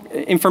important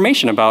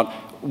information about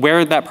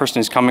where that person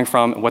is coming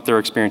from, what their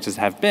experiences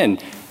have been.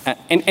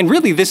 And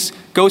really, this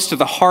goes to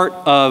the heart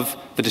of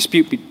the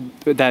dispute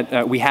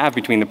that we have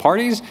between the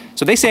parties.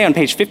 So they say on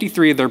page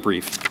 53 of their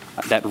brief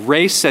that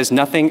race says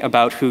nothing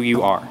about who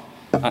you are.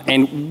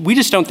 And we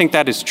just don't think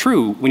that is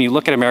true when you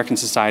look at American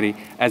society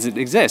as it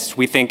exists.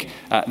 We think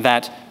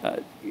that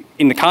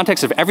in the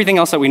context of everything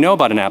else that we know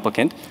about an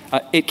applicant,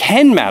 it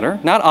can matter,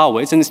 not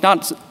always, and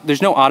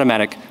there's no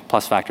automatic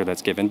plus factor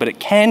that's given, but it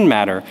can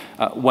matter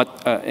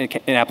what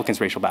an applicant's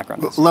racial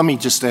background is. Let me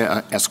just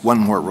ask one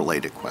more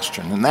related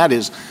question, and that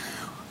is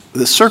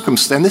the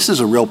circumstance, and this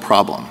is a real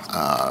problem,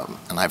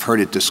 and I've heard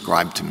it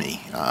described to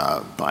me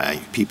by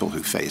people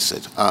who face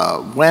it.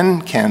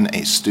 When can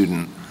a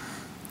student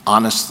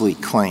honestly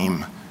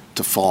claim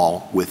to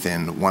fall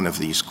within one of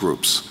these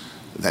groups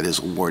that is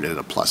awarded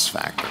a plus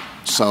factor?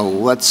 So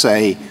let's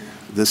say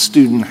the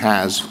student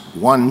has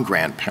one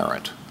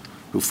grandparent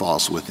who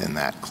falls within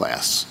that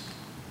class.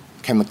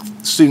 Can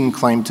the student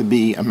claim to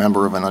be a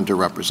member of an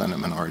underrepresented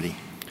minority?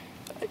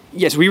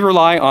 Yes, we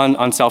rely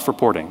on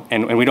self-reporting,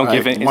 and we don't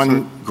give it.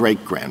 One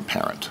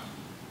great-grandparent.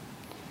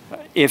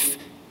 If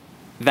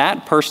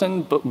that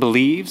person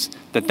believes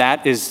that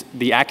that is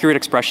the accurate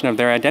expression of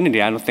their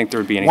identity, I don't think there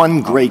would be any.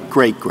 One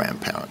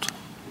great-great-grandparent.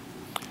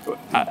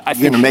 You're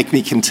going to make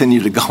me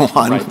continue to go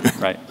on.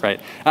 Right.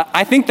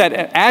 I think that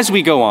as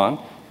we go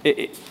on,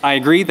 I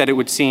agree that it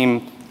would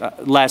seem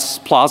less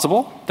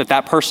plausible that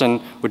that person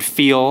would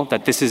feel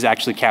that this is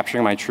actually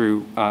capturing my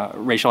true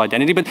racial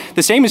identity. But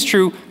the same is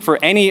true for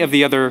any of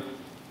the other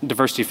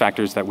diversity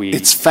factors that we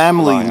It's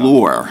family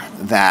lore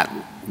that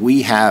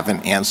we have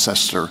an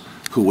ancestor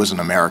who was an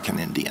American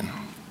Indian.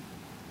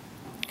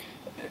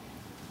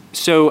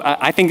 So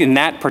I think in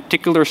that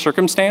particular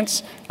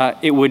circumstance,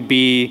 it would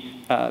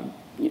be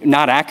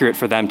not accurate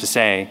for them to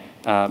say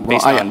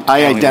based on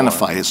I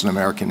identify as an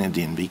American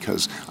Indian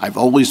because I've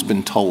always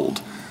been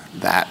told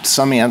that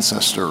some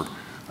ancestor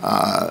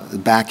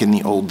back in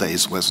the old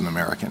days was an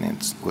American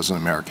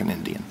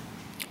Indian.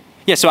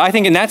 Yeah, so I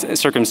think in that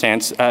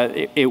circumstance,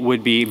 it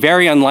would be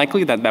very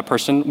unlikely that that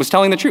person was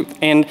telling the truth.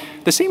 And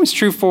the same is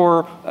true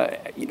for,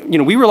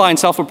 we rely on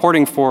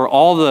self-reporting for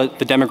all the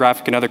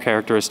demographic and other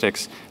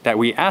characteristics that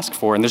we ask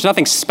for. And there's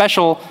nothing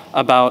special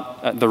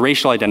about the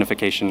racial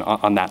identification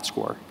on that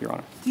score, Your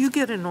Honor. Do you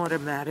get an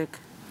automatic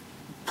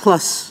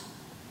plus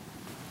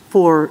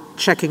for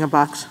checking a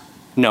box?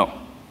 No.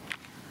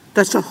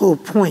 That's the whole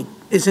point,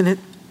 isn't it?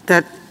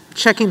 That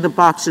checking the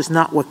box is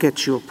not what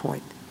gets you a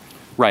point.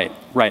 Right.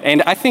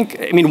 And I think,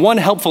 one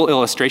helpful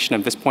illustration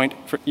of this point,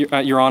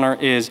 Your Honor,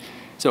 is,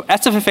 so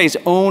SFFA's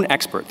own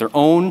expert, their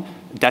own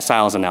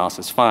deciles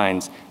analysis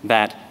finds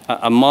that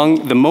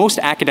among the most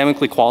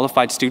academically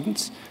qualified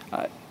students,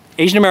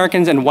 Asian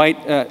Americans and white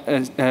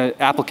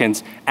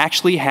applicants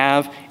actually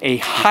have a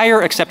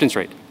higher acceptance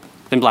rate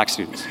than black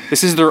students.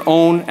 This is their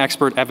own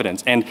expert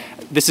evidence, and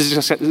this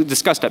is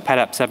discussed at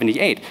PEDAP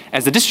 78.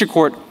 As the district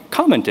court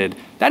commented,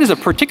 that is a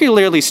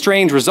particularly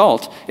strange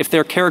result if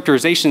their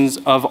characterizations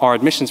of our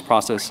admissions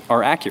process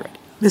are accurate.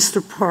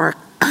 Mr. Park,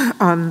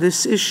 on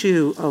this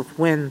issue of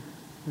when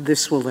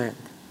this will end,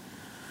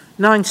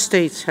 9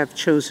 states have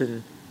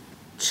chosen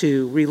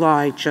to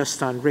rely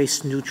just on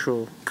race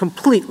neutral,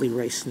 completely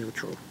race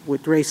neutral,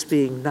 with race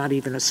being not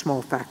even a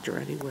small factor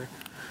anywhere.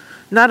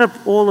 Not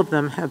all of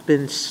them have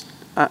been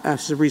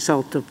as a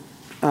result of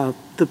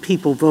the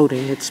people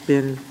voting. It's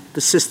been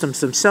the systems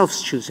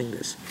themselves choosing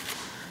this.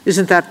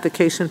 Isn't that the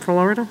case in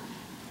Florida?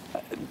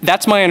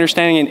 That's my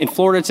understanding. In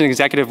Florida, it's an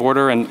executive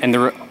order, and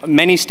there are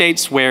many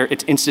states where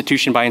it's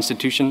institution by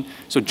institution.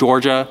 So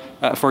Georgia,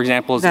 for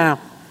example, is... Now,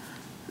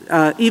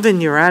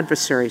 even your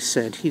adversary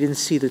said he didn't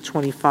see the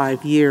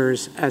 25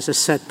 years as a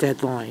set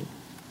deadline.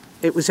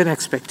 It was an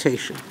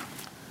expectation.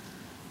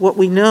 What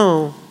we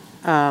know,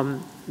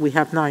 we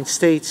have 9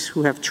 states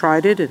who have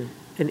tried it, and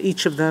in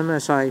each of them,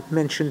 as I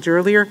mentioned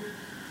earlier,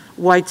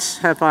 white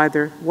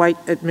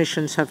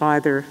admissions have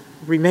either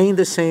remained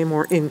the same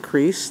or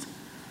increased,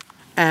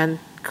 and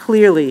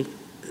clearly,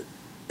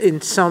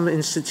 in some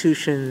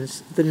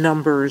institutions, the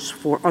numbers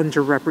for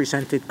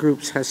underrepresented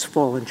groups has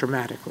fallen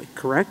dramatically,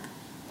 correct?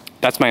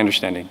 That's my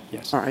understanding,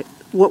 yes. All right.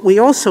 What we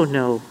also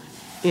know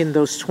in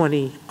those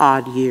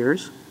 20-odd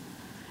years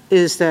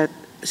is that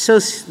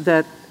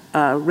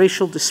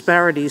racial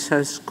disparities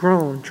has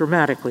grown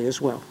dramatically as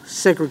well.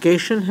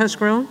 Segregation has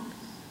grown.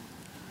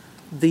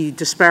 The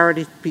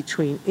disparity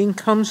between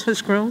incomes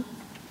has grown.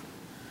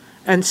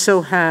 And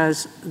so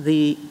has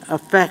the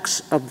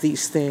effects of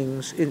these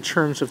things in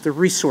terms of the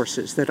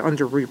resources that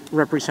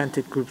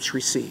underrepresented groups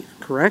receive,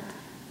 correct?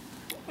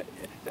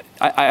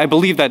 I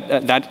believe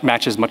that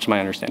matches much of my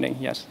understanding,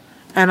 yes.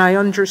 And I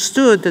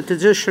understood that the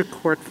district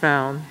court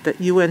found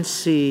that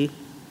UNC,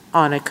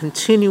 on a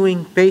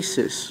continuing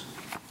basis,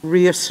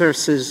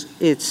 reassesses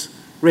its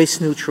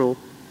race-neutral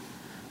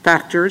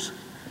factors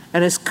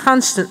and is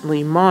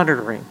constantly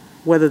monitoring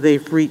whether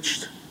they've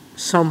reached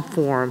some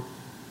form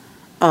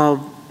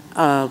of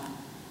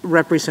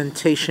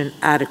representation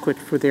adequate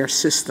for their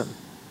system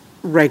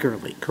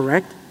regularly,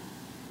 correct?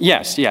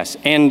 Yes.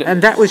 And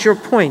that was your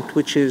point,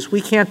 which is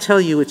we can't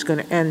tell you it's going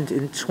to end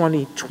in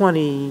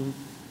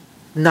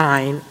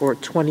 2029 or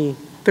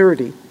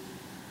 2030,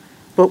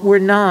 but we're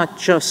not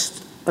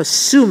just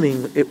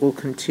assuming it will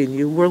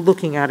continue. We're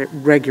looking at it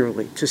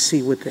regularly to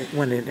see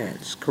when it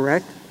ends,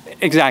 correct?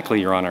 Exactly,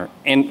 Your Honor.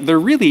 And there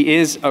really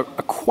is a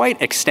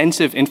quite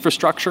extensive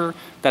infrastructure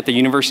that the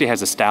university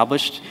has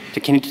established to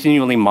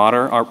continually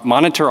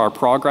monitor our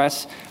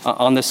progress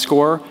on this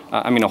score.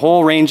 A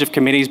whole range of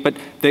committees, but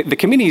the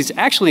committees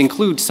actually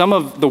include some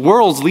of the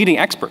world's leading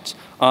experts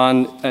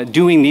on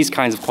doing these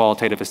kinds of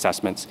qualitative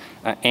assessments.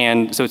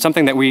 And so it's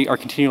something that we are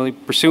continually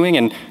pursuing.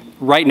 And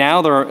right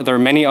now, there are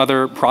many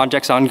other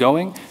projects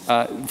ongoing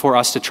for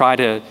us to try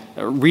to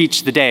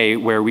reach the day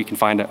where we can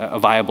find a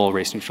viable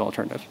race-neutral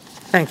alternative.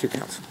 Thank you,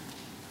 counsel.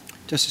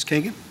 Justice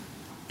Kagan?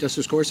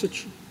 Justice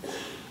Gorsuch?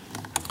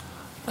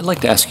 I'd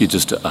like to ask you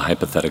just a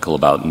hypothetical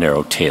about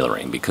narrow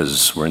tailoring,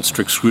 because we're in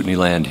strict scrutiny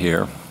land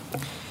here,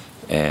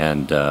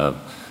 and the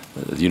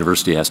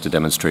university has to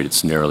demonstrate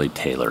it's narrowly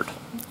tailored,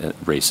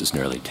 race is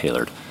narrowly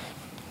tailored,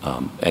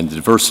 and the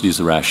diversity is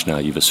the rationale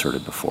you've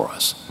asserted before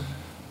us.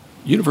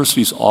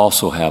 Universities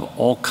also have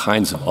all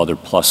kinds of other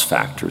plus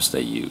factors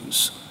they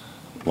use,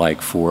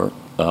 like for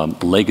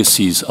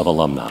legacies of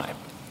alumni,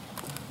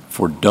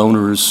 for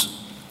donors'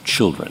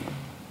 children,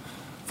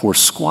 for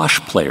squash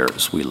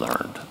players, we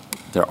learned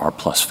there are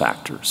plus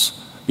factors,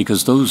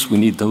 because we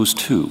need those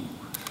too.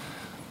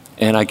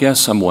 And I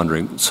guess I'm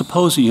wondering,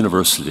 suppose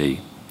a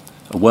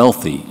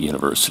wealthy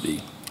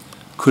university,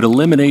 could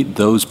eliminate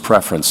those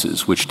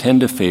preferences which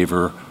tend to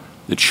favor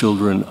the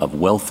children of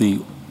wealthy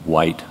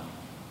white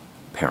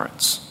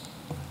parents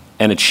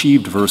and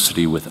achieve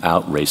diversity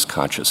without race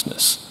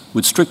consciousness.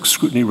 Would strict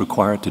scrutiny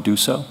require it to do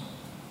so?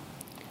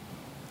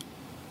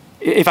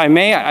 If I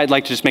may, I'd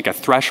like to just make a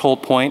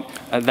threshold point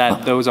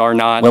that those are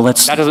not,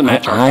 that doesn't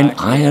match our facts.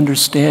 I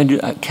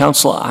understand,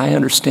 counsel, I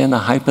understand the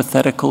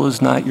hypothetical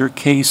is not your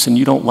case and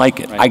you don't like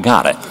it. Right. I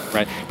got it.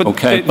 Right.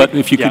 But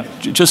if you could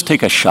just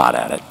take a shot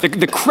at it.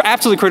 The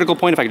absolutely critical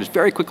point, if I could just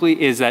very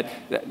quickly, is that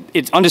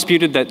it's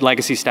undisputed that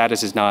legacy status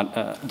does not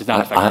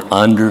affect I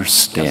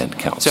understand,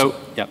 counsel. So,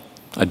 yeah.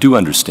 I do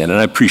understand, and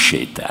I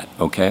appreciate that,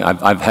 okay?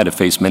 I've had to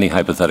face many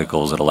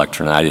hypotheticals at a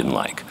lecture and I didn't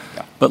like.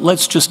 Yeah. But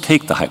let's just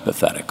take the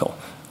hypothetical.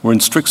 We're in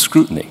strict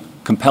scrutiny.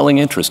 Compelling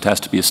interest has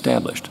to be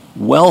established.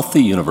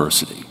 Wealthy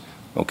university,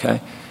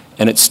 okay?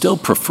 And it still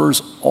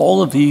prefers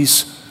all of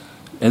these,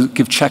 and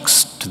give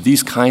checks to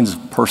these kinds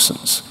of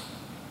persons,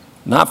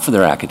 not for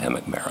their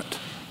academic merit,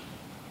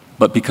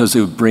 but because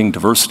they would bring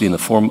diversity in the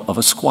form of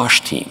a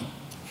squash team.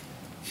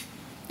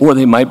 Or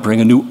they might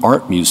bring a new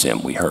art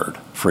museum, we heard,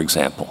 for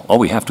example. Oh,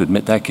 we have to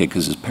admit that kid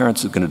because his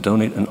parents are going to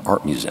donate an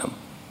art museum,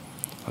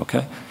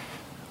 okay?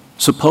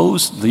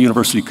 Suppose the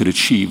university could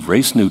achieve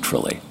race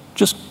neutrally,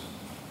 just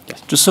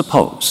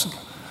suppose,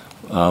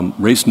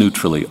 race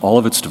neutrally, all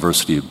of its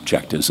diversity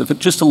objectives, if it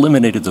just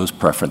eliminated those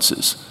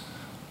preferences,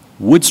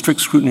 would strict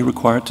scrutiny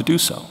require it to do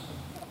so?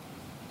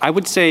 I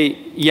would say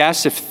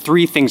yes if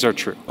 3 things are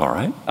true. All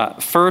right.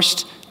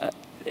 First,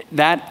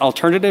 that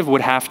alternative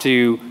would have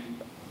to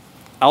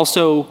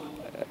also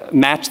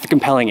match the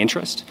compelling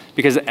interest,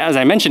 because as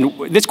I mentioned,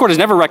 this court has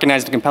never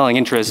recognized the compelling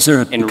interest. Is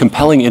there a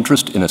compelling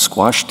interest in a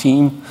squash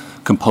team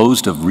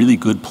composed of really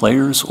good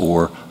players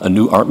or a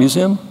new art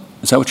museum?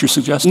 Is that what you're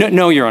suggesting?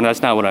 No, Your Honor,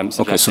 that's not what I'm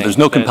suggesting. Okay, so there's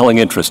no compelling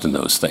interest in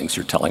those things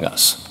you're telling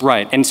us.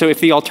 Right, and so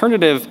if the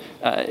alternative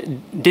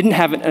didn't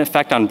have an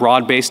effect on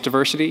broad-based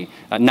diversity,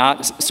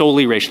 not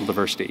solely racial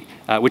diversity,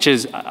 which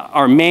is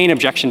our main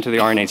objection to the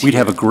RNAT. We'd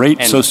have a great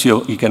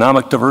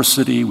socioeconomic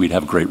diversity, we'd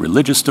have great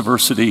religious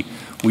diversity,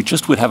 we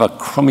just would have a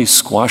crummy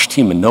squash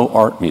team and no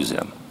art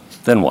museum.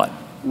 then what?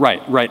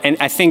 Right. And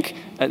I think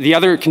the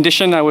other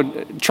condition I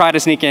would try to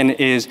sneak in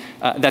is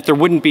that there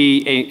wouldn't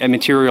be a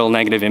material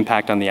negative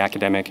impact on the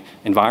academic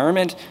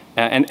environment.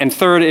 And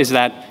third is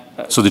that...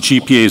 So the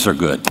GPAs are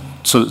good.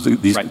 So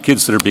these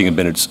kids that are being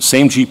admitted,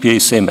 same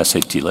GPA, same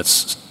SAT,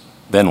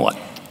 then what?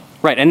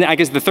 Right, and I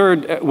guess the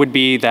third would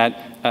be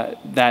that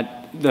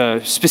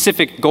the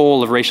specific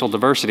goal of racial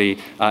diversity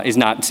is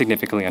not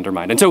significantly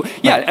undermined. And so,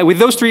 yeah, with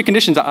those three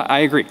conditions, I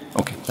agree.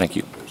 Okay, thank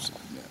you.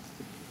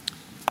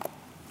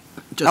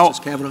 Justice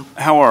Kavanaugh?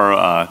 How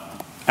are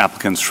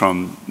applicants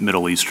from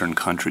Middle Eastern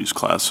countries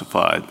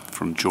classified,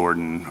 from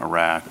Jordan,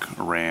 Iraq,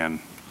 Iran,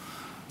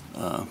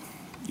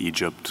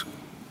 Egypt,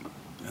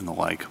 and the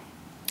like?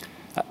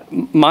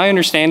 My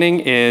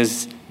understanding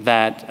is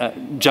that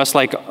just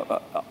like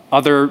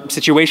other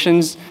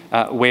situations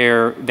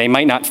where they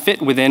might not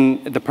fit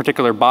within the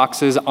particular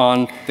boxes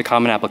on the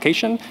common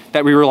application,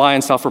 that we rely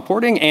on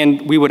self-reporting,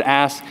 and we would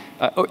ask,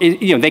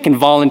 they can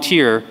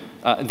volunteer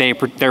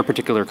their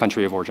particular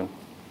country of origin.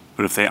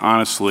 But if they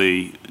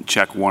honestly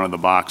check one of the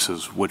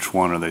boxes, which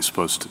one are they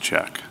supposed to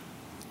check?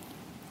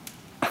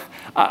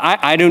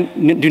 I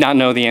do not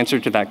know the answer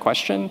to that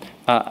question.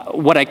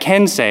 What I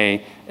can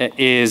say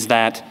is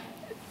that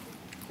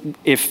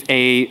if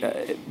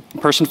a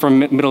person from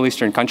Middle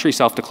Eastern country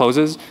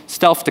self-discloses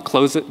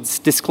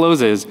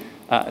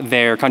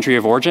their country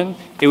of origin,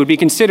 it would be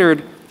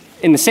considered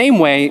in the same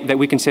way that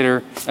we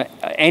consider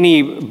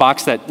any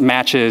box that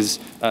matches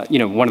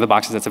one of the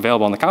boxes that's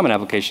available on the common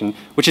application,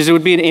 which is it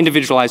would be an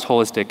individualized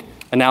holistic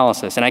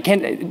analysis. And I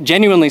can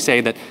genuinely say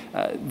that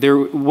there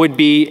would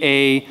be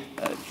a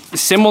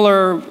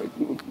similar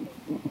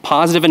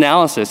positive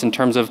analysis in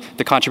terms of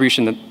the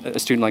contribution that a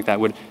student like that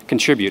would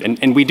contribute.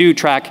 And we do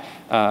track,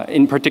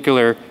 in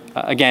particular,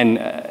 again,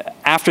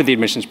 after the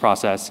admissions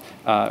process,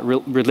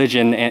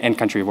 religion and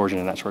country of origin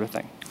and that sort of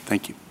thing.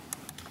 Thank you.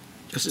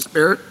 Justice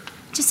Barrett?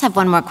 Just have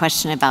one more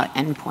question about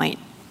endpoint.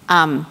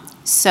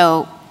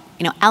 So,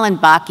 Alan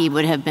Bakke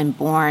would have been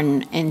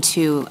born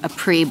into a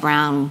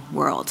pre-Brown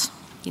world,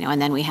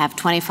 and then we have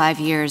 25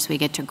 years, we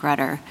get to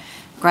Grutter.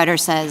 Grutter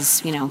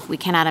says, we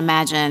cannot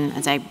imagine,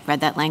 as I read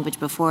that language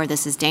before,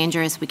 this is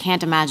dangerous. We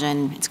can't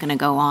imagine it's going to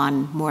go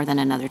on more than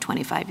another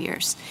 25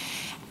 years.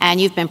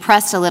 And you've been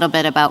pressed a little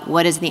bit about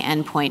what is the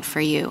endpoint for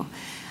you.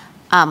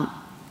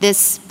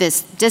 This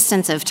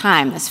distance of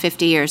time, this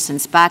 50 years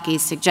since Bakke,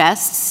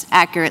 suggests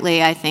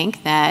accurately, I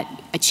think,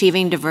 that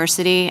achieving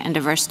diversity and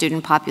diverse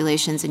student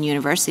populations in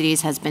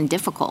universities has been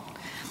difficult.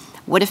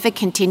 What if it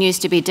continues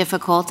to be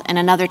difficult in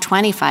another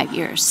 25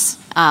 years?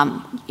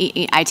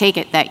 I take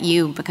it that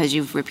because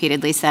you've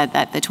repeatedly said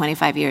that the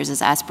 25 years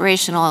is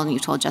aspirational, and you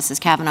told Justice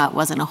Kavanaugh it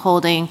wasn't a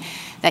holding,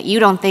 that you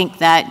don't think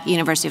that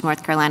University of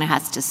North Carolina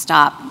has to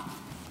stop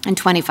in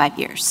 25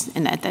 years,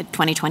 at the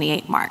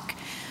 2028 mark.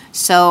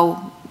 So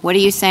what are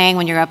you saying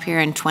when you're up here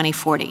in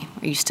 2040?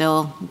 Are you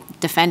still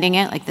defending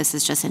it, like this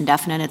is just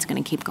indefinite, it's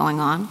going to keep going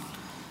on?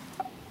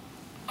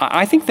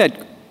 I think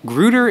that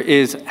Grutter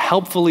is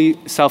helpfully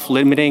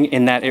self-limiting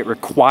in that it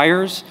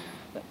requires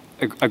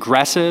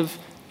aggressive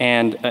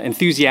and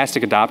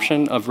enthusiastic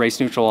adoption of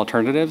race-neutral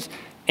alternatives.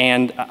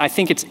 And I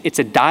think it's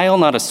a dial,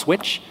 not a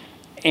switch.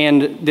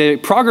 And the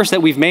progress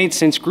that we've made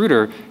since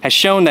Grutter has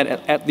shown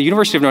that at the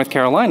University of North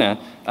Carolina,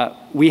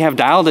 we have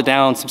dialed it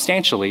down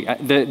substantially.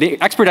 The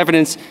expert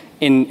evidence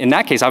in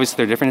that case, obviously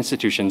they're different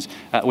institutions,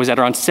 was that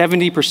around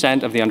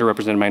 70% of the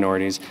underrepresented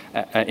minorities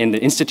in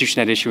the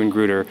institution at issue in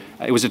Grutter,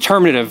 it was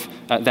determinative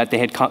that they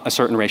had a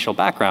certain racial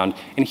background.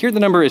 And here the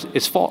number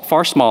is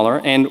far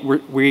smaller, and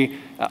we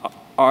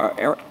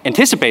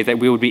anticipate that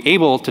we would be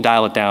able to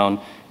dial it down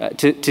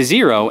to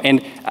zero.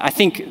 And I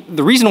think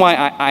the reason why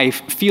I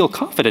feel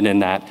confident in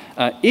that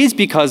is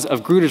because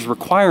of Grutter's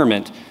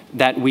requirement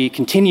that we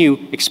continue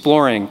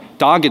exploring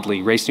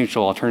doggedly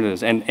race-neutral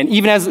alternatives. And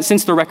even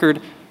since the record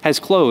has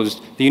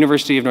closed, the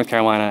University of North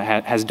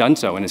Carolina has done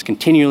so and is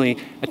continually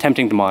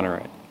attempting to monitor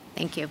it.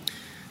 Thank you.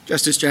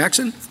 Justice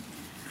Jackson?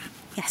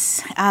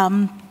 Yes.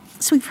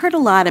 So we've heard a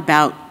lot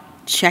about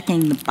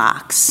checking the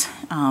box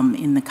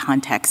in the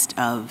context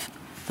of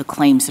the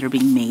claims that are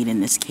being made in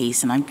this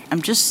case, and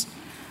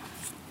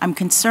I'm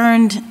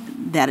concerned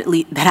that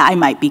I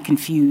might be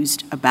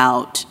confused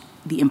about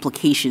the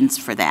implications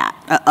for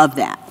of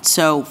that.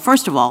 So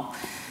first of all,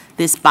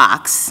 this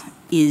box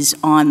is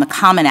on the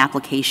common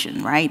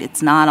application, right?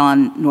 It's not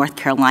on North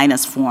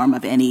Carolina's form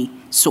of any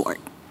sort.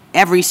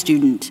 Every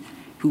student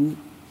who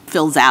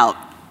fills out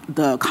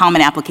the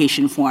common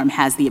application form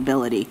has the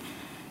ability.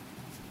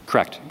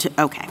 Correct.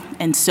 Okay.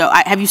 And so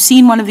have you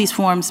seen one of these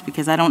forms?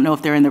 Because I don't know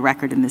if they're in the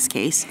record in this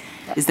case.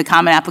 Is the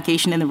common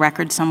application in the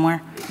record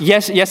somewhere?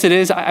 Yes, it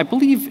is. I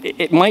believe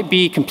it might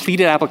be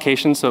completed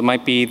application, so it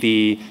might be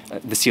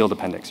the sealed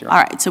appendix. All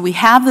right. So we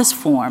have this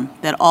form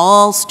that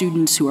all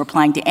students who are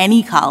applying to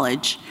any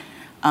college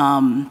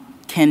can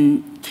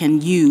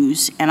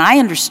use. And I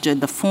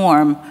understood the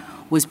form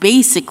was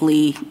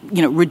basically,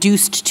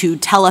 reduced to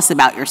tell us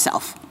about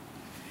yourself.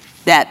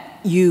 That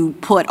you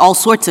put all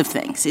sorts of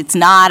things. It's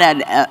not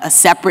a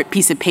separate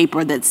piece of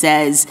paper that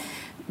says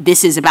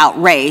this is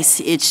about race.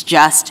 It's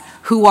just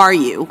who are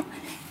you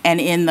And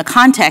in the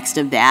context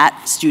of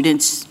that,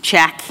 students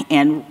check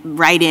and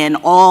write in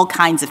all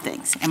kinds of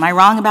things. Am I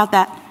wrong about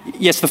that?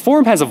 Yes, the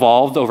form has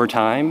evolved over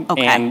time,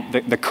 Okay. and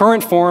the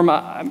current form,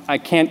 I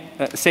can't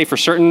say for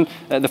certain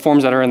the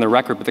forms that are in the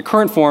record, but the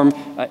current form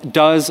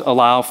does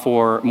allow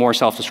for more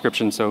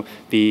self-description, so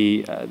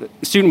the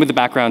student with the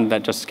background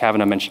that Justice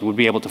Kavanaugh mentioned would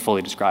be able to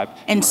fully describe.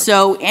 And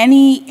so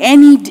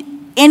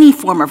any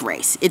form of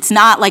race, it's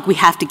not like we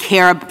have to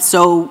care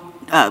so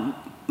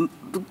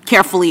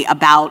carefully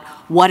about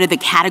what are the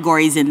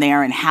categories in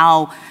there and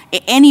how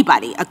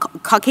anybody, a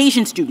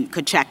Caucasian student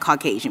could check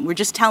Caucasian. We're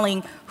just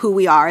telling who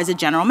we are as a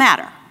general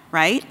matter,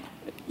 right?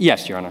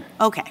 Yes, Your Honor.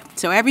 Okay,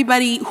 so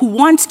everybody who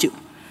wants to.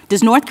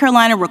 Does North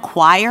Carolina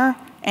require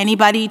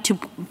anybody to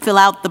fill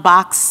out the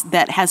box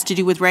that has to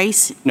do with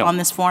race on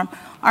this form?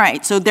 All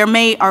right, so there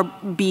may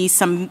be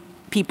some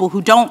people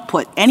who don't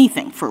put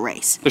anything for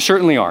race. There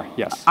certainly are,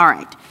 yes. All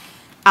right.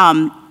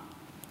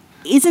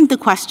 Isn't the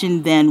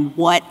question then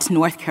what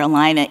North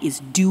Carolina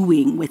is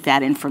doing with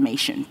that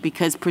information?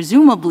 Because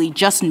presumably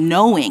just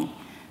knowing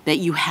that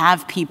you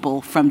have people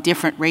from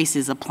different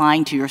races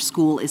applying to your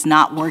school is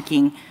not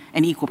working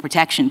an equal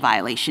protection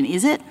violation,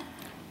 is it?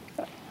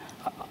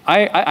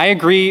 I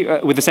agree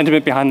with the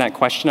sentiment behind that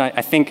question.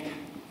 I think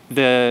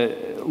the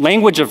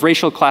language of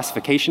racial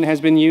classification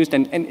has been used,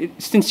 and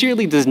it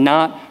sincerely does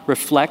not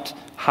reflect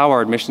how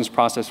our admissions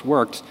process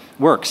works.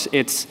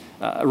 It's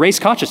race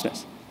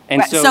consciousness. And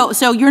right.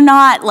 So you're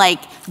not like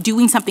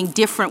doing something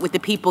different with the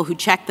people who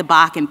check the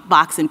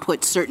box and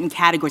put certain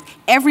categories.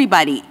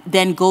 Everybody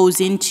then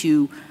goes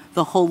into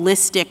the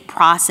holistic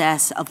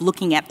process of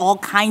looking at all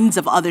kinds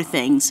of other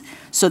things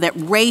so that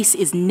race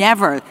is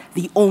never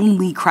the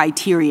only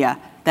criteria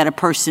that a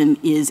person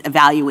is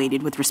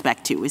evaluated with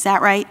respect to. Is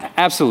that right?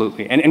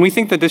 Absolutely. And we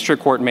think the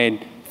district court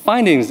made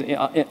findings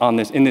on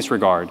this in this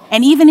regard.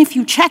 And even if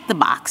you check the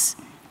box,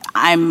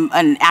 I'm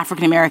an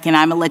African American,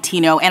 I'm a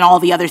Latino, and all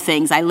the other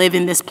things, I live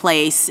in this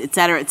place, et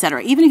cetera, et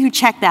cetera. Even if you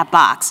check that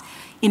box,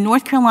 in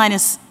North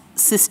Carolina's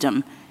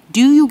system,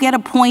 do you get a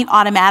point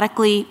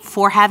automatically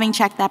for having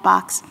checked that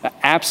box?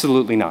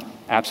 Absolutely not.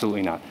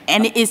 Absolutely not.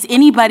 And is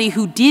anybody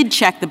who did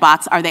check the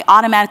box, are they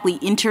automatically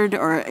entered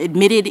or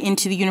admitted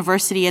into the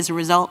university as a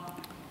result?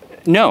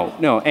 No.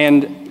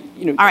 And,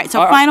 all right,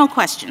 so final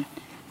question.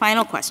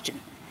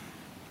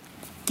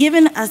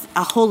 Given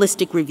a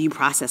holistic review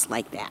process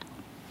like that,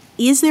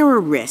 is there a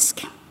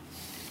risk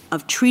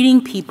of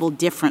treating people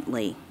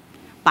differently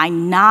by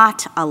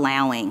not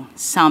allowing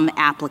some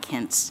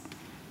applicants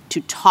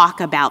to talk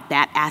about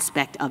that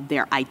aspect of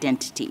their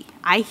identity?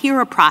 I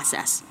hear a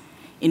process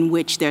in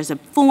which there's a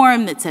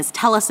form that says,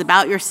 tell us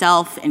about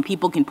yourself, and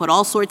people can put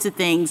all sorts of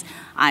things.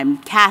 I'm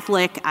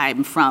Catholic,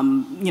 I'm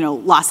from,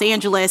 Los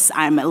Angeles,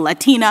 I'm a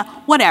Latina,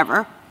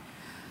 whatever.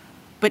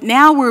 But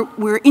now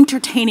we're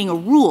entertaining a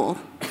rule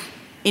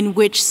in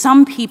which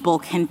some people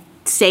can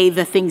say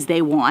the things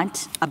they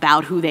want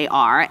about who they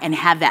are and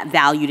have that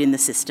valued in the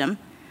system,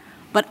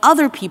 but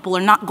other people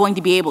are not going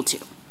to be able to,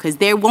 because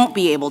they won't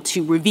be able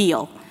to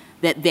reveal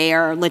that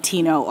they're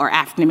Latino or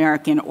African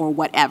American or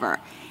whatever.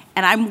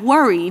 And I'm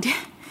worried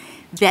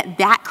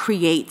that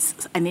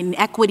creates an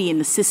inequity in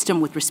the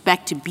system with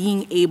respect to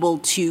being able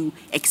to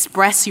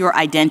express your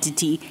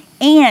identity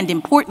and,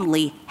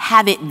 importantly,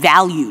 have it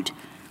valued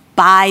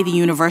by the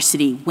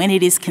university when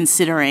it is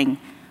considering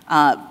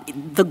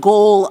the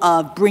goal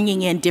of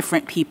bringing in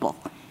different people.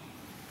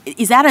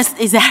 Is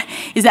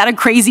that a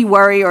crazy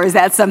worry, or is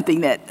that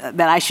something that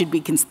I should be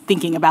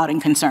thinking about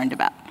and concerned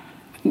about?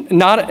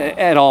 Not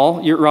at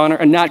all, Your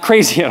Honor, not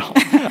crazy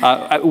at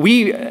all.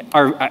 We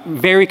are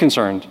very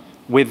concerned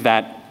with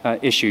that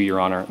issue, Your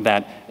Honor,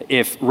 that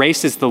if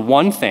race is the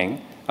one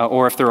thing,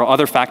 or if there are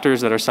other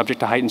factors that are subject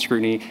to heightened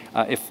scrutiny,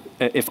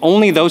 if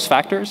only those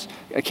factors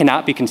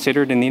cannot be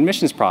considered in the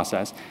admissions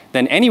process,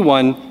 then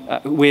anyone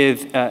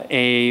with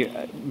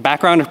a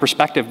background or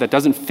perspective that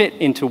doesn't fit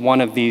into one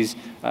of these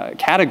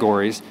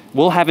categories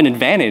will have an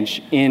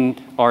advantage in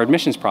our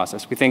admissions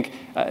process. We think,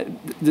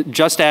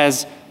 just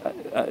as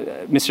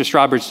Mr.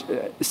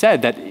 Strawbridge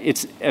said, that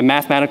it's a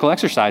mathematical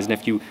exercise, and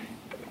if you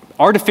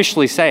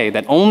artificially say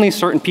that only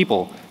certain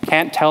people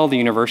can't tell the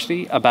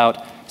university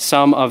about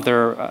some of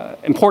their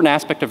important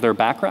aspect of their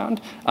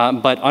background,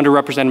 but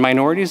underrepresented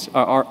minorities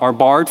are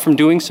barred from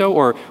doing so,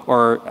 or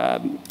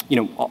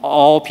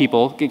all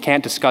people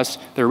can't discuss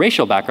their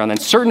racial background, then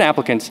certain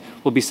applicants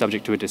will be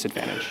subject to a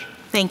disadvantage.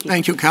 Thank you.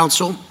 Thank you,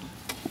 counsel.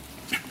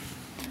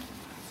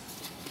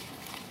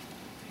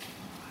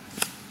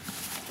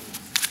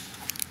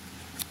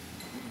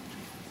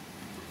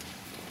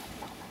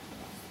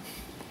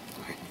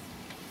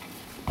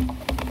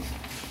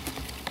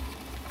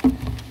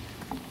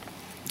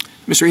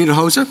 Mr.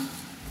 Hinojosa.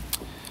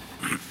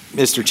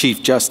 Mr.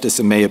 Chief Justice,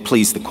 and may it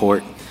please the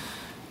court,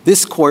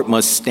 this court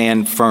must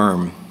stand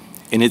firm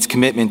in its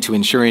commitment to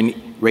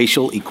ensuring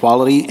racial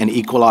equality and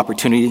equal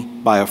opportunity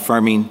by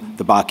affirming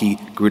the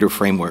Bakke-Grutter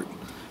framework.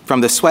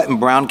 From the Sweat and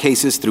Brown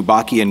cases through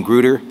Bakke and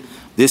Grutter,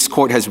 this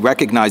court has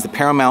recognized the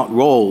paramount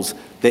roles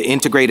that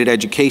integrated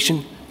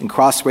education and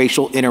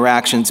cross-racial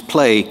interactions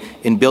play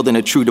in building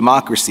a true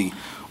democracy,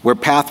 where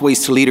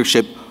pathways to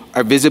leadership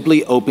are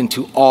visibly open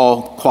to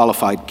all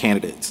qualified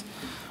candidates.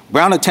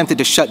 Brown attempted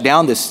to shut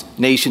down this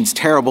nation's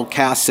terrible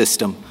caste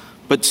system,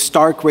 but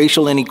stark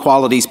racial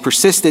inequalities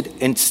persisted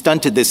and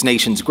stunted this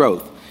nation's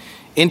growth.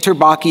 Enter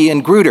Bakke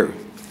and Grutter,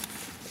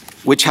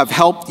 which have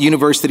helped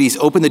universities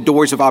open the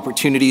doors of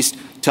opportunities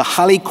to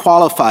highly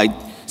qualified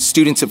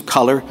students of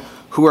color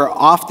who are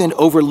often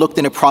overlooked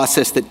in a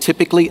process that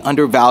typically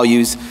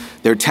undervalues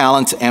their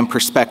talents and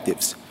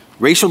perspectives.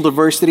 Racial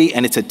diversity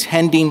and its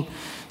attending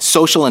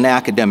social and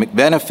academic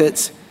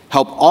benefits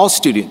help all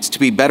students to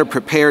be better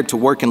prepared to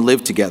work and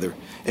live together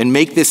and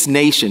make this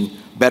nation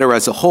better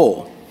as a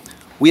whole.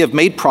 We have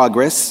made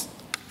progress,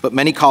 but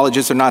many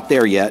colleges are not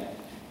there yet,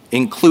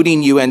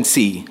 including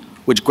UNC,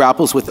 which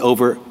grapples with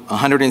over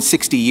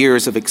 160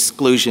 years of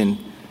exclusion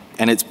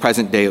and its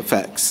present-day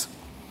effects.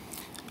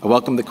 I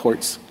welcome the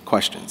court's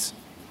questions.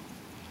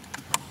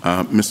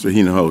 Mr.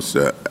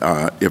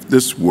 Hinojosa, if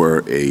this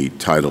were a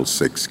Title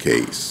VI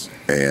case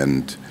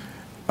and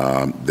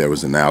there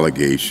was an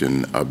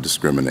allegation of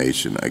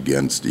discrimination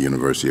against the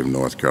University of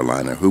North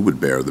Carolina, who would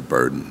bear the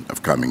burden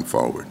of coming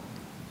forward?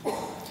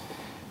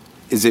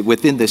 Is it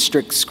within the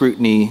strict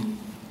scrutiny?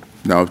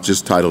 No,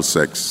 just Title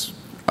VI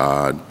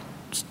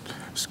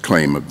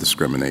claim of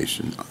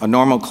discrimination. A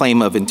normal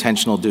claim of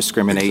intentional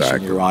discrimination,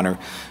 Exactly. Your Honor.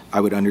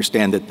 I would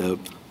understand that the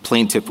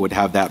plaintiff would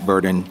have that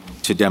burden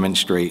to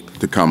demonstrate.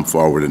 To come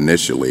forward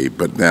initially,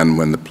 but then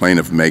when the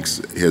plaintiff makes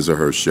his or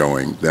her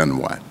showing, then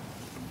what?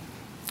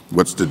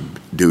 What's the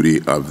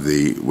duty of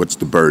what's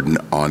the burden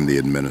on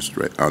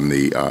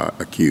the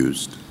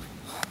accused?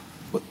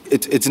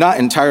 It's not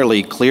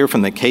entirely clear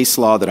from the case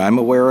law that I'm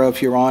aware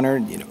of, Your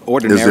Honor.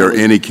 Ordinarily, Is there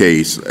any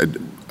case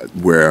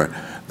where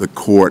the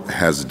court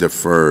has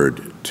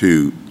deferred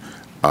to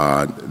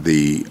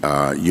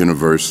the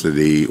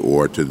university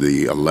or to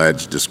the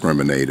alleged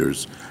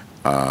discriminators'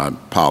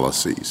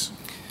 policies?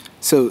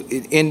 So,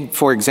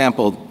 for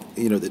example,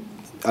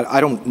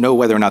 I don't know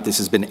whether or not this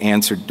has been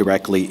answered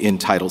directly in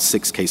Title VI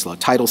case law.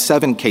 Title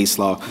VII case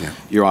law,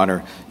 Your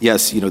Honor,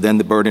 yes, then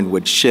the burden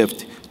would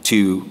shift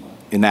to,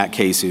 in that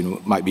case,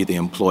 it might be the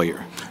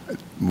employer.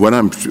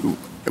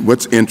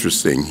 What's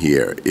interesting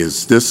here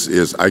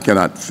is I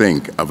cannot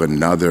think of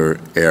another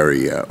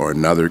area or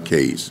another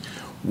case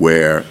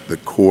where the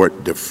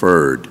court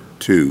deferred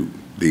to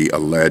the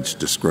alleged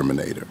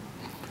discriminator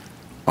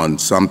on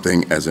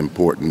something as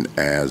important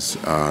as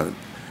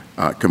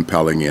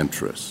compelling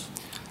interest.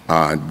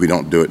 We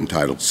don't do it in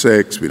Title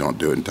VI. We don't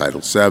do it in Title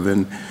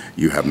VII.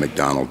 You have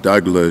McDonnell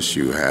Douglas.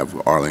 You have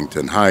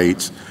Arlington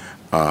Heights.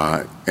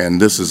 And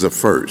this is a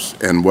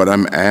first. And what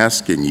I'm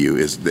asking you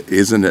is,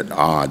 isn't it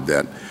odd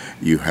that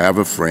you have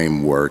a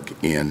framework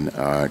in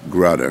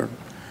Grutter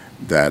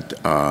that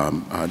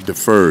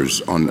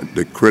defers on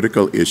the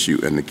critical issue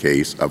in the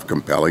case of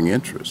compelling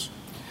interest?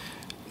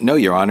 No,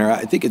 Your Honor.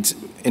 I think it's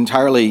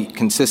entirely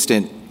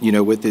consistent,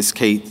 with this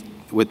case,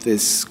 with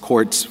this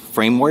court's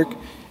framework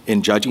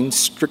in judging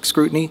strict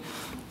scrutiny.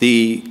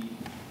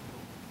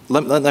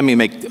 Let me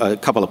make a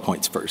couple of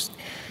points first.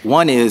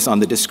 One is on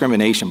the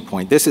discrimination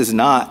point. This is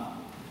not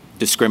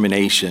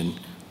discrimination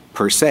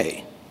per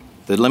se.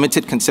 The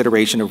limited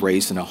consideration of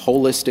race in a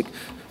holistic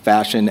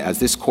fashion, as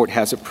this court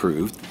has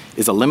approved,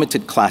 is a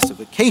limited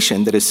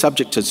classification that is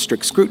subject to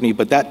strict scrutiny,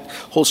 but that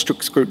whole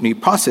strict scrutiny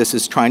process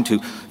is trying to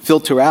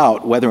filter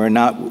out whether or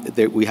not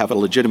that we have a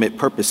legitimate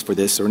purpose for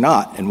this or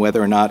not, and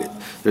whether or not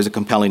there's a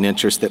compelling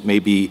interest that may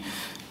be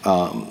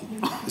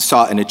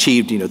sought and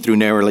achieved, through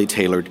narrowly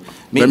tailored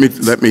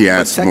means. Let me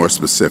ask more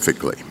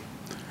specifically.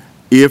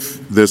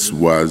 If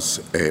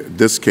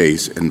this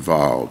case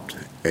involved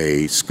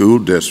a school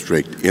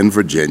district in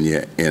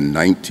Virginia in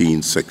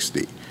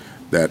 1960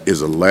 that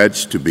is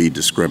alleged to be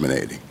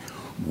discriminating,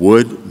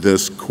 would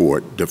this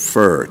court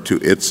defer to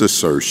its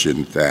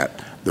assertion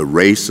that the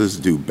races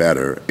do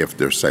better if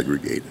they're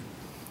segregated?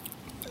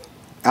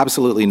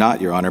 Absolutely not,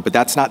 Your Honor, but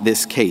that's not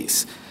this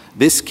case.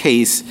 This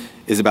case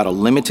is about a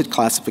limited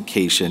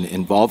classification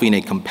involving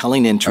a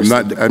compelling interest.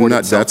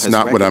 That's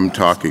not what I'm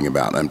talking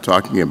about. I'm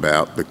talking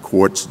about the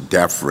court's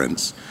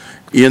deference.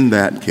 In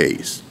that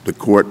case, the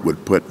court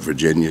would put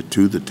Virginia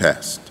to the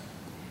test.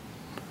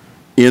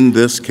 In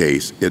this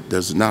case, it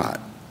does not.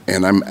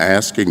 And I'm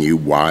asking you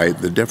why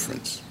the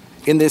difference.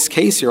 In this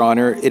case, Your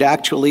Honor, it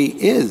actually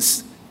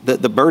is.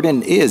 The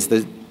burden is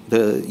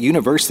the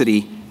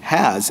university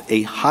has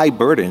a high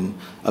burden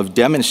of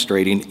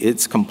demonstrating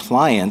its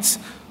compliance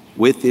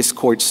with this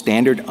court's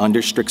standard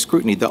under strict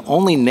scrutiny. The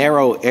only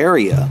narrow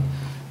area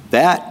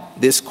that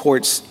this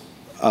court's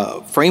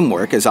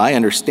framework, as I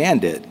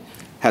understand it,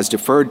 has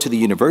deferred to the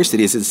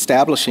university is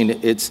establishing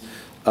its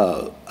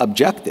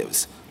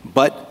objectives.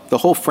 But the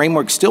whole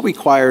framework still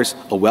requires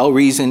a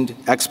well-reasoned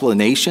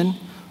explanation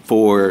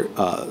for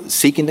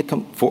seeking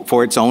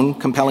for its own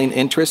compelling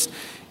interest.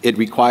 It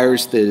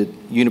requires the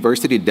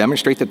university to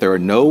demonstrate that there are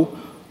no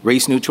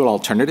race-neutral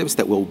alternatives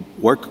that will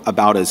work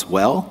about as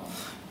well.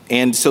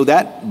 And so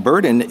that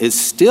burden is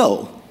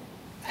still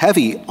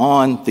heavy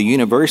on the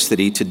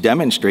university to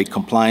demonstrate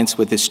compliance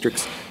with this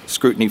strict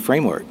scrutiny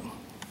framework.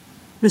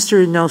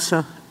 Mr.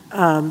 Hinojosa,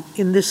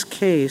 in this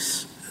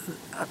case,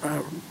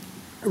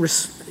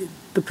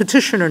 the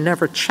petitioner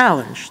never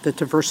challenged that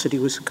diversity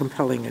was a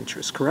compelling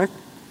interest, correct?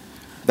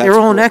 Their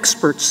own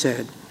experts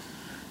said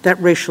that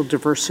racial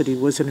diversity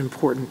was an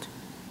important,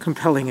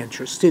 compelling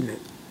interest, didn't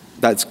it?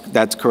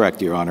 That's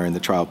correct, Your Honor, in the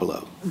trial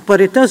below.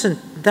 But it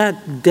doesn't,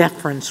 that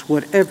deference,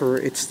 whatever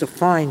it's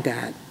defined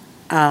at,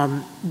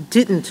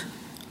 didn't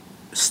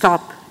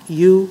stop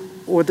you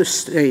or the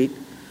state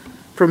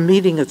from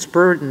meeting its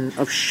burden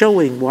of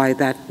showing why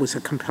that was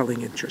a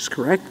compelling interest,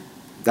 correct?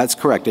 That's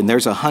correct. And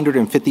there's a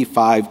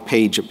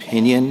 155-page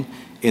opinion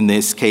in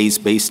this case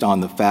based on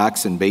the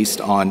facts and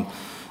based on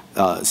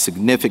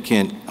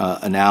significant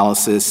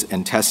analysis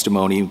and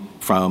testimony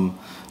from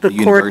the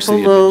university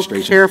administration. The court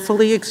below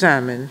carefully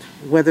examined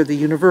whether the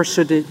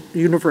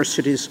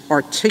university's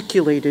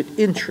articulated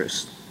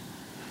interest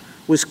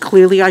was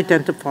clearly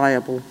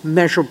identifiable,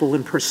 measurable,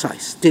 and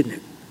precise, didn't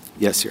it?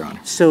 Yes, Your Honor.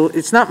 So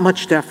it's not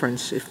much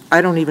deference.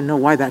 I don't even know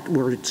why that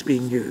word's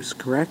being used,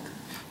 correct?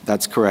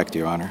 That's correct,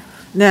 Your Honor.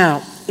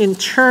 Now, in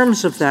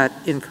terms of that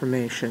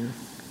information,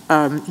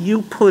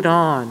 you put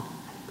on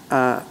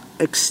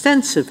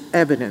extensive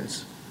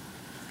evidence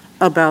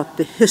about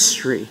the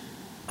history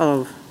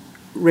of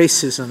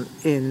racism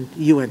in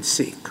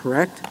UNC,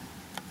 correct?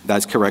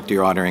 That's correct,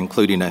 Your Honor,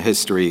 including a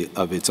history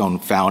of its own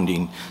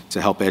founding to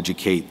help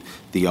educate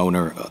the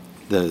owner,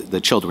 the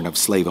children of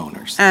slave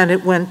owners. And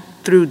it went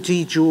through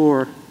de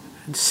jure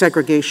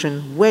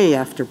segregation way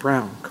after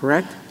Brown,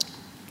 correct?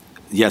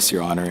 Yes,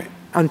 Your Honor.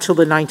 Until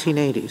the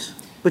 1980s.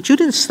 But you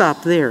didn't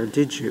stop there,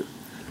 did you?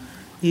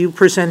 You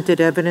presented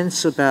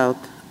evidence about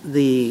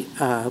the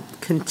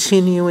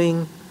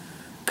continuing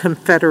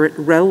Confederate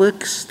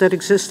relics that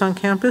exist on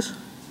campus?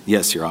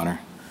 Yes, Your Honor.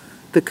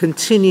 The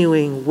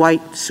continuing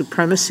white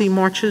supremacy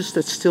marches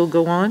that still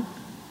go on?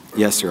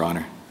 Yes, Your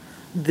Honor.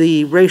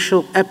 The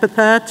racial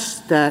epithets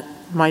that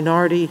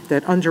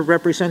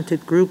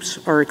underrepresented groups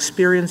are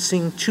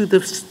experiencing to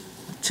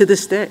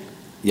this day?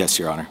 Yes,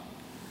 Your Honor.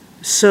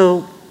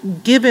 So,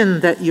 given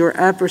that your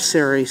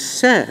adversary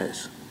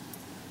says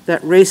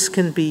that race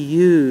can be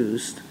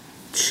used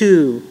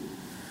to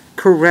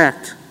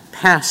correct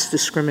past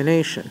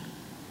discrimination,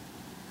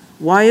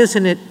 why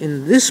isn't it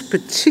in this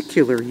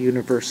particular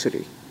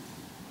university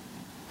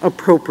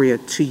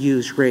appropriate to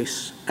use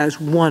race as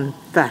one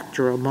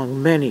factor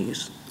among many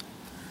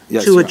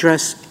to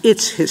address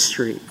its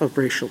history of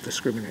racial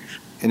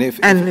discrimination and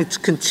its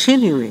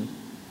continuing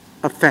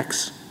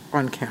effects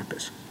on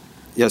campus?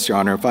 Yes, Your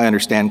Honor, if I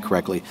understand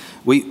correctly,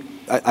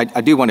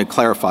 I do want to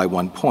clarify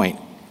one point,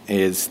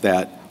 is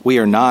that we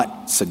are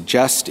not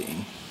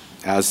suggesting,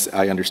 as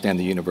I understand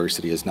the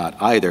university is not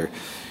either,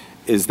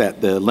 is that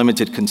the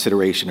limited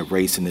consideration of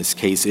race in this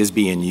case is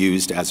being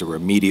used as a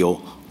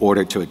remedial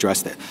order to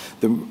address that.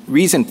 The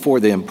reason for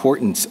the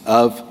importance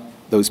of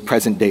those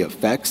present-day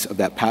effects of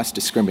that past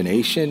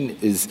discrimination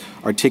is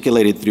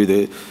articulated through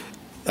the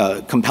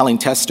compelling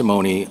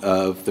testimony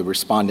of the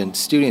respondent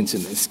students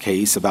in this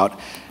case about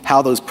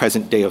how those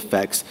present-day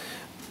effects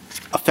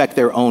affect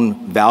their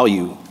own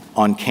value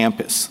on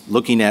campus,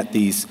 looking at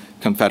these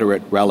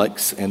Confederate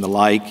relics and the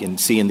like and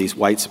seeing these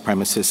white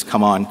supremacists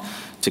come on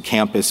to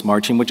campus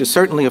marching, which is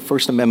certainly a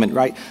First Amendment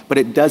right, but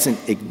it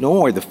doesn't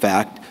ignore the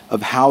fact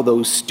of how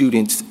those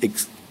students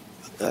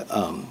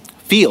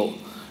feel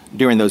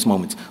during those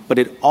moments. But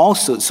it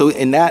also,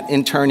 and that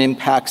in turn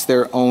impacts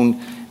their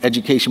own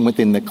education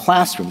within the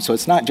classroom. So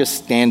it's not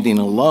just standing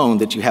alone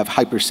that you have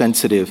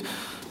hypersensitive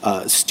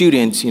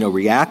students,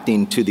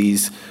 reacting to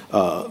these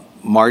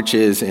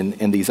marches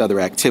and these other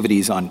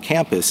activities on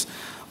campus,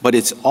 but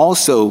it's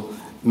also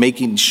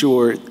making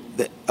sure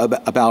that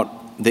about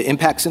the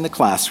impacts in the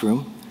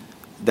classroom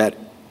that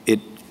it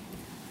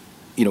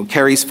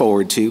carries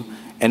forward to,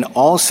 and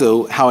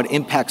also how it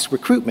impacts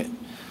recruitment.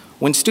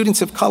 When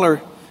students of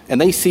color, and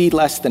they see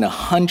less than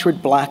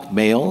 100 black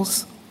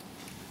males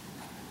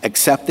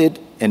accepted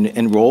and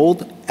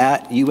enrolled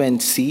at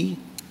UNC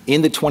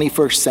in the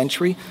 21st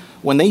century,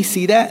 when they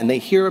see that and they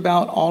hear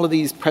about all of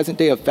these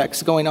present-day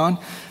effects going on,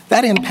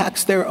 that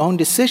impacts their own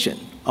decision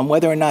on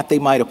whether or not they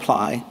might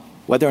apply,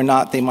 whether or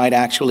not they might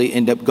actually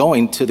end up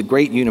going to the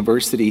great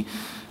university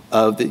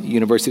of the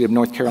University of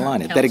North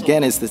Carolina. Counsel, that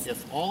again is the...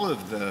 If all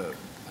of the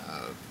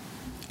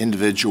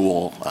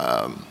individual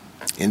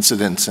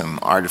incidents and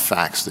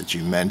artifacts that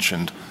you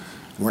mentioned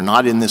were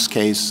not in this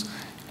case,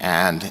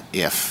 and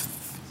if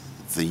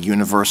the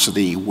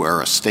university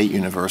were a state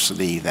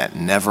university that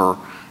never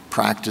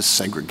practiced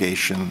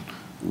segregation,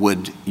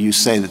 would you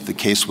say that the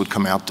case would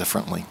come out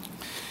differently?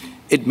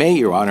 It may,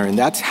 Your Honor, and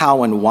that's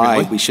how and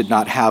why we should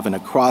not have an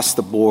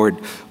across-the-board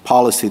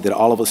policy that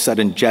all of a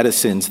sudden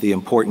jettisons the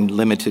important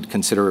limited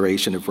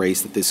consideration of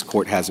race that this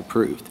court has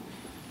approved.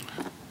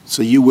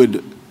 So you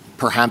would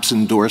perhaps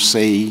endorse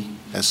a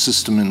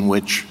system in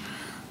which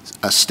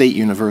a state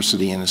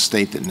university in a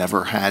state that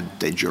never had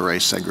de jure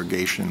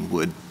segregation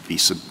would be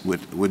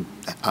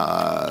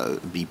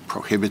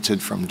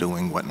prohibited from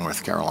doing what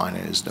North Carolina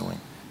is doing?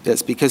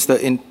 Yes, because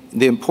the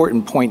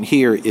important point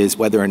here is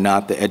whether or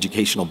not the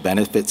educational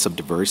benefits of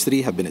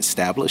diversity have been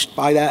established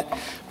by that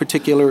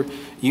particular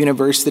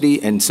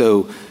university. And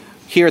so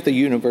here at the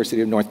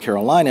University of North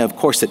Carolina, of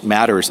course, it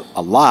matters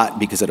a lot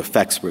because it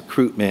affects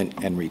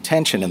recruitment and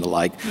retention and the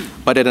like.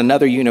 But at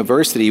another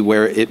university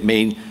where it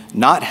may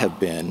not have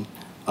been,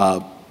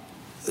 a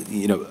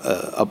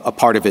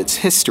part of its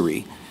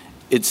history,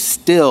 it's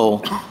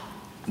still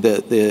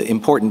the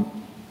important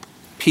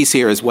piece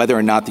here is whether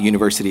or not the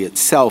university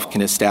itself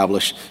can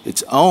establish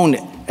its own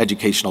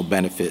educational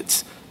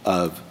benefits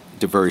of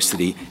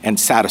diversity and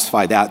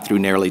satisfy that through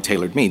narrowly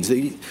tailored means.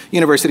 The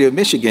University of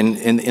Michigan,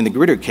 in the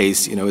Gritter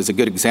case, is a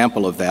good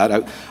example of that.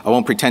 I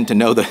won't pretend to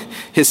know the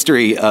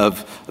history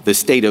of the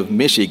state of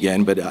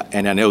Michigan,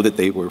 and I know that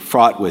they were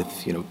fraught with,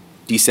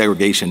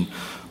 desegregation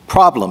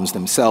problems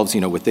themselves,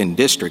 within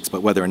districts,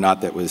 but whether or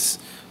not that was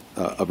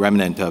a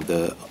remnant of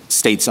the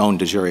state's own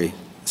de jure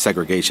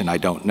segregation, I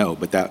don't know,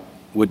 but that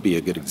would be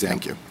a good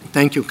example.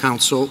 Thank you,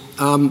 counsel.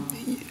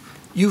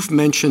 You've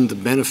mentioned the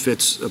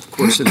benefits, of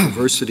course, in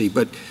diversity,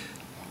 but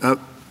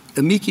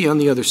amici on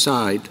the other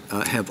side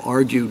have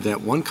argued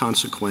that one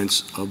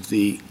consequence of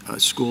the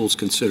school's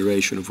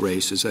consideration of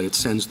race is that it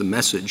sends the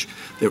message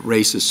that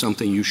race is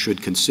something you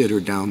should consider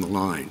down the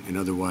line. In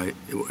other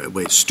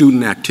ways,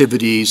 student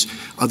activities,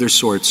 other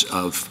sorts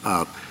of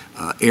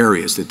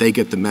areas, that they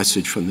get the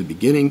message from the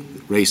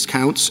beginning, race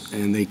counts,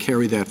 and they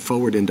carry that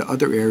forward into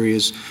other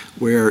areas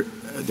where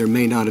there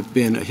may not have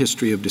been a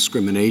history of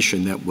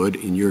discrimination that would,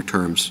 in your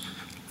terms,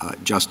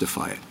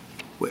 justify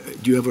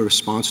it. Do you have a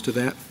response to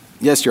that?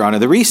 Yes, Your Honor.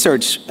 The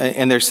research,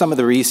 and there's some of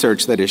the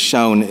research that is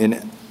shown,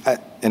 and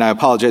I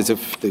apologize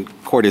if the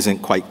court isn't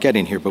quite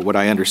getting here, but what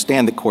I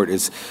understand the court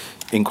is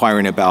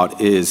inquiring about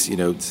is,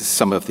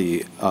 some of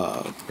the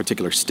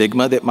particular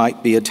stigma that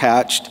might be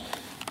attached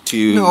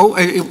to... No,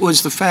 it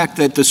was the fact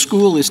that the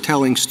school is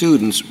telling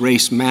students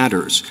race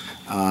matters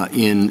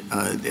in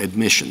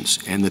admissions,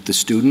 and that the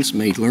students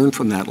may learn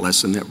from that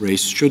lesson that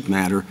race should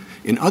matter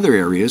in other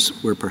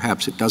areas where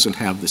perhaps it doesn't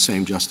have the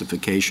same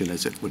justification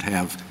as it would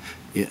have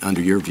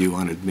under your view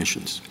on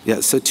admissions.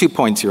 Yeah, so 2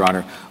 points, Your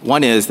Honor.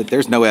 One is that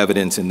there's no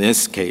evidence in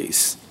this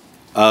case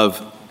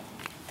of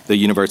the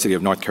University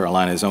of North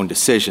Carolina's own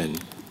decision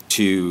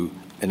to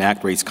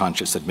enact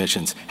race-conscious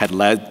admissions had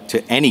led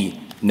to any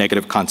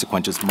negative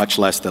consequences, much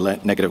less the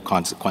negative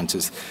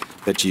consequences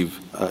that you've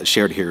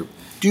shared here.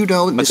 Do you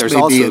know, but this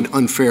may be an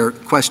unfair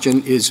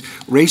question, is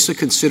race a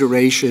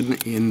consideration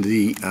in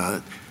the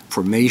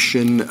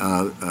formation,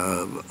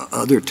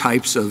 other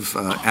types of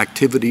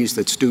activities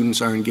that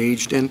students are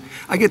engaged in?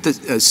 I get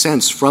the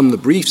sense from the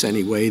briefs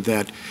anyway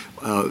that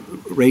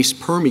race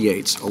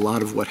permeates a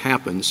lot of what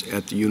happens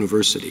at the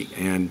university,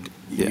 and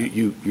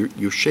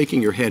you're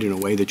shaking your head in a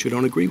way that you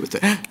don't agree with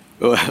it.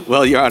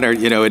 Well, Your Honor,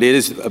 it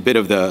is a bit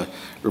of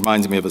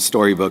reminds me of a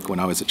storybook when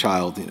I was a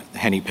child,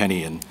 Henny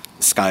Penny and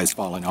the Sky is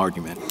Falling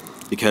argument,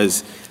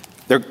 because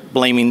they're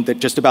blaming that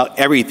just about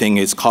everything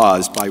is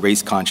caused by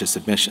race-conscious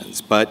admissions.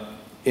 But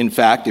in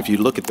fact, if you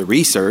look at the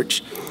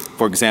research,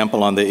 for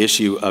example, on the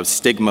issue of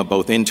stigma,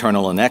 both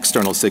internal and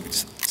external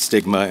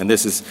stigma, and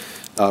this is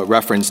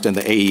referenced in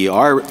the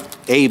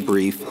AERA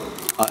brief,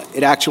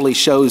 it actually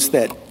shows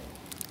that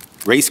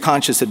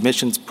race-conscious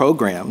admissions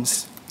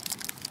programs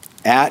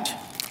at,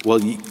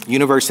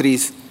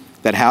 universities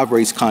that have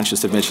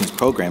race-conscious admissions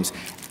programs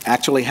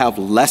actually have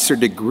lesser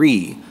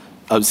degree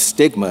of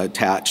stigma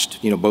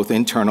attached, both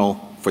internal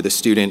for the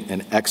student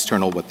and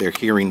external, what they're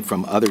hearing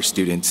from other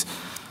students,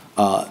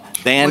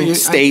 than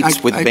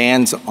states with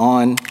bans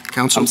on...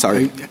 Counsel, I'm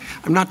sorry.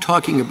 I'm not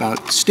talking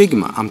about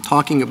stigma. I'm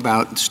talking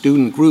about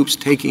student groups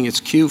taking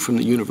its cue from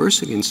the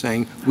university and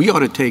saying, we ought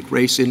to take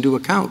race into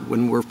account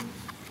when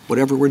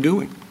whatever we're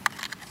doing.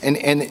 And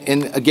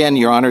again,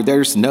 Your Honor,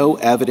 there's no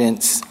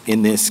evidence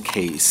in this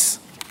case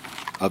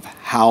of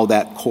how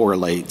that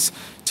correlates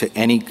to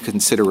any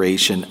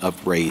consideration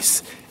of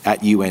race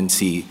at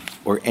UNC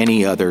or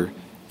any other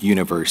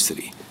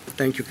university.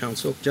 Thank you,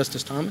 counsel.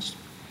 Justice Thomas?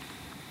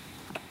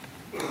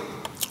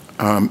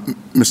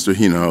 Mr.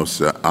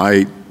 Hinojosa,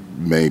 I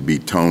may be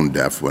tone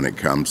deaf when it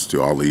comes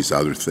to all these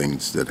other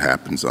things that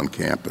happens on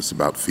campus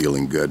about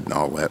feeling good and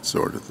all that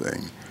sort of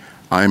thing.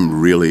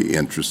 I'm really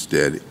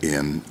interested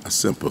in a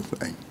simple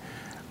thing.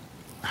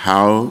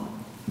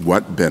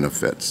 What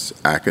benefits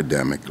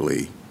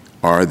academically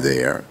are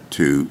there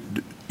to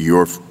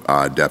your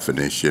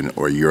definition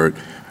or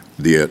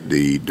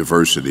the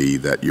diversity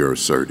that you're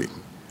asserting?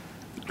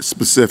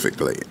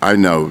 Specifically, I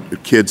know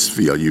kids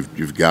feel,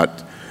 you've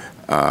got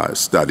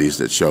studies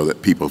that show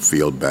that people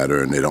feel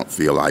better and they don't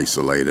feel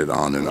isolated,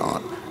 on and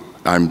on.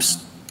 I'm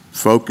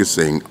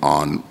focusing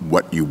on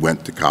what you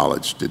went to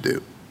college to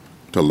do,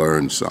 to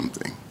learn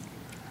something.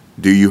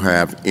 Do you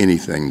have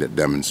anything that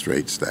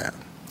demonstrates that?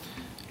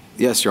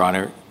 Yes, Your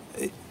Honor.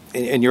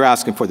 And you're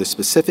asking for the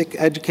specific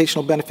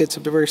educational benefits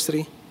of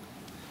diversity?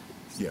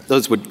 Yes.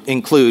 Those would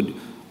include,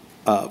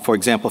 for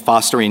example,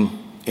 fostering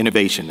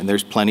innovation. And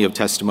there's plenty of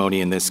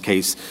testimony in this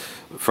case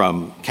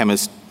from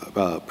chemists,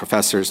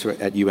 professors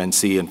at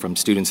UNC and from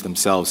students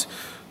themselves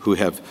who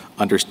have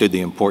understood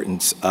the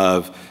importance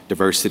of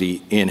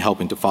diversity in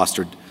helping to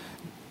foster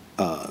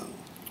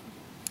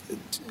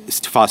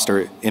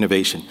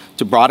innovation,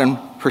 to broaden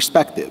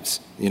perspectives,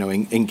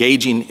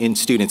 engaging in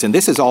students. And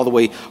this is all the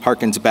way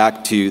harkens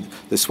back to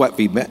the Sweat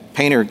v.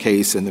 Painter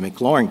case and the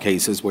McLaurin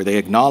cases, where they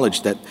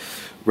acknowledge that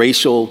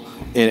racial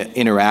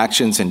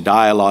interactions and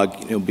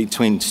dialogue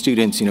between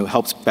students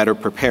helps better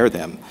prepare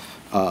them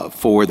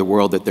for the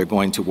world that they're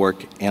going to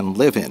work and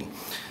live in.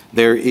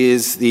 There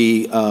is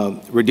the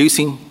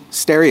reducing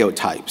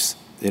stereotypes.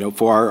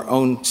 For our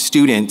own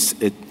students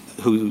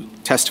who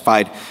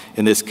testified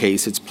in this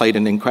case, it's played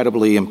an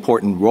incredibly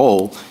important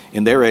role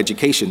in their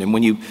education. And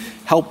when you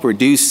help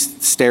reduce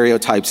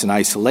stereotypes and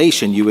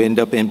isolation, you end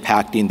up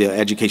impacting the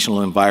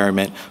educational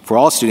environment for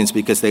all students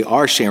because they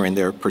are sharing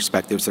their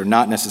perspectives. They're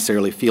not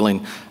necessarily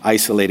feeling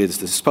isolated as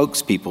the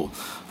spokespeople.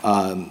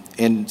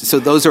 And so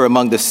those are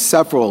among the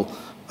several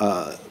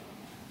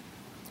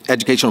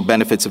educational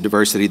benefits of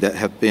diversity that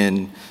have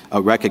been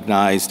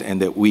recognized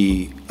and that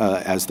we,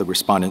 as the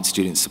respondent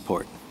students,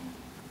 support.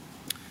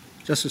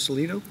 Justice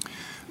Alito?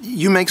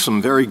 You make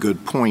some very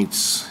good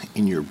points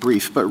in your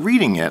brief, but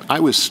reading it, I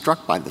was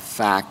struck by the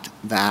fact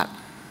that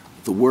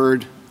the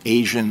word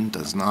Asian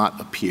does not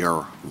appear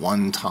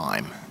one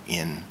time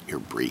in your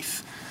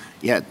brief.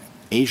 Yet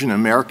Asian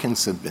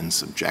Americans have been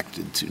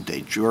subjected to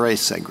de jure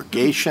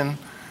segregation.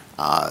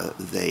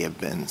 They have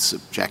been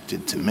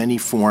subjected to many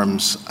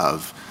forms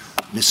of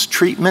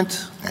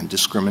mistreatment and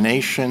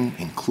discrimination,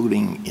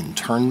 including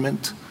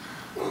internment.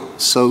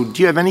 So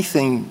do you have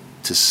anything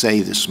to say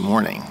this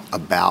morning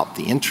about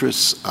the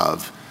interests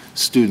of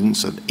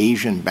students of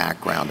Asian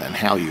background and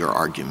how your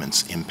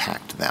arguments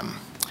impact them?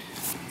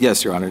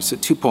 Yes, Your Honor. So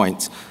 2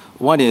 points.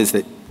 One is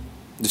that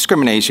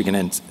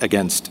discrimination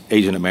against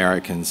Asian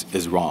Americans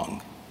is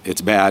wrong.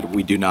 It's bad.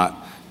 We do not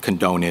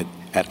condone it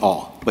at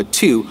all. But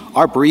 2,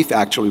 our brief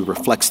actually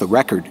reflects the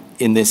record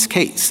in this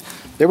case.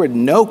 There were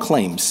no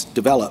claims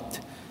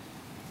developed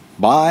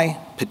by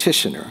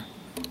petitioner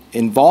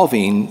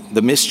involving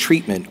the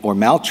mistreatment or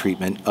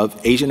maltreatment of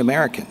Asian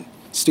American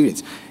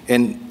students.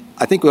 And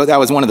I think that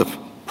was one of the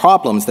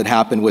problems that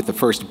happened with the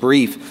first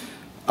brief,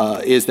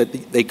 is that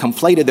they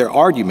conflated their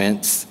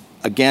arguments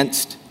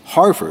against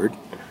Harvard,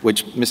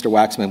 which Mr.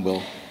 Waxman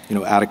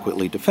will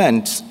adequately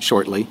defend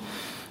shortly.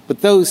 But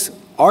those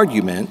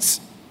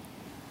arguments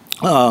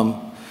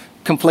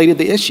conflated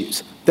the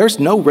issues. There's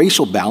no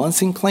racial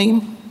balancing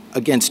claim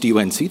against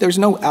UNC. There's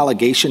no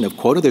allegation of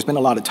quota. There's been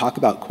a lot of talk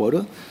about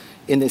quota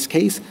in this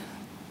case.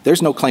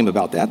 There's no claim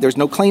about that. There's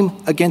no claim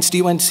against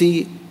UNC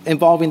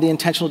involving the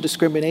intentional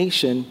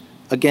discrimination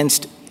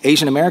against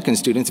Asian American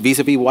students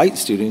vis-a-vis white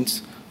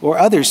students or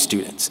other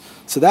students.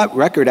 So that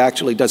record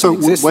actually doesn't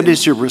exist. So what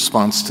is your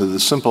response to the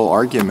simple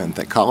argument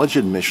that college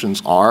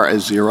admissions are a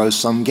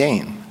zero-sum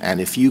game?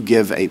 And if you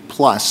give a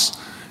plus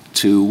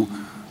to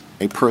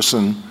a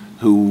person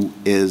who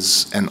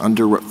is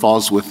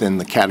falls within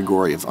the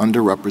category of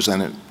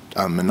underrepresented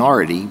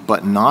minority,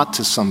 but not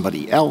to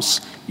somebody else,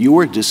 you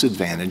are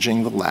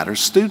disadvantaging the latter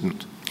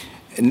student.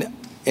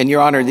 And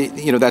Your Honor,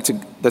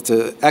 that's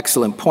an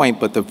excellent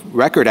point, but the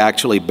record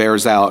actually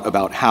bears out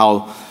about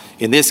how,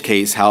 in this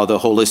case, how the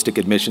holistic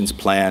admissions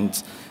plan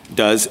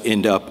does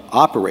end up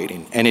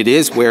operating. And it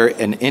is where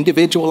an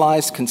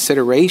individualized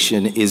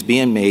consideration is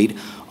being made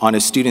on a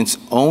student's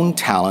own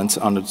talents,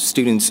 on a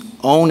student's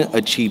own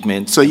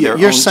achievements. So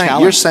you're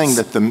saying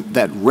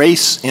that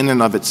race in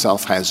and of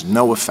itself has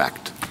no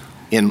effect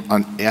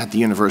at the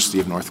University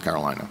of North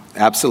Carolina?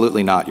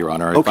 Absolutely not, Your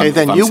Honor. Okay,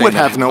 then you would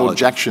have no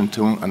objection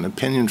to an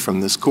opinion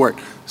from this court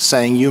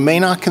saying you may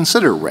not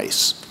consider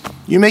race.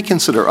 You may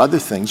consider other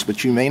things,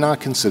 but you may not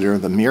consider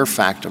the mere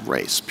fact of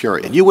race,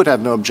 period. You would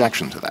have no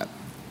objection to that.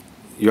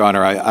 Your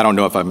Honor, I don't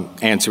know if I'm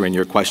answering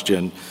your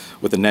question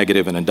with a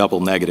negative and a double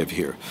negative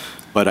here,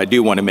 but I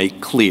do want to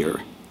make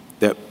clear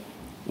that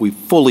we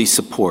fully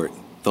support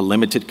the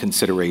limited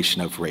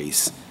consideration of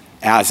race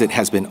as it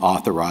has been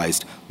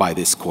authorized by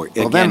this court.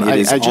 Well, again, then it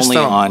is only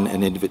on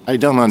an individual. I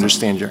don't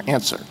understand your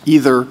answer.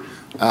 Either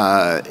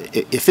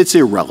if it's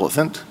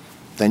irrelevant,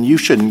 then you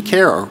shouldn't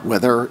care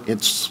whether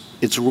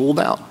it's ruled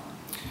out.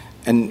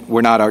 And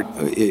we're not,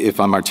 if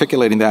I'm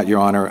articulating that, Your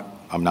Honor,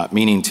 I'm not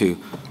meaning to.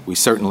 We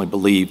certainly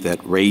believe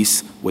that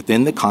race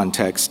within the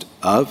context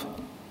of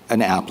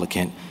an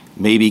applicant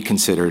may be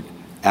considered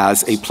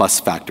as a plus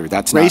factor.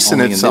 That's not race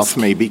in only itself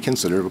may be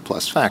considered a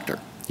plus factor.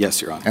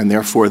 Yes, Your Honor. And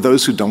therefore,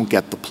 those who don't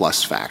get the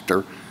plus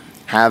factor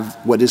have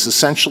what is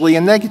essentially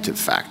a negative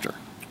factor.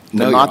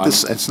 No, Your Honor.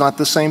 It's not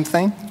the same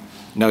thing?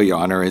 No, Your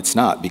Honor, it's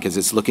not, because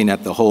it's looking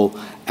at the whole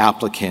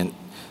applicant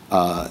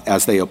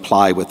as they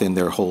apply within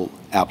their whole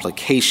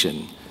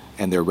application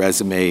and their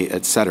resume,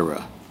 et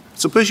cetera.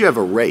 Suppose you have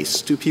a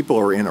race. Two people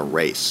are in a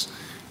race,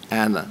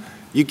 and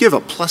you give a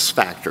plus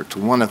factor to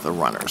one of the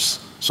runners.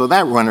 So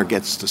that runner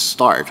gets to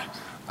start.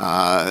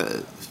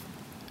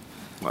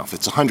 Well, if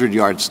it's a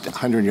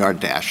 100-yard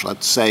dash,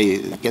 let's say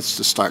it gets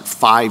to start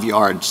 5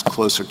 yards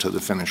closer to the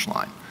finish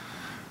line.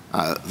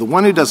 The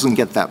one who doesn't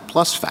get that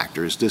plus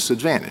factor is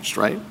disadvantaged,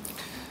 right?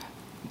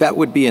 That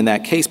would be in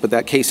that case, but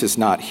that case is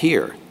not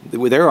here.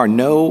 There are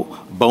no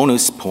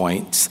bonus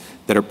points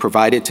that are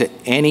provided to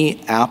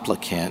any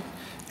applicant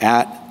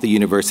at the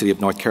University of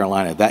North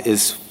Carolina. That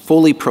is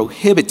fully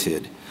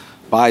prohibited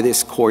by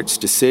this court's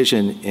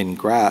decision in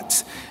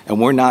Gratz, and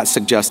we're not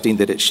suggesting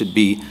that it should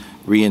be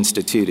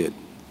reinstituted.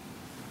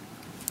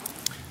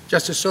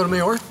 Justice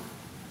Sotomayor?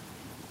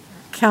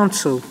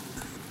 Counsel,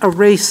 a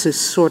race is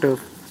sort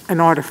of an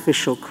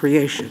artificial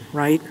creation,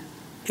 right?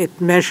 It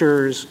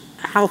measures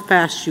how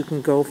fast you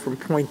can go from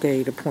point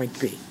A to point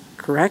B,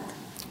 correct?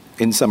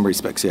 In some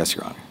respects, yes,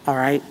 Your Honor. All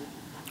right.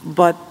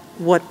 But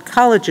what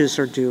colleges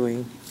are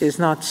doing is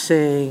not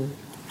saying,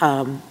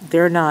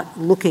 they're not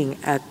looking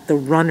at the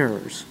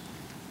runners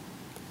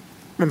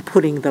and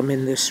putting them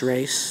in this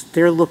race.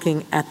 They're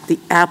looking at the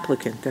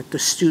applicant, at the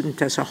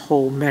student as a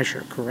whole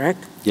measure,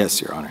 correct?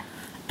 Yes, Your Honor.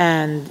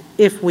 And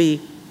if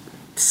we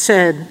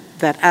said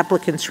that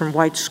applicants from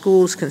white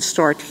schools can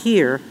start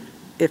here,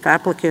 if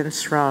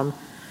applicants from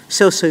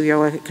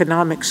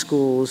socioeconomic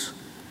schools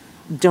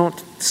don't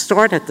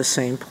start at the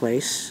same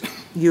place,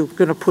 you're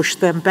going to push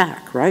them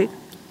back, right?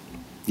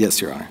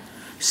 Yes, Your Honor.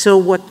 So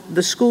what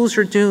the schools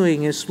are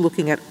doing is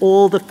looking at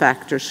all the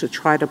factors to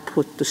try to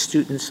put the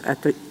students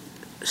at the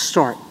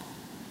start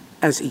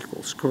as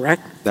equals,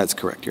 correct? That's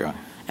correct, Your Honor.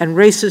 And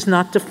race is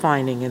not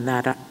defining in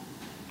that.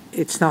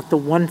 It's not the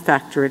one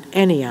factor at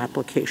any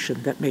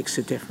application that makes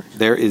a difference.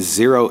 There is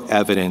zero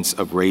evidence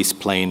of race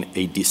playing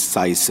a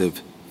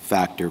decisive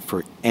factor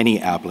for any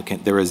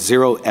applicant. There is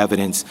zero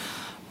evidence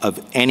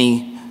of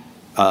any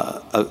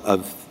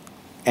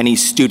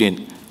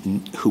student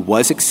who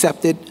was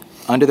accepted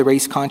under the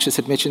race-conscious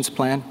admissions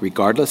plan,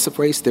 regardless of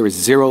race. There is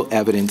zero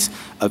evidence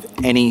of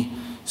any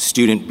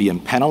student being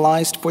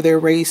penalized for their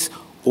race,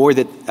 or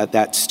that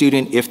that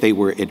student, if they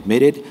were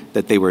admitted,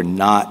 that they were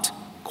not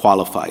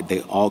qualified.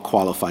 They all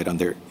qualified on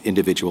their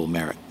individual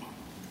merit.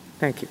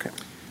 Thank you, Kevin.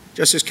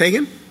 Justice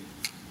Kagan?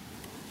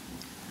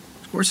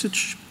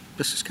 Gorsuch?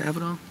 Justice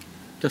Kavanaugh?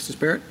 Justice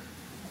Barrett?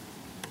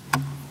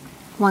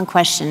 One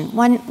question.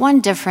 One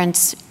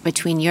difference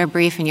between your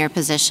brief and your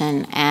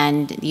position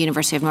and the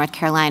University of North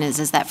Carolina's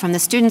is that from the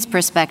student's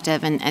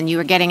perspective, and you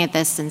were getting at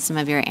this in some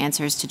of your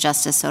answers to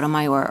Justice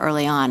Sotomayor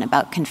early on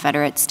about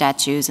Confederate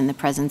statues and the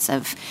presence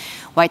of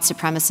white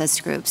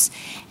supremacist groups,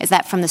 is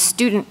that from the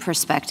student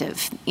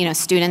perspective,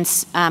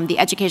 students, the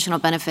educational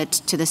benefit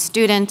to the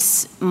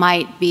students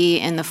might be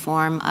in the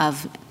form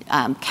of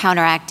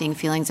counteracting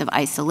feelings of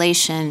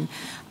isolation,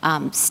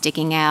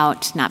 sticking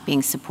out, not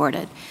being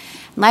supported.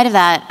 In light of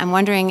that, I'm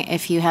wondering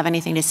if you have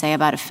anything to say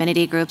about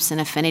affinity groups and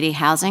affinity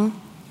housing.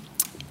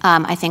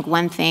 I think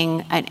one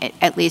thing,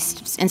 at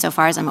least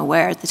insofar as I'm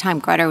aware, at the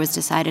time Grutter was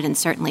decided, and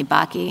certainly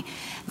Bakke,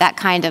 that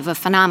kind of a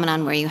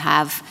phenomenon where you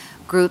have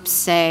groups,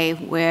 say,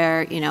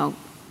 where,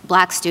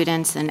 black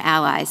students and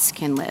allies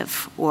can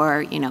live,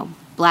 or,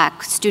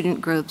 black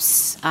student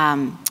groups,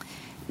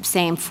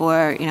 same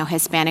for,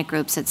 Hispanic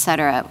groups, et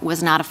cetera,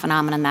 was not a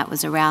phenomenon that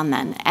was around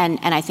then. And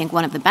I think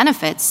one of the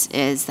benefits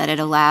is that it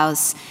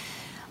allows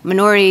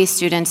minority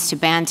students to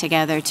band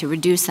together to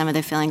reduce some of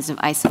the feelings of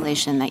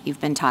isolation that you've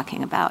been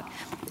talking about.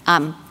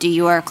 Do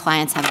your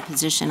clients have a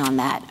position on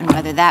that, and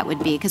whether that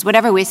would be, because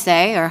whatever we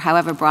say, or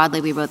however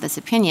broadly we wrote this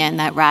opinion,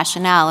 that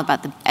rationale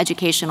about the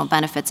educational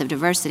benefits of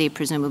diversity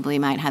presumably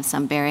might have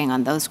some bearing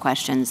on those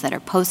questions that are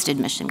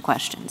post-admission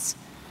questions.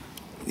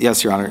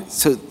 Yes, Your Honor.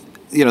 So,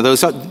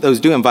 those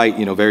do invite,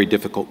 very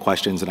difficult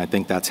questions, and I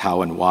think that's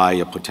how and why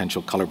a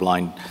potential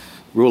colorblind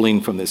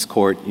ruling from this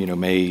court,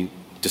 may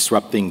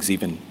disrupt things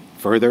even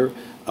further,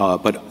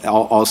 but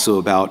also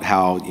about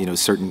how,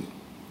 certain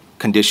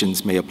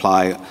conditions may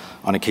apply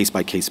on a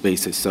case-by-case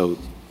basis. So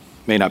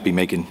may not be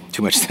making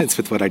too much sense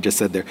with what I just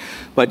said there.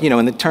 But,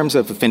 in the terms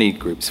of affinity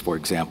groups, for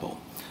example,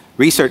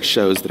 research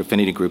shows that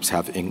affinity groups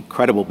have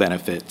incredible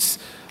benefits,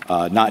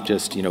 not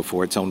just,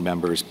 for its own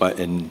members, but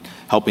in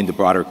helping the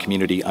broader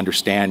community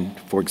understand,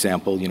 for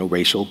example,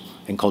 racial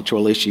and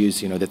cultural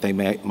issues, that they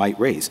might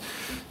raise.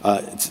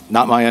 It's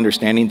not my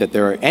understanding that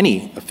there are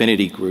any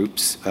affinity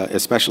groups,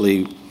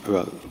 especially,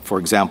 for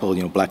example,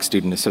 black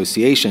student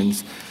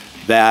associations,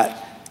 that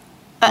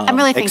I'm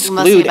really thinking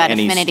mostly about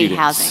affinity students.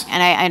 housing.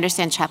 And I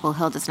understand Chapel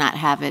Hill does not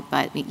have it,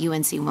 but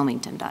UNC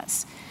Wilmington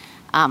does.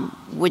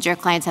 Would your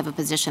clients have a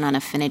position on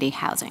affinity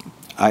housing?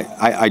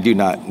 I do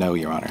not know,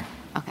 Your Honor.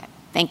 Okay,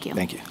 thank you.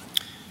 Thank you.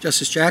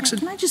 Justice Jackson?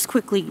 Can I just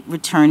quickly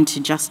return to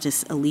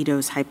Justice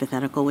Alito's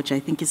hypothetical, which I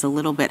think is a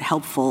little bit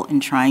helpful in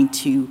trying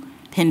to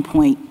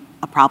pinpoint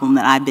a problem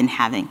that I've been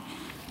having.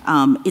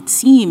 It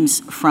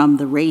seems from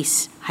the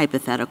race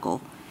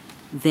hypothetical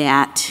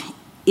that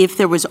if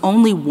there was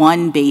only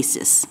one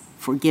basis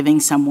for giving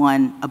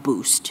someone a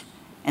boost,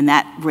 and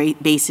that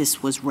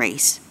basis was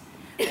race,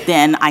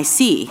 then I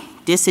see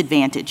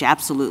disadvantage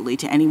absolutely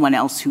to anyone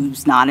else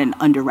who's not an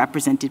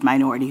underrepresented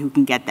minority who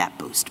can get that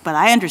boost. But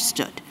I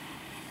understood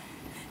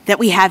that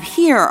we have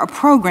here a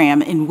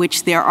program in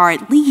which there are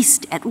at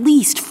least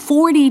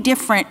 40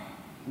 different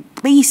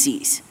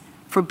bases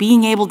for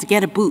being able to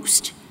get a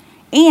boost.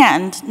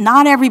 And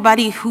not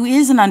everybody who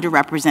is an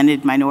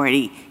underrepresented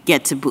minority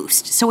gets a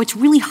boost. So it's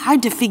really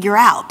hard to figure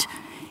out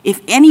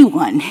if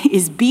anyone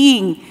is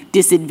being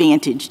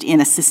disadvantaged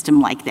in a system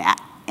like that.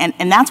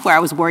 And that's where I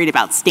was worried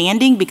about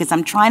standing, because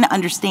I'm trying to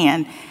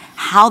understand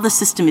how the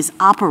system is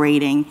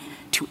operating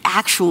to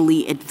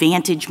actually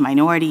advantage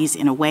minorities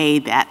in a way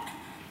that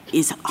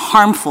is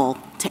harmful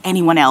to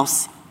anyone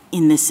else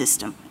in this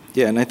system.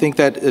 Yeah, and I think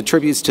that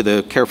attributes to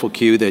the careful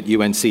cue that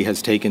UNC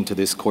has taken to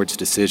this court's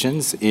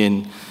decisions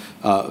in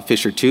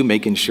Fisher 2,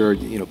 making sure,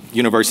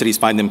 universities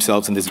find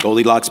themselves in this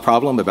Goldilocks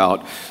problem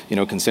about,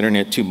 considering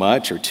it too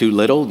much or too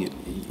little.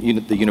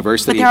 The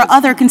university. But there are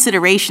other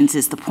considerations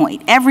is the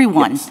point.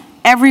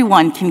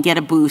 Everyone can get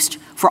a boost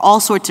for all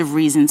sorts of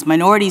reasons.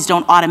 Minorities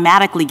don't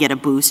automatically get a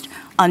boost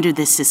under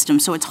this system.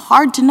 So it's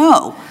hard to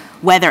know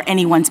whether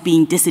anyone's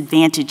being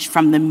disadvantaged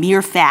from the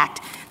mere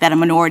fact that a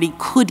minority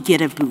could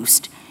get a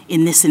boost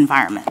in this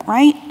environment,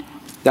 right?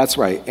 That's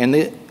right. And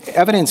the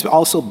evidence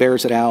also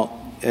bears it out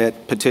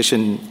at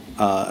Petition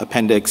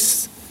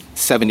Appendix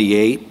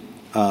 78,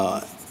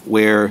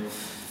 where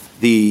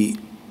the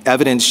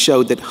evidence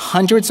showed that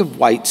hundreds of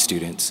white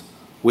students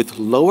with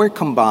lower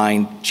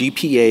combined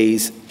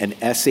GPAs and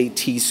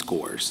SAT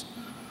scores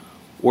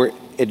were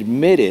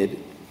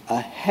admitted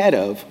ahead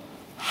of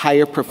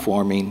higher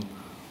performing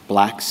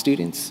Black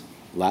students,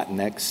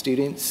 Latinx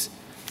students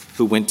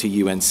who went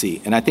to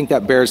UNC. And I think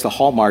that bears the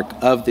hallmark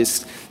of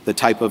the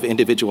type of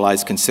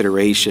individualized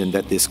consideration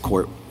that this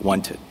court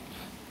wanted.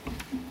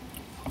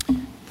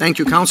 Thank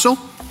you, counsel.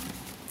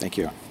 Thank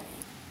you.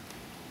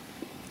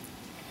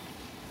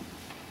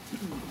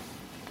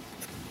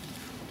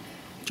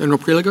 General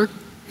Prelogar.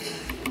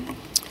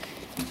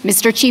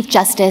 Mr. Chief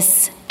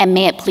Justice, and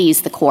may it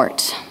please the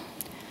court.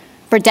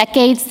 For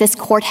decades, this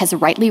court has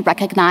rightly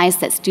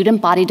recognized that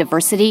student body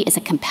diversity is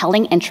a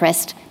compelling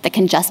interest that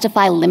can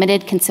justify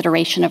limited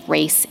consideration of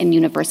race in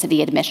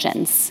university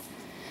admissions.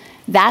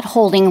 That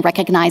holding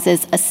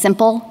recognizes a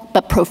simple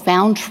but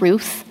profound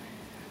truth.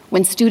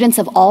 When students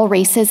of all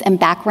races and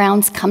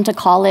backgrounds come to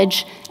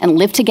college and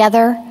live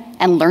together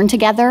and learn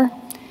together,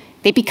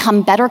 they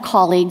become better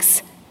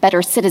colleagues,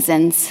 better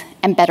citizens,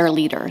 and better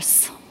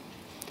leaders.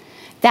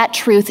 That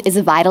truth is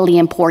vitally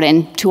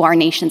important to our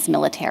nation's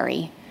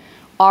military.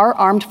 Our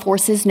armed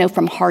forces know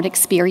from hard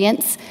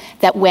experience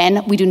that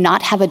when we do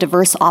not have a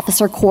diverse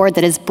officer corps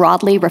that is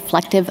broadly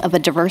reflective of a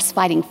diverse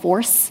fighting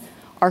force,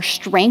 our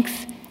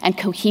strength and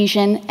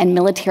cohesion and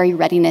military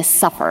readiness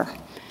suffer.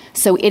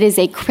 So it is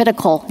a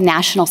critical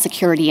national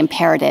security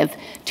imperative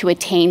to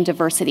attain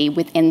diversity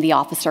within the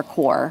officer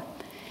corps.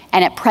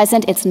 And at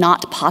present, it's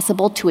not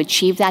possible to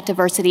achieve that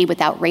diversity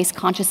without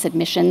race-conscious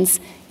admissions,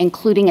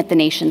 including at the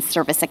nation's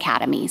service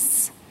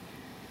academies.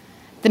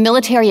 The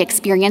military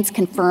experience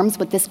confirms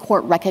what this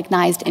court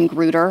recognized in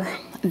Grutter,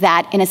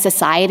 that in a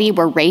society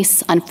where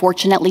race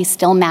unfortunately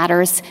still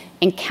matters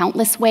in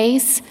countless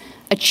ways,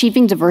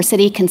 achieving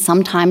diversity can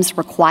sometimes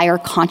require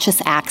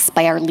conscious acts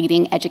by our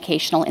leading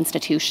educational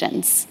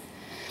institutions.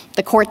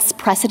 The court's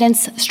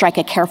precedents strike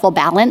a careful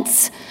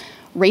balance.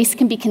 Race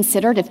can be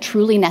considered if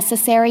truly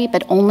necessary,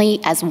 but only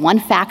as one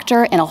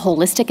factor in a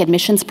holistic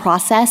admissions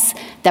process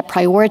that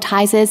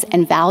prioritizes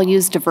and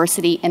values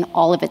diversity in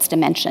all of its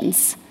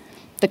dimensions.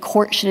 The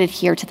court should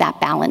adhere to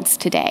that balance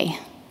today.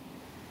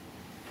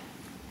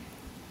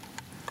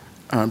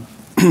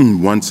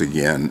 Once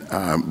again,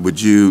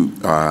 would you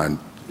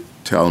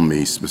tell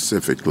me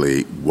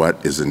specifically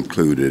what is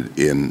included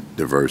in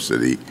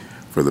diversity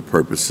for the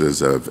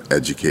purposes of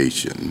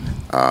education,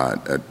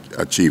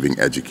 achieving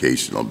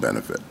educational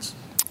benefits?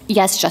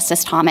 Yes,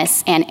 Justice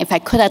Thomas, and if I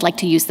could, I'd like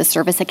to use the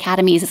service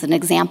academies as an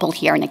example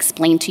here and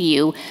explain to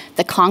you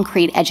the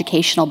concrete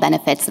educational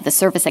benefits that the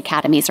service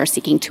academies are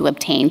seeking to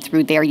obtain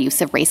through their use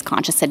of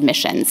race-conscious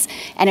admissions.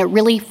 And it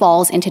really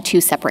falls into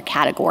two separate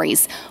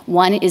categories.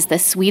 One is the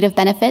suite of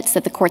benefits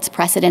that the court's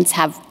precedents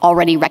have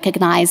already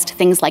recognized,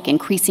 things like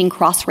increasing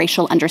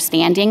cross-racial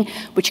understanding,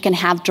 which can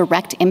have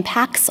direct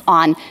impacts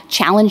on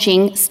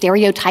challenging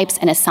stereotypes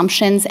and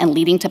assumptions and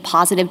leading to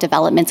positive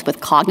developments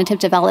with cognitive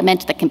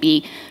development that can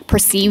be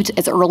perceived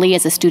as early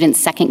as a student's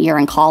second year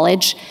in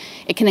college.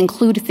 It can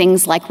include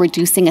things like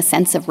reducing a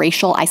sense of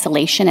racial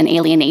isolation and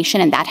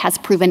alienation, and that has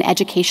proven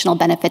educational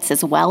benefits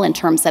as well in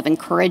terms of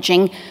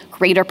encouraging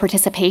greater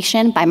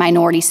participation by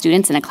minority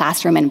students in a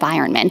classroom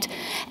environment.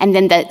 And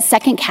then the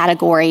second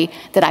category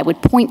that I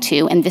would point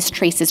to, and this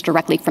traces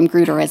directly from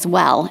Grutter as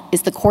well,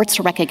 is the court's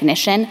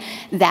recognition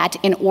that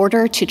in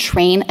order to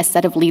train a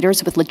set of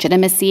leaders with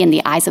legitimacy in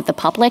the eyes of the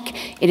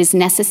public, it is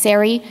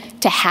necessary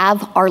to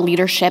have our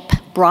leadership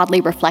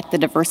broadly reflect the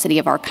diversity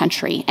of our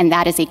country. And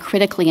that is a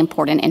critically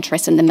important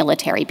interest in the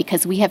military,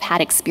 because we have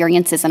had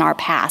experiences in our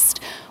past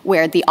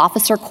where the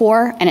officer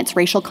corps and its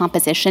racial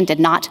composition did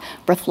not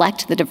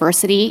reflect the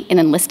diversity in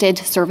enlisted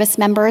service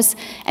members,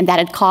 and that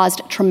had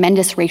caused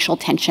tremendous racial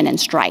tension and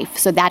strife.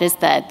 So that is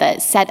the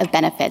set of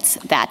benefits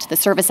that the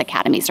service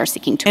academies are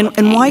seeking to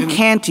obtain. And why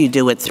can't you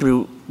do it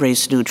through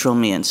race-neutral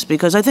means?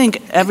 Because I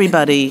think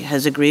everybody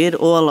has agreed,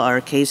 all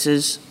our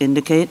cases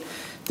indicate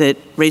that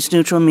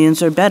race-neutral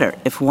means are better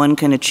if one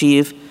can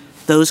achieve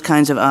those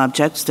kinds of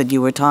objects that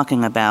you were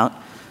talking about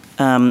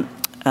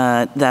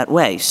that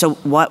way. So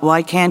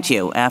why can't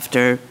you,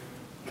 after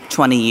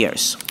 20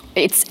 years.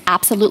 It's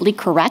absolutely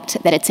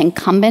correct that it's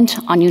incumbent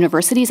on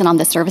universities and on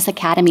the service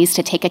academies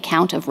to take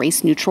account of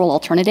race-neutral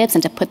alternatives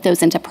and to put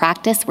those into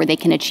practice where they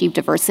can achieve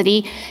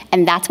diversity,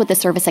 and that's what the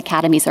service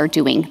academies are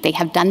doing. They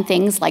have done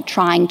things like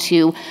trying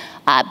to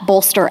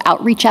bolster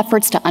outreach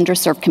efforts to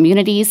underserved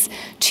communities,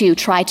 to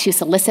try to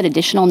solicit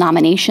additional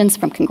nominations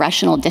from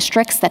congressional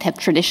districts that have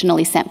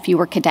traditionally sent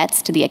fewer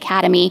cadets to the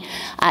academy.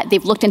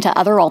 They've looked into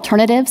other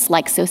alternatives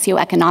like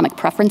socioeconomic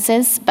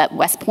preferences, but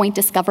West Point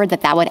discovered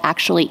that that would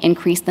actually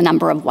increase the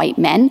number of white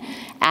men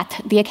at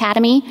the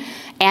academy.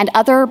 And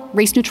other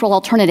race-neutral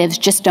alternatives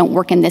just don't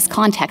work in this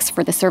context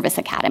for the service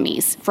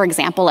academies. For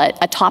example,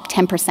 a top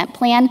 10%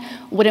 plan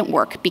wouldn't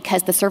work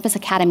because the service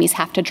academies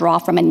have to draw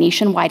from a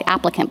nationwide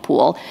applicant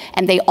pool,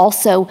 and they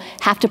also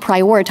have to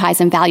prioritize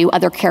and value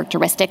other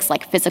characteristics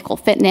like physical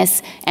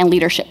fitness and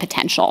leadership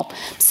potential.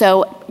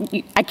 So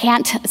I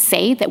can't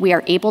say that we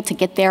are able to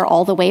get there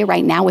all the way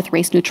right now with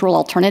race-neutral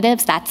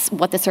alternatives. That's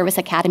what the service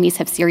academies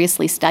have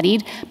seriously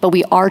studied, but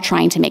we are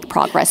trying to make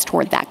progress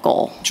toward that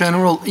goal.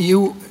 General,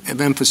 you have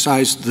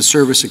emphasized the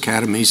service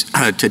academies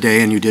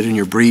today, and you did in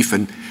your brief,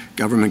 and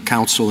Government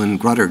Counsel and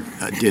Grutter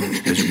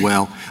did as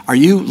well. Are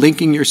you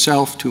linking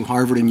yourself to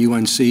Harvard and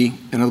UNC?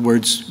 In other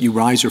words, you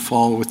rise or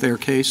fall with their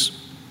case?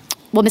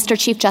 Well, Mr.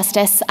 Chief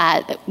Justice,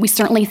 we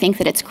certainly think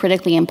that it's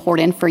critically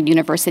important for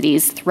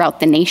universities throughout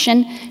the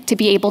nation to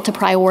be able to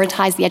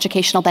prioritize the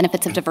educational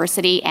benefits of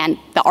diversity, and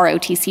the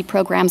ROTC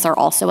programs are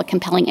also a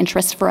compelling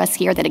interest for us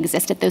here that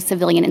exist at those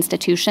civilian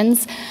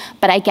institutions.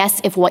 But I guess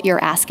if what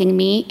you're asking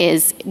me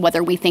is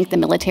whether we think the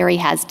military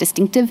has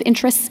distinctive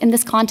interests in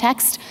this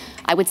context,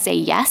 I would say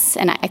yes,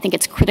 and I think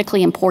it's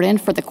critically important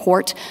for the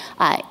court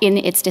in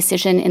its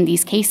decision in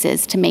these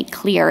cases to make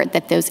clear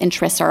that those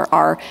interests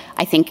are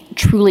I think,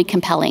 truly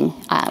compelling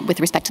with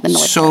respect to the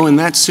military. So in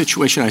that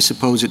situation, I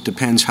suppose it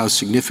depends how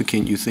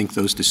significant you think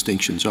those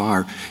distinctions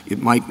are. It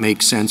might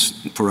make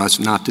sense for us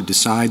not to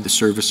decide the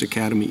service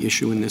academy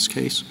issue in this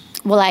case?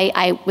 Well,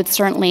 I would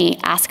certainly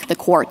ask the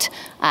court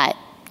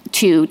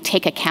to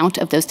take account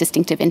of those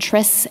distinctive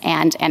interests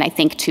and I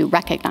think to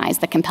recognize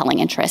the compelling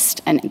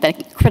interest and the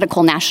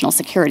critical national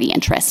security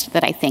interest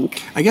that I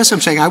think. I guess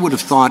I'm saying I would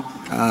have thought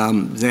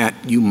that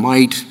you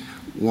might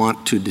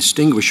want to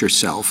distinguish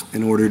yourself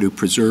in order to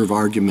preserve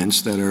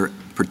arguments that are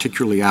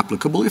particularly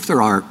applicable, if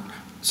there are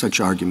such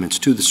arguments,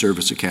 to the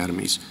service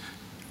academies,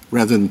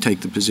 rather than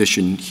take the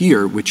position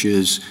here, which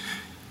is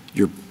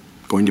you're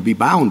going to be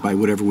bound by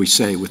whatever we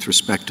say with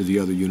respect to the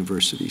other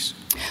universities.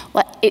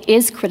 Well, it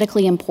is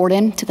critically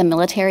important to the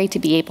military to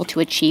be able to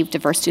achieve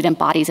diverse student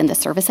bodies in the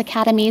service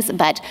academies,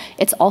 but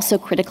it's also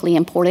critically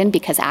important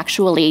because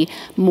actually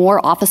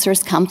more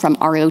officers come from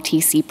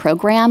ROTC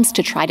programs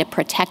to try to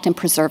protect and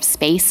preserve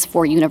space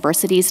for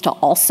universities to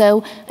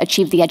also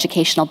achieve the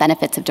educational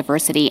benefits of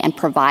diversity and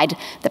provide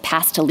the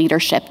path to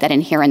leadership that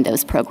inhere in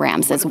those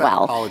programs as well.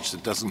 What about a college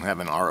that doesn't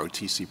have an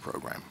ROTC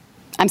program?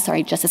 I'm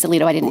sorry, Justice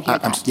Alito, I didn't hear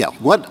that. Yeah,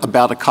 what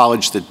about a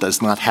college that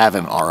does not have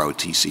an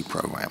ROTC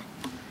program?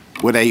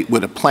 Would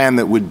a plan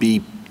that would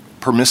be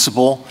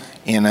permissible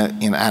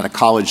at a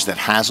college that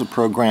has a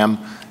program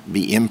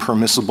be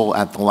impermissible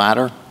at the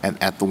latter,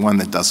 at the one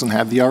that doesn't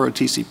have the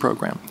ROTC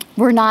program?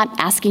 We're not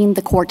asking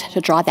the court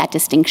to draw that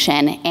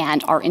distinction,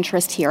 and our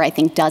interest here, I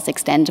think, does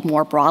extend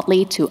more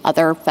broadly to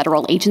other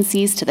federal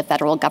agencies, to the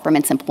federal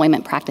government's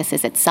employment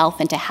practices itself,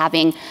 and to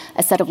having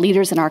a set of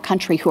leaders in our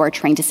country who are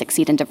trained to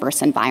succeed in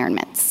diverse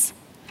environments.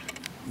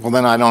 Well,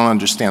 then I don't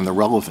understand the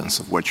relevance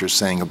of what you're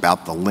saying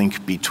about the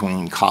link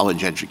between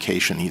college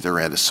education, either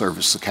at a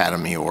service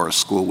academy or a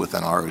school with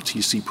an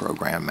ROTC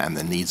program, and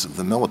the needs of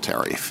the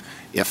military.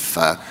 If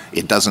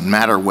it doesn't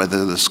matter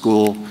whether the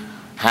school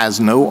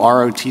has no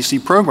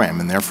ROTC program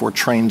and therefore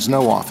trains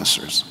no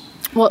officers.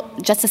 Well,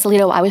 Justice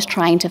Alito, I was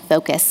trying to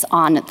focus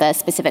on the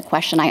specific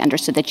question I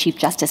understood the Chief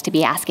Justice to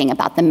be asking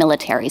about the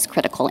military's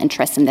critical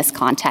interest in this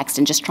context,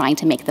 and just trying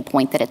to make the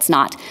point that it's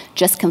not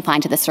just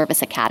confined to the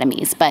service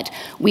academies, but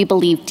we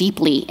believe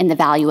deeply in the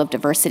value of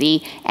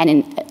diversity and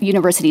in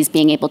universities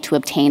being able to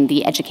obtain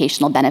the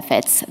educational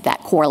benefits that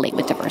correlate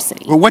with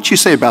diversity. Well, what you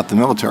say about the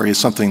military is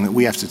something that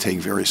we have to take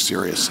very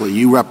seriously.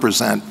 You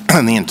represent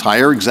the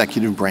entire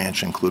executive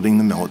branch, including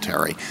the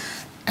military,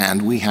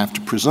 and we have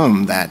to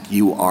presume that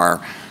you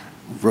are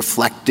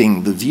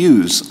reflecting the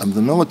views of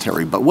the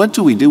military. But what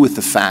do we do with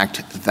the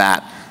fact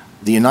that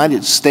the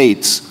United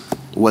States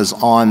was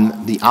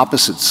on the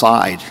opposite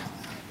side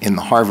in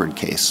the Harvard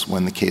case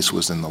when the case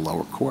was in the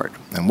lower court?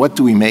 And what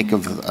do we make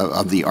of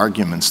the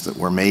arguments that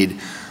were made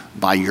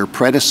by your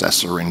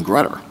predecessor in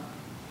Grutter?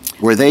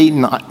 Were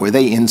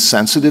they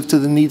insensitive to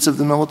the needs of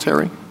the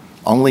military?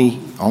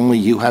 Only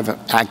you have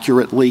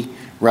accurately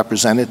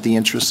represented the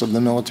interests of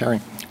the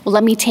military? Well,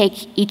 let me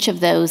take each of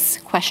those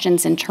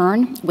questions in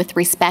turn. With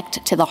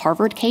respect to the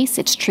Harvard case,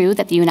 it's true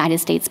that the United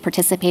States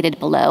participated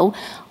below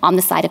on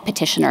the side of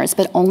petitioners,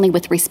 but only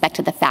with respect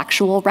to the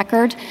factual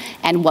record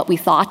and what we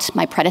thought,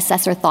 my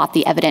predecessor thought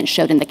the evidence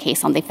showed in the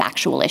case on the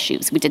factual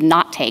issues. We did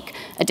not take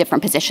a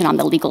different position on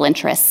the legal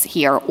interests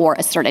here or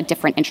assert a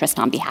different interest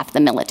on behalf of the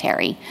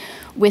military.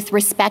 With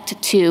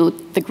respect to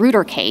the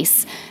Grutter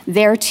case,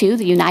 there too,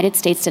 the United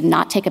States did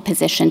not take a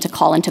position to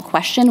call into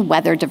question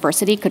whether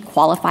diversity could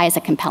qualify as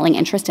a compelling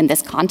interest in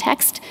this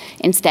context.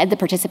 Instead, the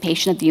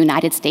participation of the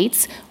United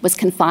States was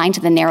confined to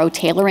the narrow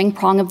tailoring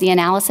prong of the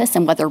analysis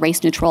and whether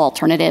race-neutral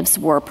alternatives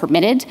were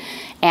permitted.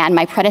 And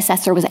my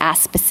predecessor was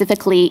asked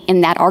specifically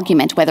in that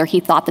argument whether he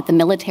thought that the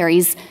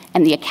military's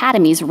and the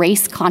academy's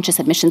race-conscious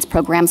admissions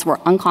programs were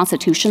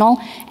unconstitutional,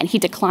 and he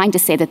declined to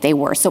say that they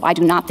were. So I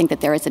do not think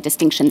that there is a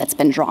distinction that's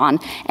been drawn.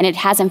 And it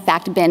has, in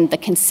fact, been the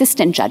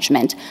consistent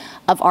judgment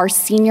of our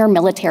senior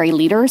military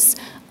leaders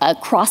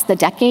across the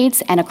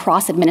decades and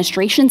across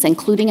administrations,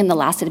 including in the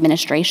last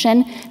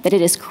administration, that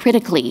it is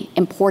critically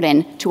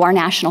important to our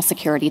national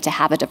security to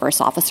have a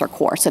diverse officer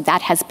corps. So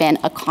that has been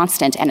a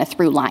constant and a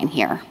through line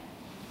here.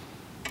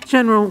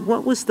 General,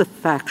 what was the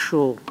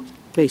factual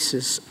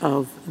basis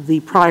of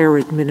the prior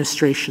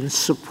administration's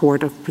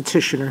support of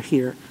petitioner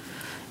here?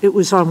 It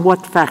was on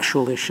what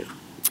factual issue?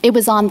 It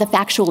was on the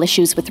factual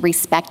issues with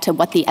respect to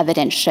what the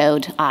evidence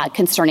showed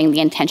concerning the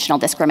intentional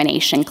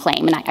discrimination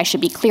claim. And I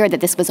should be clear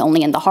that this was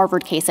only in the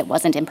Harvard case. It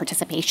wasn't in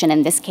participation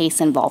in this case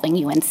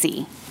involving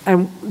UNC.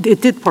 And it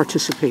did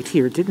participate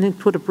here. Didn't it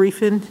put a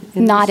brief in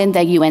Not this? in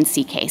the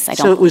UNC case. I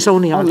don't So it was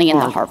only in the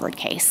Harvard. Harvard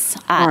case.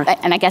 Right.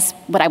 And I guess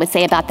what I would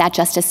say about that,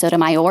 Justice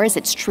Sotomayor, is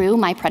it's true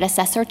my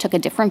predecessor took a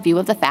different view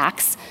of the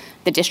facts.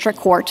 The district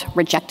court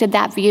rejected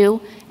that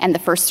view, and the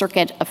First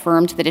Circuit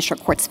affirmed the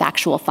district court's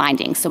factual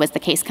findings. So as the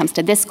case comes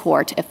to this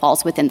court, it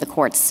falls within the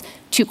court's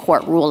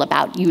two-court rule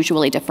about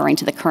usually deferring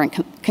to the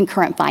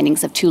concurrent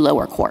findings of two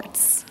lower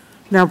courts.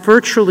 Now,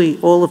 virtually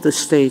all of the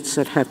states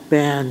that have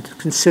banned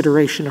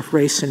consideration of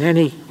race in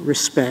any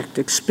respect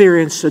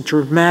experienced a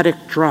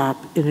dramatic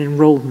drop in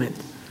enrollment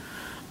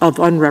of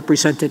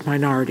unrepresented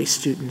minority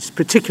students,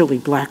 particularly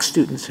black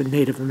students and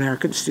Native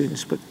American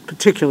students, but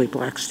particularly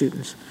black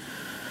students.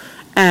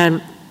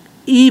 And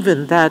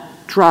even that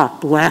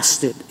drop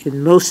lasted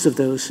in most of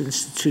those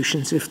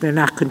institutions, if they're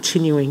not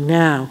continuing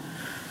now,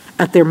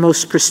 at their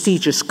most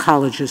prestigious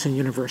colleges and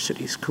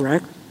universities,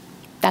 correct?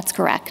 That's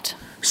correct.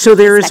 So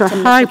there is a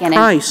high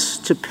price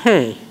to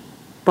pay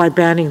by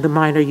banning the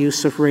minor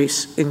use of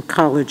race in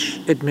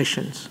college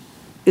admissions,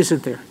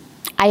 isn't there?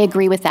 I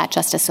agree with that,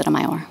 Justice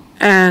Sotomayor.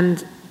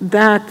 And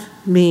that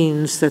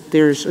means that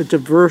there's a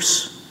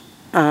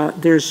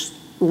there's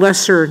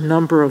lesser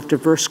number of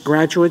diverse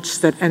graduates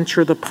that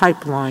enter the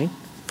pipeline,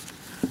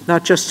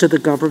 not just to the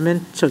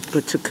government,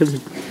 but to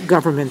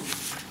government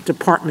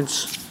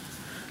departments,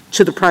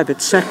 to the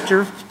private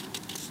sector.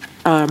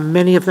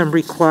 Many of them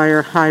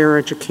require higher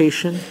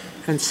education,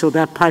 and so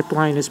that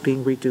pipeline is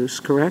being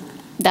reduced, correct?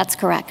 That's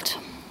correct.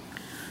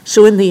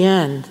 So in the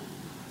end,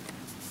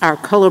 our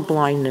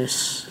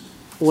colorblindness,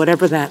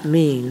 whatever that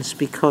means,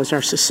 because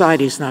our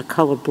society is not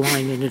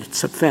colorblind in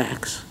its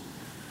effects,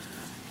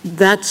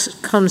 that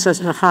comes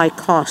at a high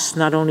cost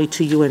not only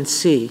to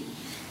UNC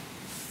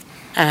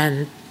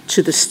and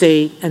to the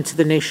state and to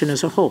the nation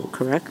as a whole,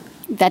 correct?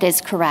 That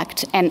is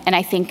correct. And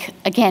I think,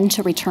 again,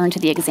 to return to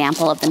the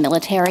example of the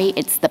military,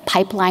 it's the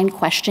pipeline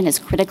question is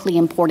critically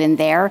important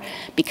there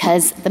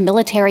because the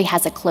military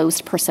has a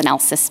closed personnel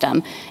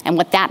system. And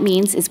what that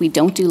means is we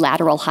don't do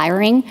lateral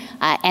hiring.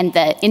 And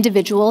the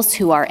individuals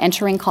who are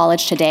entering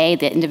college today,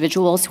 the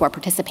individuals who are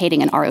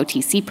participating in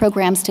ROTC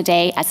programs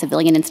today at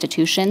civilian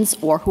institutions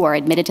or who are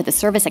admitted to the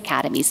service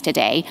academies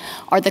today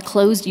are the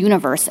closed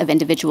universe of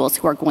individuals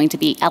who are going to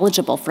be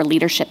eligible for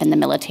leadership in the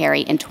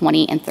military in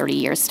 20 and 30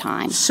 years'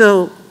 time.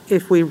 So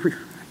if we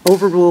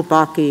overrule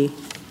Bakke,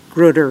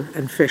 Grutter,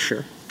 and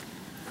Fisher,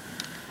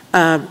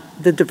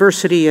 the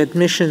diversity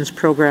admissions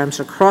programs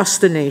across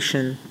the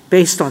nation,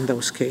 based on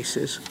those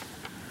cases,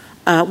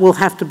 will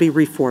have to be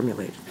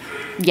reformulated.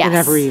 Yes. In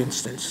every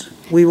instance.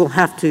 We will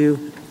have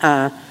to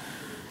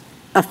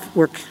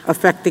work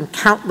affecting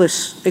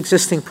countless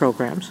existing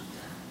programs.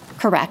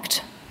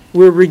 Correct.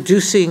 We're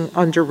reducing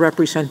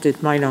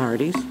underrepresented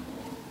minorities.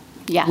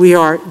 Yes. We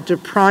are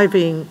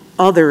depriving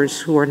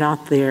others who are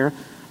not there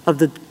of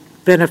the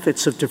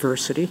benefits of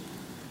diversity.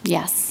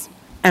 Yes.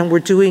 And we're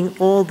doing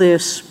all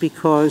this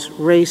because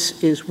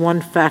race is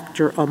one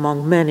factor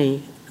among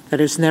many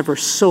that is never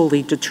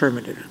solely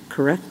determinative,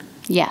 correct?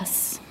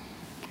 Yes.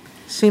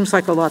 Seems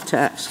like a lot to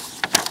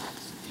ask.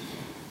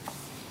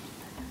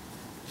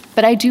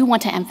 But I do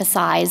want to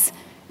emphasize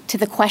to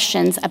the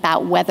questions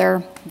about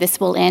whether this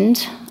will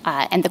end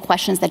and the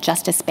questions that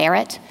Justice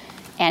Barrett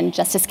and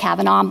Justice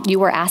Kavanaugh, you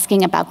were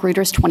asking about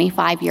Grutter's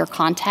 25-year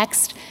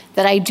context,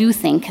 that I do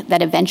think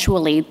that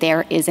eventually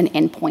there is an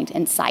endpoint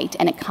in sight,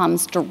 and it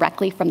comes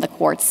directly from the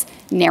court's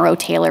narrow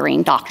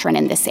tailoring doctrine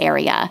in this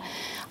area.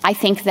 I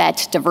think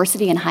that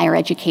diversity in higher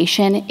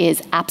education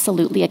is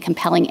absolutely a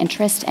compelling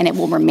interest, and it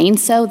will remain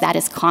so. That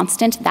is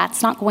constant.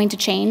 That's not going to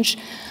change.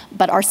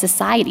 But our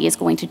society is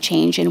going to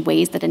change in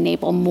ways that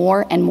enable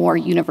more and more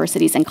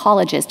universities and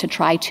colleges to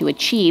try to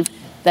achieve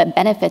the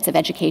benefits of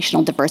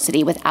educational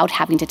diversity without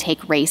having to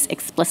take race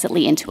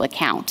explicitly into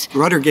account.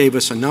 Grutter gave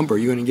us a number.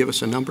 You going to give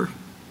us a number?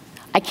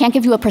 I can't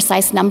give you a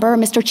precise number,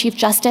 Mr. Chief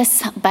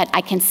Justice, but I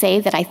can say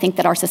that I think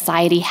that our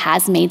society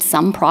has made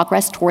some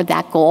progress toward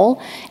that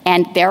goal.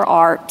 And there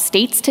are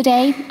states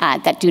today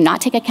that do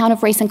not take account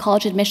of race in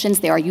college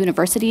admissions. There are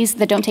universities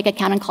that don't take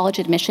account in college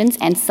admissions,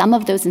 and some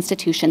of those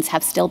institutions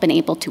have still been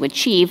able to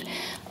achieve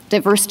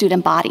diverse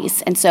student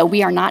bodies. And so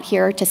we are not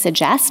here to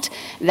suggest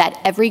that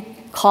every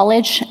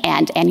college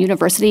and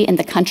university in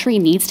the country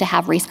needs to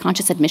have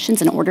race-conscious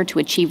admissions in order to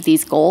achieve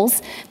these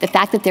goals. The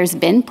fact that there's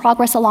been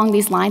progress along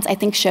these lines, I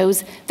think,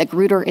 shows that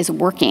Grutter is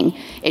working.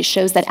 It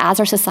shows that as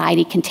our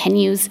society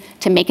continues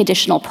to make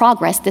additional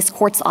progress, this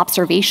court's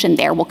observation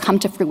there will come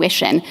to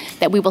fruition,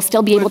 that we will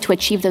still be able to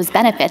achieve those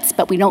benefits,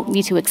 but we don't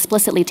need to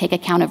explicitly take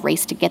account of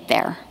race to get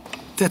there.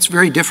 That's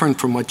very different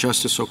from what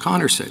Justice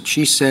O'Connor said.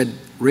 She said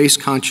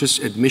race-conscious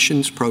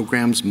admissions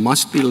programs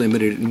must be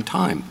limited in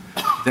time.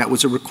 That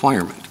was a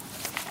requirement.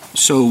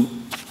 So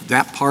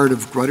that part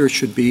of Grutter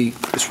should be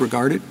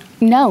disregarded?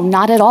 No,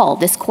 not at all.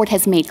 This court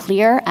has made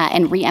clear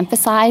and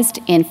re-emphasized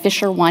in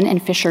Fisher 1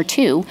 and Fisher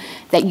 2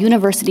 that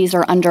universities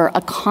are under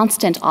a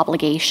constant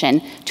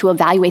obligation to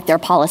evaluate their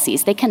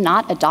policies. They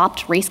cannot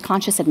adopt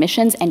race-conscious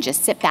admissions and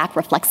just sit back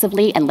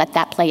reflexively and let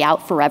that play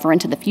out forever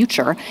into the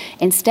future.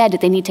 Instead,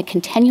 they need to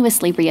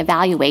continuously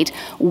reevaluate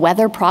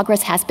whether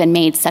progress has been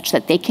made such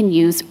that they can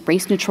use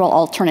race-neutral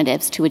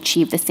alternatives to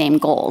achieve the same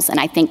goals. And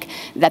I think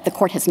that the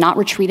court has not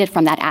retreated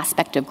from that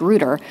aspect of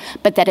Grutter,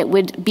 but that it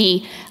would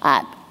be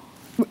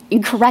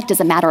incorrect as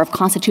a matter of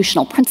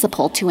constitutional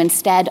principle to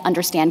instead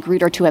understand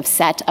Grutter to have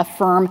set a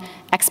firm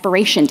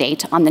expiration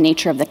date on the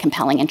nature of the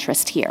compelling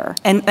interest here.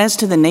 And as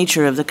to the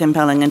nature of the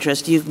compelling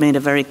interest, you've made a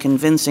very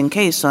convincing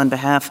case on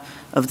behalf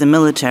of the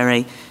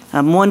military.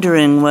 I'm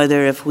wondering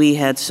whether if we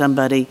had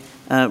somebody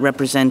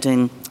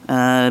representing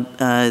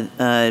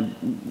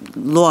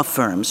law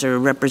firms or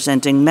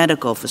representing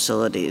medical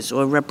facilities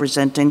or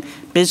representing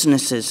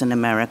businesses in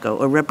America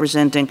or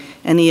representing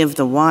any of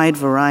the wide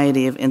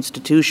variety of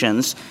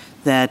institutions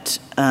that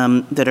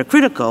are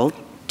critical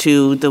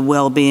to the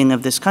well-being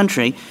of this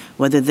country,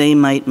 whether they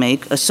might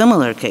make a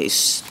similar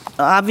case.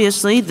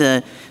 Obviously,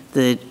 the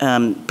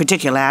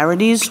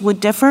particularities would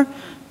differ,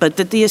 but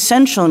that the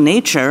essential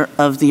nature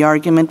of the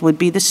argument would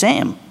be the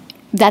same.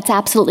 That's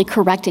absolutely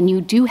correct, and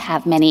you do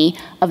have many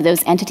of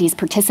those entities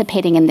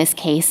participating in this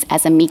case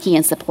as amici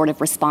and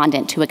supportive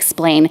respondent to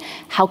explain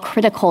how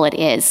critical it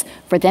is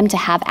for them to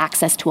have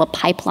access to a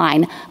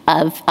pipeline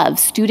of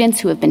students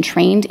who have been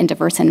trained in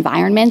diverse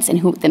environments and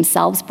who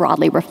themselves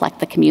broadly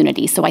reflect the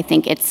community. So I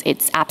think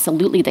it's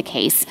absolutely the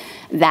case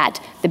that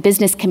the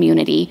business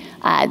community,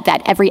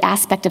 that every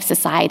aspect of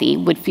society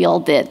would feel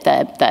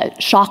the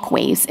shock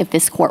waves if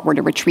this court were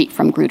to retreat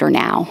from Grutter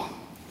now.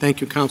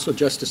 Thank you, Counsel.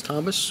 Justice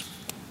Thomas?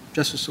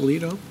 Justice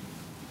Alito?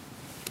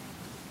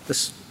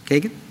 Justice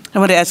Kagan? I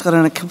want to ask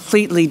on a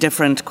completely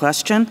different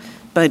question,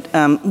 but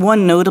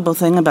one notable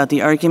thing about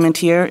the argument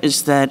here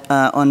is that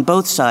on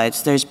both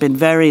sides there's been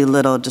very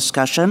little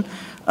discussion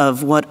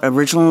of what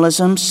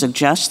originalism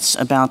suggests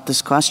about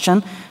this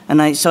question.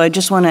 And so I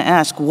just want to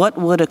ask, what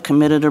would a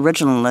committed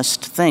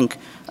originalist think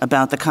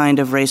about the kind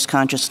of race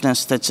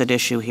consciousness that's at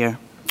issue here?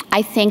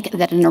 I think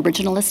that an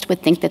originalist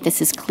would think that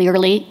this is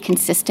clearly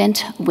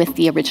consistent with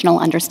the original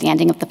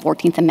understanding of the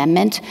 14th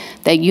Amendment.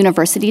 The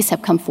universities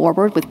have come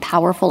forward with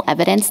powerful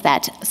evidence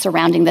that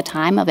surrounding the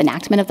time of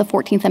enactment of the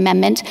 14th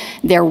Amendment,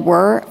 there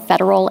were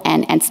federal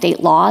and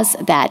state laws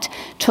that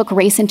took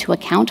race into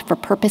account for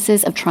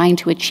purposes of trying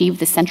to achieve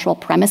the central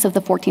premise of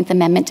the 14th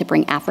Amendment to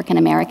bring African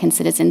American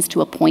citizens to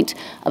a point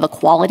of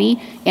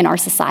equality in our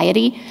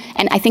society.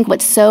 And I think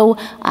what's so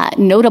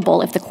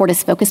notable, if the court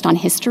is focused on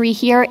history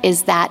here,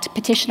 is that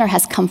petitioner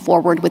has come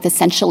forward with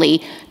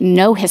essentially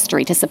no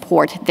history to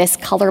support this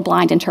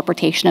colorblind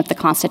interpretation of the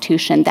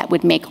Constitution that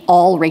would make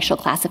all racial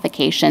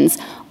classifications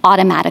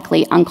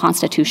automatically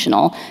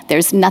unconstitutional.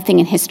 There's nothing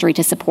in history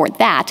to support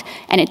that,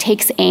 and it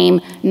takes aim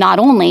not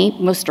only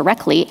most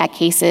directly at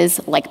cases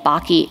like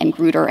Bakke and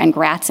Grutter and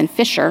Gratz and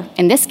Fisher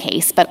in this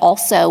case, but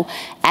also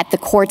at the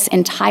court's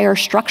entire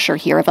structure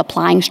here of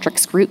applying strict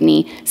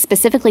scrutiny,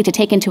 specifically to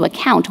take into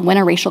account when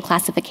a racial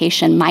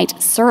classification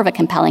might serve a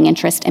compelling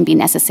interest and be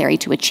necessary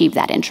to achieve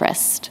that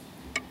interest.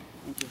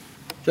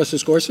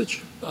 Justice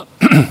Gorsuch?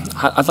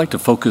 I'd like to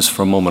focus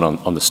for a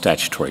moment on the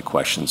statutory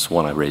questions,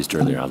 one I raised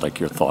earlier. I'd like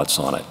your thoughts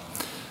on it.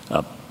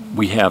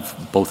 We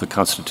have both a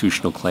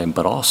constitutional claim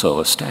but also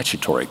a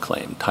statutory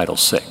claim, Title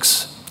VI.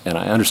 And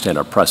I understand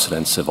our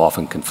precedents have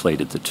often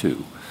conflated the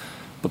two.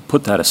 But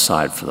put that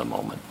aside for the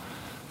moment.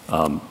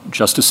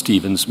 Justice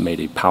Stevens made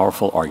a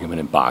powerful argument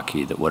in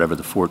Bakke that whatever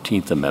the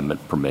 14th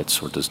Amendment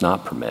permits or does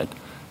not permit,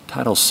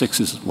 Title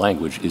VI's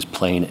language is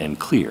plain and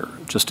clear,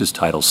 just as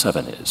Title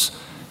VII is.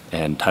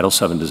 And Title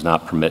VII does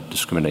not permit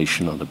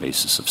discrimination on the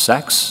basis of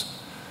sex,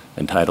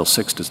 and Title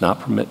VI does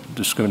not permit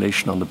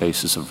discrimination on the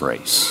basis of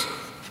race.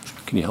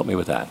 Can you help me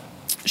with that?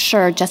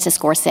 Sure, Justice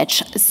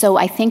Gorsuch. So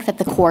I think that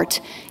the court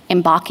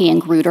in Bakke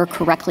and Grutter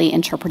correctly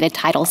interpreted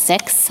Title VI.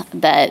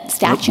 The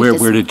statute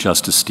where did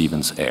Justice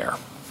Stevens err?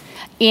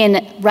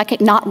 in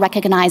not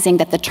recognizing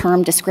that the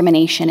term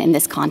discrimination in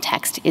this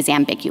context is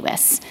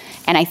ambiguous.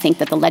 And I think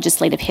that the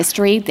legislative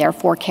history,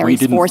 therefore,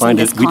 carries force in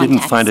this context. We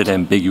didn't find it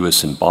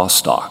ambiguous in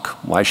Bostock.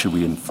 Why should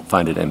we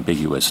find it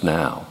ambiguous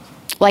now?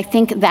 Well, I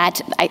think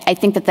that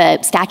the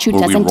statute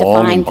doesn't define.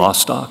 Were we wrong in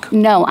Bostock?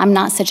 No, I'm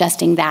not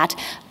suggesting that.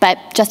 But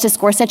Justice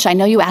Gorsuch, I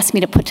know you asked me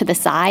to put to the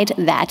side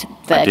that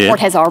the court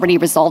has already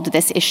resolved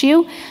this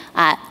issue.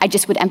 I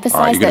just would emphasize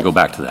All right, you're going that to go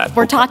back to that.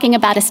 We're talking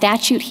about a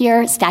statute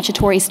here.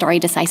 Statutory stare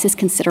decisis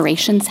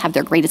considerations have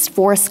their greatest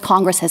force.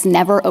 Congress has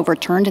never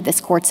overturned this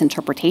court's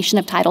interpretation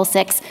of Title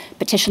VI.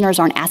 Petitioners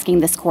aren't asking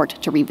this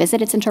court to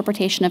revisit its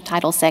interpretation of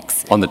Title VI.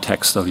 On the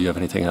text, though, do you have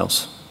anything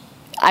else?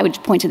 I would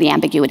point to the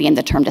ambiguity in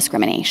the term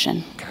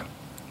discrimination. Okay.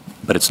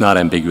 But it's not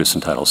ambiguous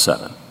in Title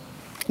VII?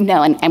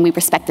 No, and we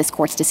respect this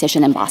court's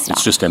decision in Bostock.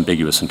 It's just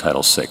ambiguous in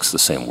Title VI, the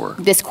same word.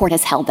 This court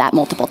has held that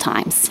multiple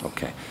times.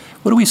 Okay.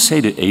 What do we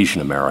say to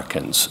Asian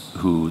Americans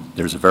who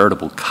there's a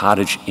veritable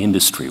cottage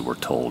industry, we're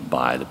told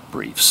by the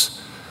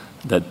briefs,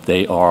 that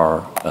they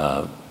are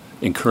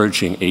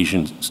encouraging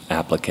Asian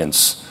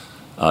applicants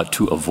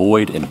to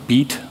avoid and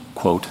beat,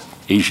 quote,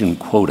 Asian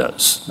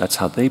quotas? That's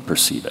how they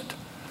perceive it.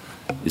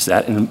 Is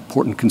that an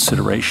important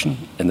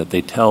consideration? And that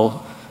they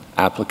tell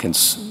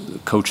applicants,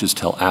 coaches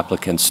tell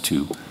applicants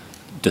to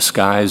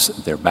disguise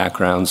their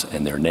backgrounds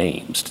and their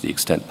names to the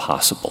extent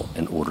possible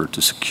in order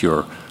to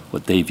secure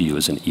what they view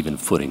as an even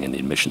footing in the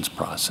admissions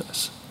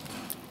process?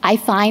 I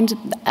find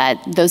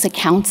those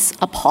accounts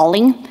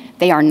appalling.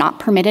 They are not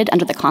permitted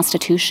under the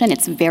Constitution.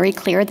 It's very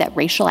clear that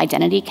racial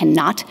identity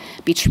cannot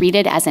be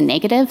treated as a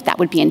negative. That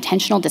would be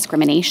intentional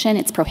discrimination.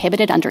 It's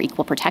prohibited under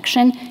equal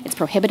protection. It's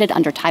prohibited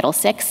under Title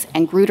VI,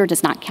 and Grutter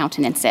does not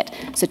countenance it.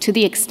 So to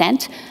the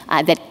extent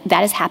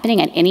that is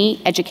happening at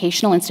any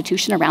educational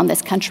institution around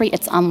this country,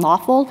 it's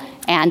unlawful,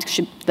 and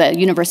the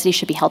university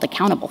should be held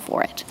accountable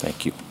for it.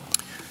 Thank you.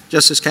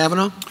 Justice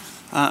Kavanaugh?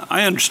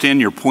 I understand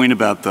your point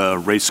about the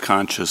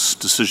race-conscious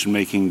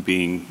decision-making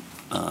being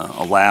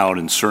allowed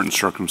in certain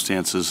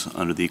circumstances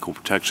under the Equal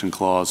Protection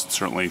Clause.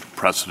 Certainly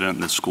precedent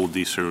in the school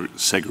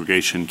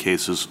desegregation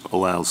cases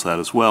allows that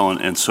as well,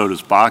 and so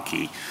does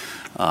Bakke,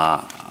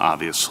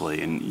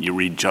 obviously. And you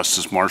read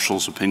Justice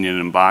Marshall's opinion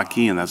in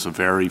Bakke, and that's a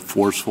very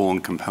forceful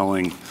and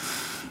compelling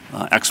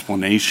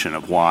explanation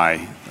of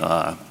why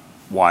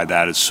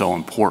that is so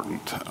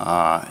important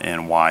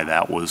and why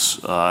that was,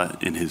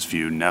 in his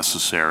view,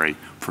 necessary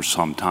for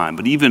some time.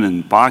 But even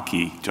in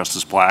Bakke,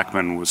 Justice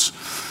Blackmun was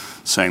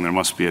saying there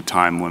must be a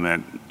time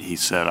limit. He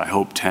said, I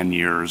hope 10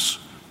 years.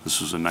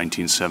 This was in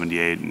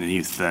 1978. And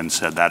he then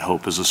said that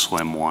hope is a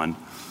slim one.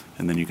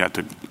 And then you got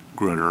to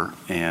Grutter.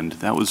 And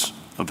that was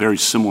a very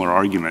similar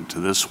argument to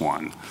this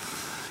one.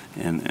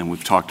 And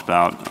we've talked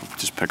about,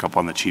 just pick up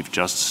on the Chief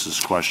Justice's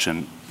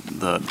question,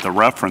 the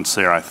reference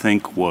there, I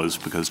think, was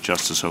because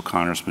Justice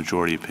O'Connor's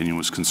majority opinion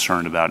was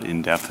concerned about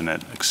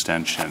indefinite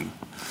extension.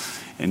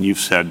 And you've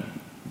said,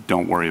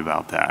 don't worry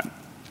about that.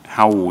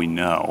 How will we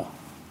know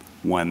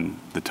when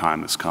the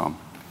time has come?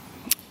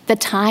 The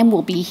time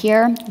will be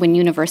here when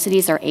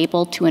universities are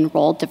able to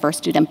enroll diverse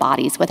student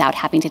bodies without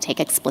having to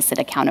take explicit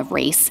account of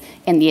race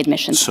in the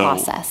admissions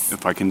process. So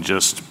if I can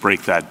just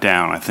break that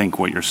down, I think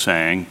what you're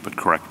saying, but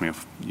correct me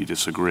if you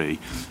disagree,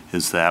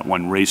 is that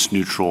when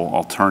race-neutral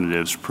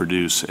alternatives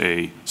produce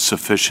a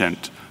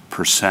sufficient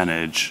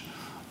percentage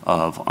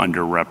of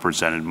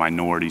underrepresented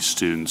minority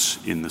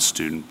students in the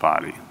student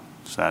body.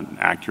 Is that an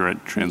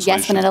accurate translation?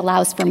 Yes, and it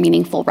allows for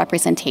meaningful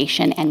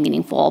representation and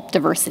meaningful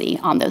diversity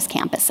on those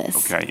campuses.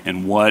 Okay,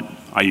 and what,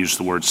 I use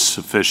the word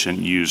sufficient,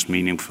 used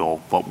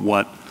meaningful, but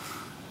what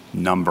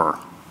number?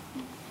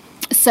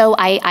 So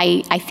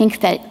I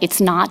think that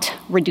it's not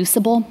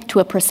reducible to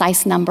a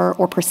precise number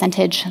or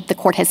percentage. The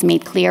court has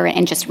made clear,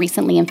 and just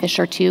recently in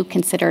Fisher 2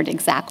 considered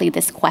exactly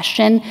this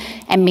question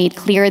and made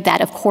clear that,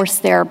 of course,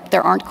 there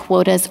aren't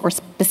quotas or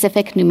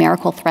specific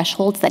numerical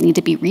thresholds that need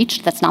to be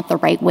reached. That's not the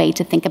right way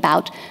to think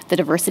about the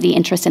diversity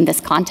interest in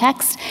this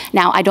context.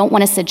 Now, I don't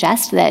want to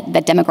suggest that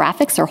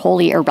demographics are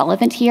wholly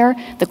irrelevant here.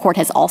 The court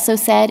has also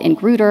said in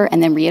Grutter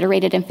and then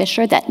reiterated in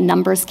Fisher that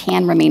numbers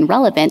can remain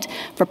relevant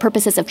for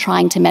purposes of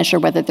trying to measure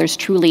whether there's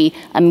truly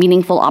a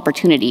meaningful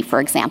opportunity, for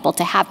example,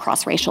 to have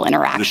cross-racial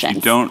interactions. But if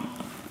you don't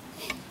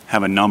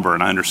have a number,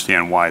 and I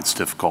understand why it's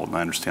difficult, and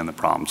I understand the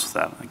problems with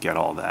that, I get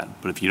all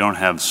that, but if you don't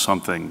have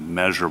something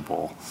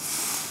measurable,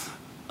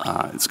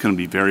 it's going to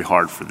be very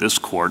hard for this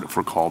court if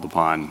we're called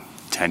upon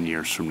 10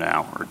 years from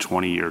now or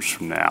 20 years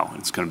from now.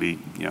 It's going to be,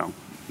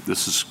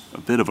 this is a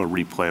bit of a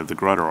replay of the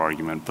Grutter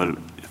argument, but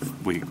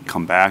if we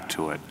come back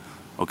to it,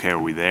 okay,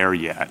 are we there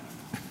yet?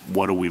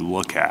 What do we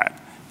look at?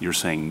 You're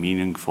saying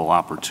meaningful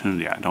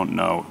opportunity. I don't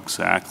know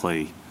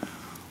exactly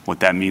what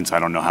that means. I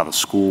don't know how the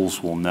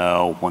schools will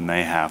know when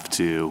they have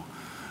to,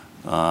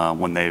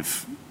 when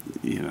they've,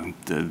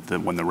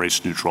 when the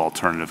race-neutral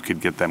alternative could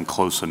get them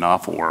close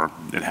enough, or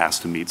it has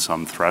to meet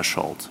some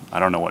threshold. I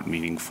don't know what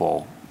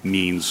meaningful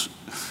means.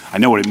 I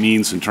know what it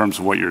means in terms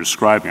of what you're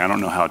describing. I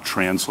don't know how it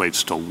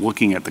translates to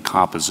looking at the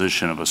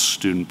composition of a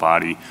student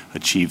body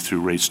achieved through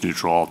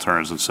race-neutral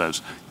alternatives and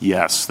says,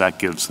 yes, that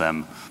gives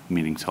them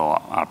meaningful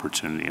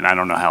opportunity. And I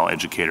don't know how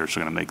educators are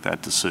going to make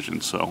that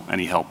decision. So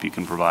any help you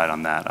can provide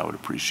on that, I would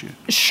appreciate.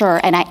 Sure,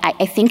 and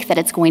I think that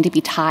it's going to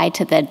be tied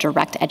to the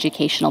direct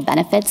educational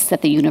benefits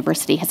that the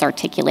university has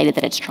articulated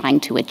that it's trying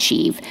to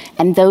achieve,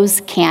 and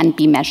those can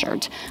be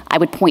measured. I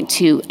would point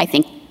to, I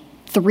think,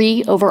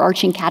 3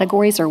 overarching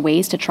categories or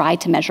ways to try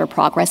to measure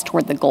progress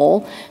toward the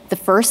goal. The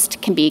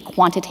first can be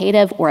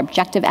quantitative or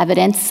objective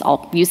evidence.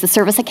 I'll use the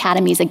service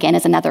academies again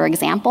as another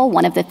example.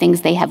 One of the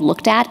things they have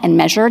looked at and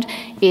measured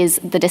is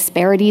the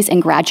disparities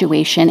in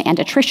graduation and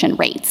attrition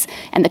rates.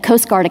 And the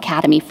Coast Guard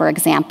Academy, for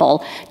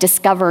example,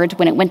 discovered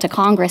when it went to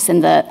Congress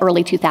in the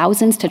early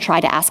 2000s to try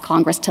to ask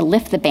Congress to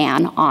lift the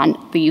ban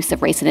on the use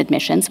of race in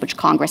admissions, which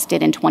Congress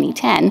did in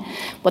 2010.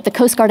 What the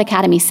Coast Guard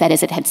Academy said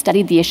is it had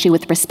studied the issue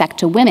with respect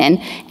to women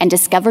and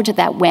discovered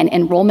that when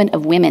enrollment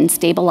of women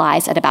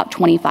stabilized at about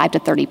 25 to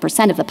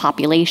 30% of the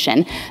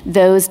population,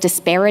 those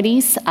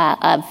disparities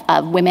of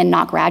women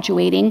not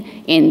graduating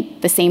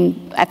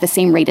at the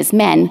same rate as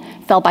men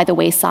fell by the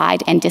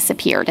wayside and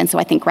disappeared. And so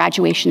I think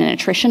graduation and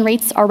attrition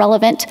rates are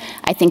relevant.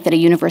 I think that a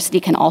university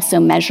can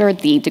also measure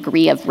the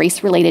degree of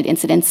race-related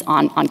incidents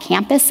on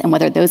campus and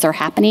whether those are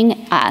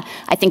happening.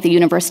 I think the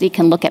university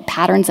can look at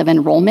patterns of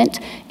enrollment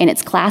in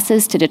its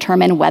classes to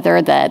determine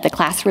whether the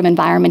classroom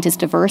environment is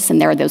diverse and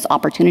there are those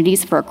opportunities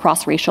for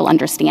cross-racial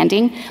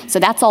understanding. So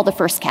that's all the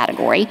first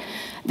category.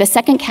 The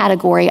second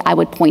category I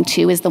would point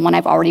to is the one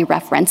I've already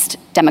referenced,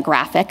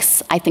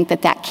 demographics. I think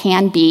that that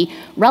can be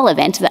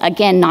relevant,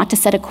 again, not to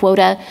set a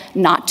quota,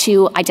 not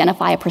to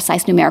identify a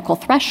precise numerical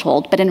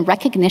threshold, but in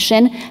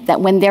recognition that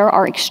when there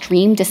are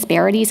extreme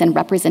disparities in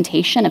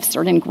representation of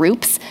certain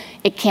groups,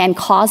 it can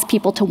cause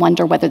people to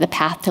wonder whether the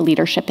path to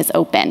leadership is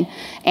open.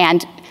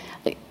 And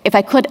if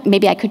I could,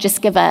 maybe I could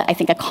just give a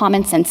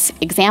common sense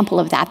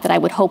example of that I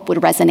would hope would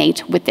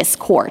resonate with this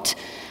court.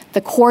 The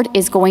court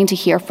is going to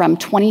hear from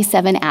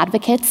 27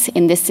 advocates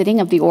in this sitting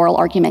of the oral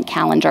argument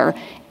calendar,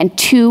 and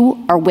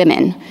 2 are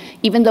women,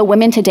 even though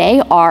women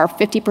today are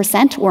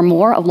 50% or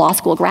more of law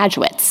school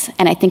graduates.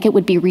 And I think it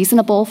would be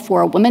reasonable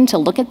for a woman to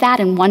look at that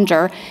and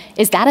wonder,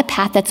 is that a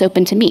path that's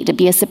open to me, to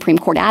be a Supreme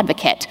Court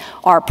advocate?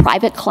 Are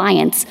private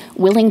clients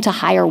willing to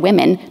hire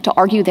women to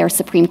argue their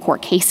Supreme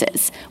Court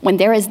cases? When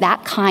there is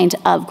that kind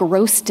of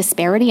gross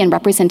disparity in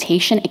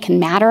representation, it can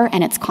matter,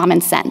 and it's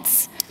common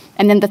sense.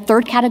 And then the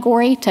third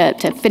category, to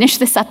finish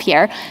this up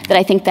here, that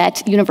I think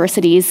that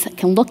universities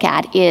can look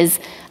at is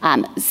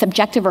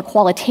subjective or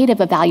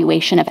qualitative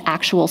evaluation of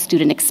actual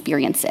student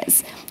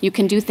experiences. You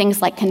can do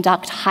things like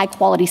conduct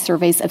high-quality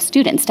surveys of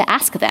students to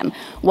ask them,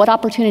 what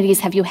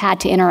opportunities have you had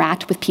to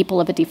interact with people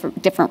of a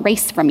different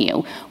race from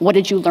you? What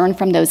did you learn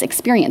from those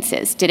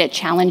experiences? Did it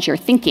challenge your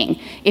thinking?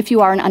 If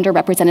you are an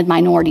underrepresented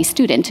minority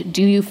student,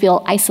 do you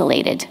feel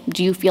isolated?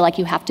 Do you feel like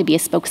you have to be a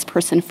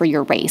spokesperson for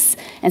your race?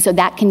 And so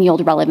that can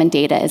yield relevant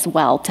data as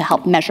well to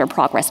help measure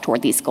progress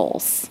toward these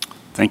goals.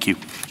 Thank you.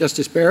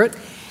 Justice Barrett?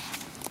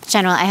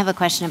 General, I have a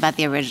question about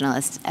the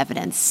originalist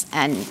evidence.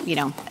 And,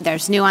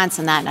 there's nuance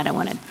in that, and I don't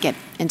want to get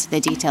into the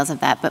details of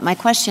that. But my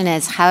question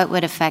is how it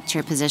would affect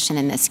your position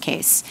in this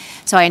case.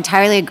 So I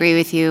entirely agree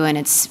with you, and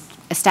it's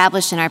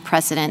established in our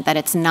precedent that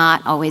it's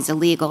not always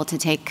illegal to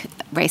take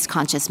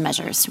race-conscious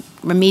measures.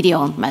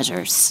 Remedial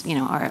measures,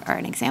 are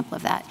an example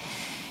of that.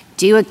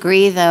 Do you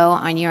agree, though,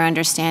 on your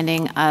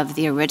understanding of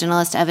the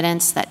originalist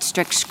evidence that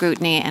strict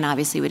scrutiny, and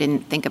obviously we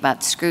didn't think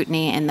about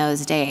scrutiny in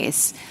those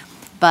days,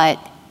 but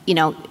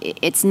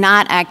it's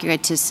not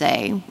accurate to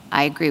say,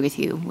 I agree with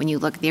you, when you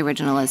look at the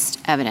originalist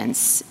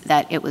evidence,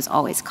 that it was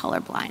always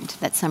colorblind,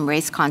 that some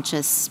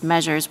race-conscious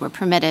measures were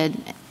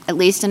permitted, at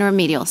least in a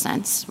remedial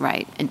sense,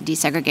 right? And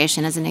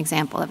desegregation is an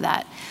example of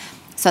that.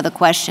 So the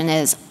question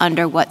is,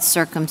 under what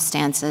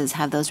circumstances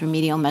have those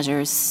remedial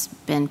measures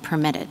been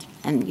permitted?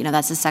 And,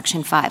 that's a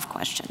Section 5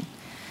 question.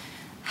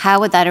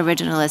 How would that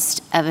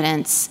originalist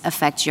evidence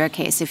affect your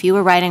case? If you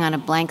were writing on a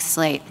blank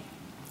slate,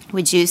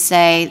 would you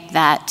say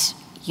that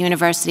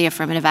university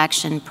affirmative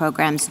action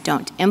programs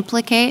don't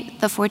implicate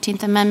the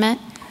 14th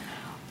Amendment?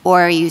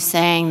 Or are you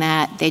saying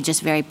that they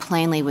just very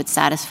plainly would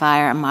satisfy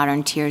our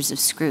modern tiers of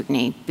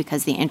scrutiny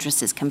because the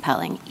interest is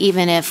compelling,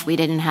 even if we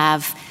didn't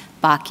have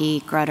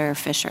Bakke, Grutter,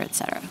 Fisher, et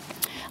cetera?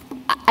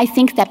 I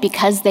think that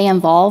because they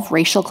involve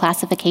racial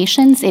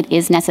classifications, it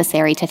is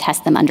necessary to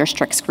test them under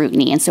strict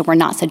scrutiny. And so we're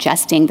not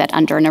suggesting that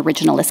under an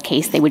originalist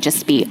case, they would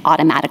just be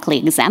automatically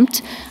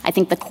exempt. I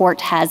think the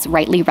court has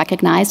rightly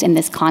recognized in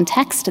this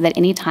context that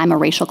any time a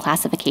racial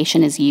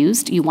classification is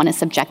used, you want to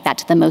subject that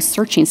to the most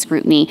searching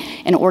scrutiny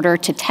in order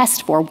to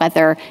test for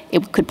whether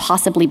it could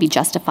possibly be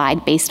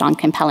justified based on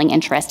compelling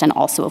interest, and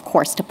also, of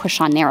course, to push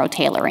on narrow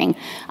tailoring.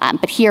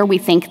 But here we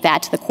think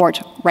that the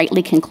court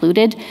rightly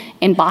concluded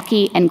in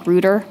Bakke and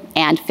Grutter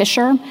and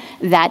Fisher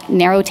that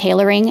narrow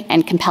tailoring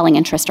and compelling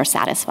interest are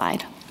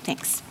satisfied.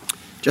 Thanks.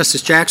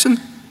 Justice Jackson?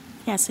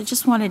 Yes, I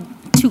just wanted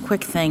 2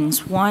 quick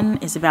things. One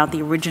is about the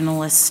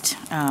originalist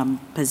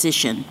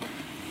position.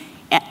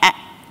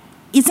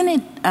 isn't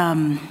it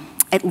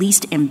at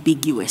least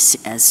ambiguous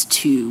as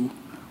to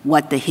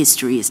what the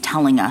history is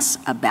telling us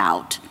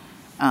about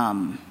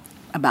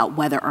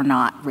whether or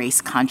not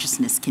race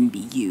consciousness can be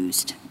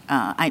used?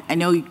 I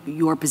know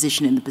your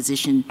position and the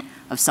position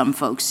of some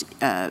folks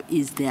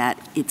is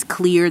that it's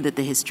clear that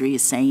the history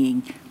is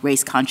saying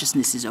race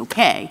consciousness is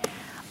okay.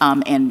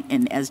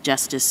 And as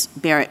Justice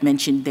Barrett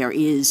mentioned, there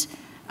is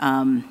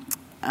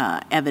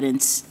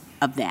evidence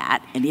of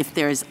that. And if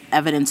there's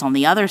evidence on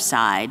the other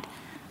side,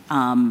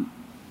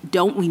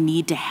 don't we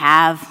need to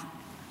have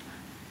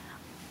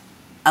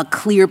a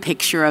clear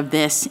picture of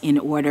this in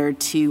order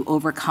to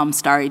overcome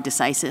stare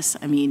decisis?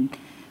 I mean,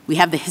 we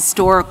have the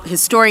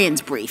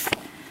historian's brief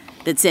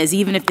that says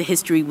even if the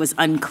history was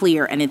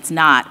unclear, and it's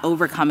not,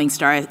 overcoming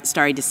stare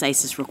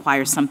decisis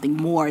requires something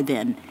more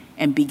than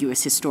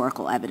ambiguous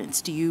historical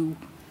evidence. Do you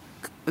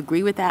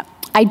agree with that?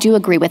 I do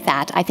agree with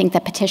that. I think the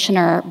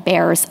petitioner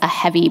bears a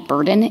heavy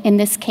burden in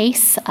this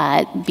case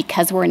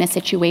because we're in a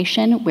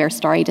situation where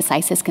stare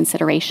decisis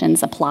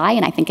considerations apply,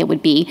 and I think it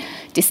would be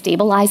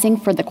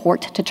destabilizing for the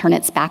court to turn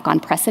its back on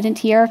precedent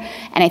here.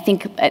 And I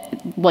think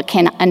what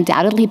can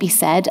undoubtedly be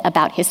said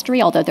about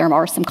history, although there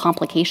are some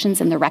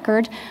complications in the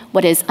record,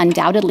 what is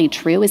undoubtedly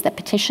true is that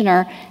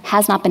petitioner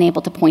has not been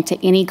able to point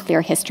to any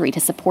clear history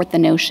to support the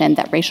notion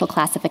that racial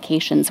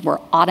classifications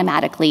were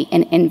automatically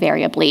and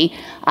invariably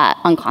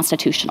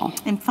unconstitutional.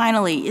 And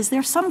finally, is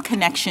there some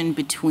connection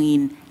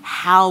between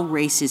how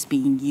race is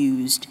being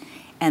used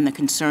and the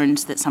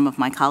concerns that some of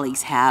my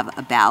colleagues have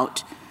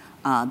about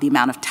the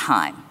amount of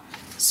time?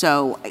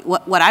 So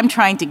what I'm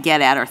trying to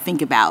get at or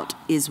think about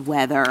is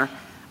whether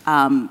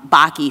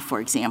Bakke,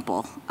 for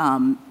example,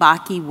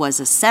 Bakke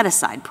was a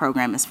set-aside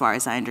program as far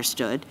as I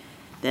understood,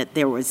 that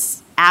there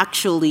was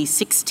actually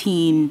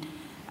 16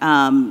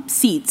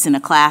 seats in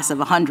a class of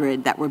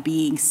 100 that were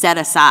being set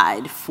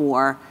aside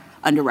for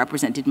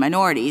underrepresented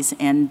minorities,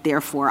 and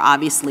therefore,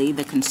 obviously,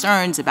 the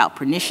concerns about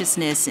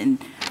perniciousness and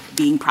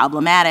being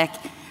problematic,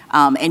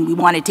 and we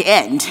want it to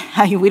end.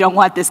 We don't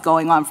want this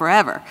going on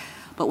forever.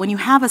 But when you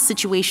have a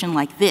situation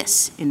like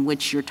this, in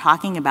which you're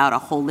talking about a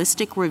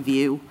holistic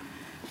review,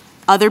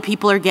 other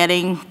people are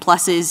getting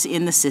pluses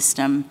in the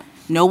system,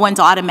 no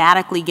one's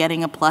automatically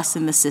getting a plus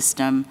in the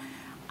system,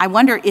 I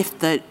wonder if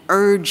the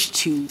urge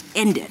to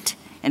end it,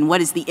 and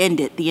what is the end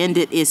it? The end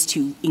it is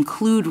to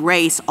include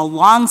race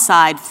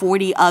alongside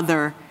 40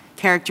 other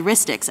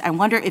characteristics. I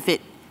wonder if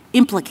it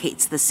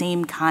implicates the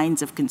same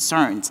kinds of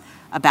concerns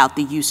about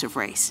the use of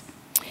race.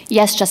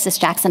 Yes, Justice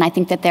Jackson, I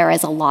think that there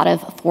is a lot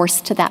of force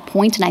to that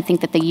point, and I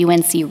think that the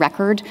UNC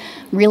record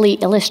really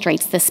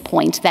illustrates this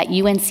point, that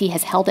UNC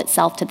has held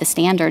itself to the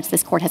standards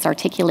this court has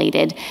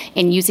articulated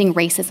in using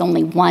race as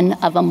only one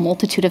of a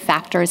multitude of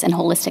factors in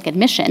holistic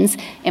admissions,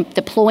 and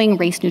deploying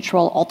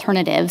race-neutral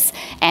alternatives,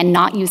 and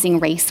not using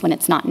race when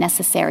it's not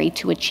necessary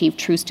to achieve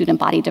true student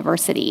body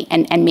diversity.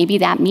 And maybe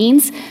that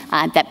means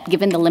that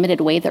given the limited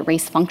way that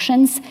race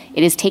functions,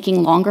 it is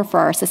taking longer for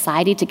our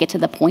society to get to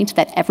the point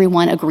that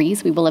everyone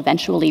agrees we will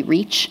eventually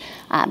reach,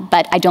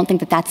 but I don't think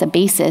that that's a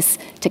basis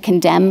to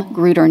condemn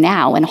Grutter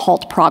now and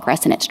halt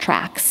progress in its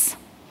tracks.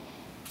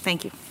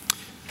 Thank you.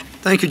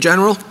 Thank you,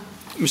 General.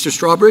 Mr.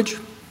 Strawbridge,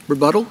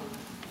 rebuttal.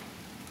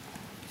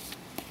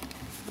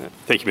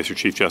 Thank you, Mr.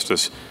 Chief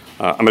Justice.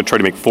 I'm going to try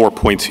to make 4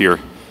 points here.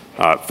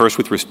 First,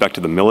 with respect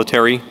to the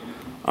military,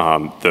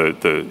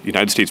 the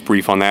United States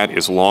brief on that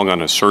is long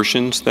on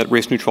assertions that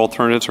race-neutral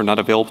alternatives are not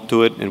available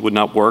to it and would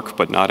not work,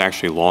 but not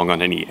actually long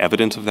on any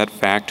evidence of that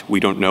fact. We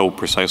don't know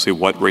precisely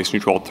what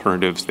race-neutral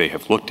alternatives they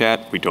have looked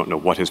at. We don't know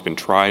what has been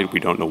tried. We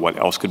don't know what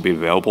else could be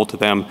available to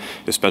them,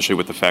 especially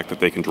with the fact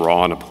that they can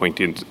draw on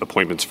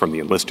appointments from the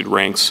enlisted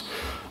ranks,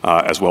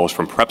 as well as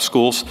from prep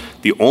schools.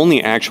 The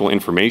only actual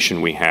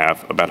information we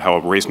have about how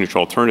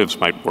race-neutral alternatives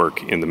might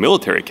work in the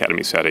military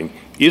academy setting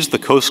is the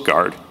Coast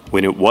Guard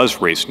when it was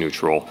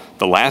race-neutral.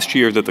 The last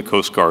year that the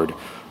Coast Guard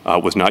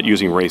was not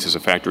using race as a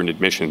factor in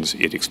admissions,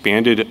 it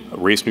expanded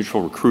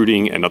race-neutral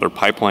recruiting and other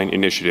pipeline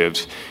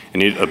initiatives,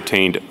 and it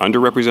obtained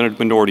underrepresented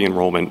minority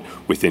enrollment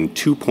within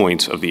 2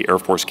 points of the Air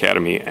Force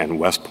Academy and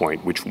West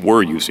Point, which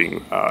were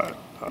using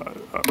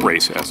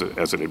race as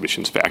an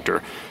admissions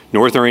factor.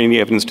 Nor is there any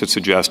evidence to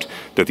suggest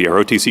that the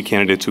ROTC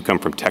candidates who come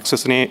from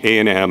Texas and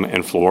A&M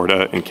and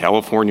Florida and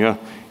California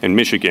and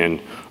Michigan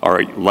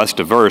are less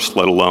diverse,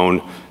 let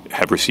alone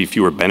have received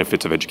fewer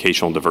benefits of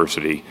educational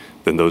diversity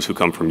than those who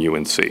come from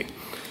UNC.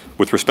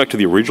 With respect to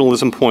the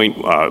originalism point,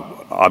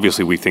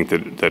 obviously we think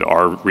that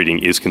our reading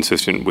is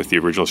consistent with the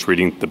originalist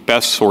reading. The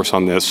best source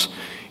on this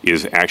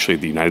is actually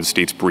the United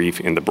States brief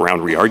in the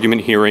Brown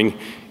re-argument hearing.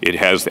 It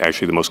has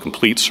actually the most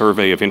complete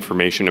survey of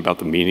information about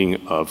the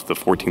meaning of the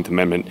 14th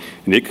Amendment,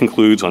 and it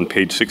concludes on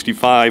page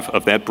 65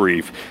 of that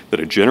brief that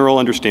a general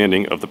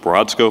understanding of the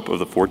broad scope of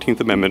the 14th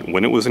Amendment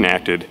when it was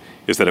enacted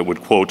is that it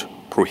would, quote,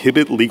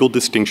 prohibit legal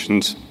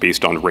distinctions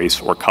based on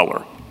race or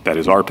color. That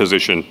is our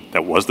position.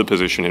 That was the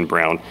position in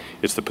Brown.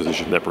 It's the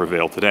position that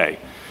prevailed today.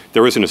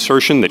 There is an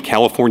assertion that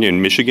California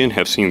and Michigan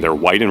have seen their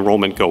white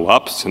enrollment go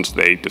up since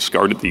they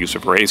discarded the use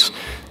of race.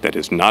 That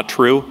is not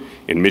true.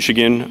 In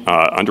Michigan,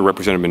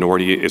 underrepresented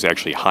minority is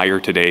actually higher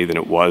today than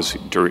it was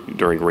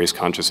during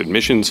race-conscious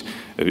admissions.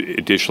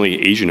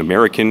 Additionally, Asian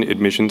American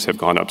admissions have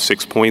gone up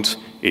 6 points.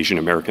 Asian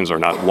Americans are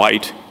not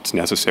white. It's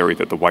necessary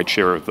that the white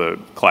share of the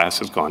class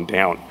has gone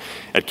down.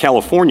 At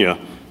California,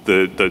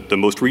 the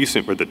most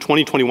recent, or the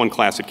 2021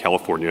 class at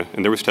California,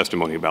 and there was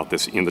testimony about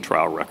this in the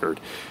trial record,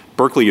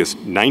 Berkeley is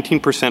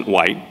 19%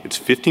 white, it's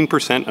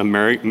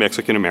 15%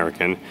 Mexican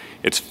American,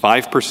 it's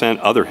 5%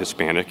 other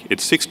Hispanic,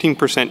 it's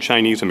 16%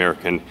 Chinese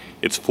American,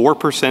 it's 4%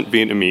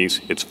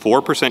 Vietnamese, it's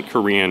 4%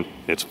 Korean,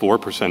 and it's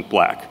 4%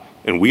 black.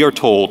 And we are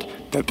told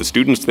that the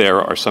students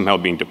there are somehow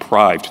being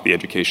deprived the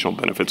educational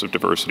benefits of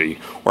diversity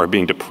or are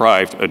being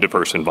deprived a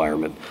diverse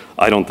environment.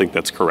 I don't think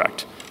that's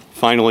correct.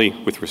 Finally,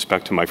 with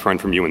respect to my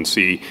friend from UNC,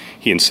 he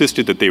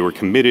insisted that they were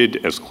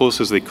committed as close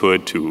as they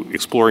could to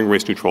exploring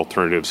race-neutral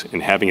alternatives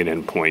and having an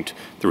endpoint.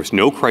 There was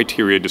no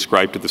criteria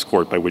described to this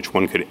court by which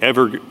one could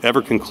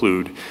ever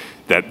conclude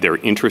that their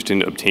interest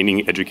in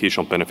obtaining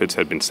educational benefits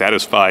had been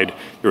satisfied.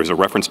 There was a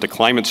reference to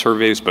climate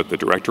surveys, but the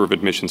director of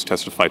admissions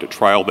testified at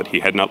trial that he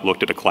had not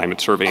looked at a climate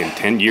survey in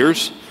 10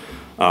 years.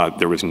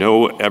 There was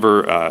no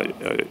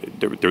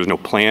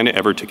plan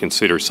ever to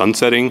consider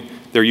sunsetting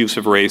their use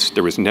of race.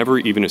 There was never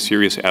even a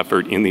serious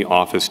effort in the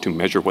office to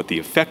measure what the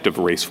effect of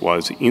race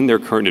was in their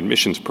current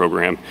admissions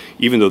program,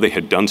 even though they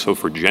had done so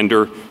for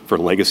gender, for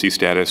legacy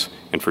status,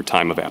 and for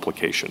time of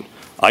application.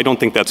 I don't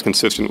think that's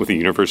consistent with a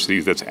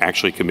university that's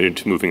actually committed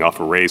to moving off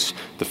of race.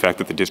 The fact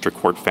that the district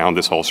court found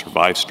this all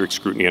survived strict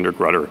scrutiny under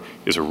Grutter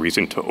is a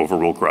reason to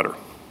overrule Grutter.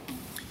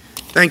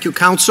 Thank you,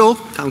 counsel.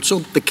 Counsel,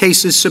 the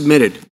case is submitted.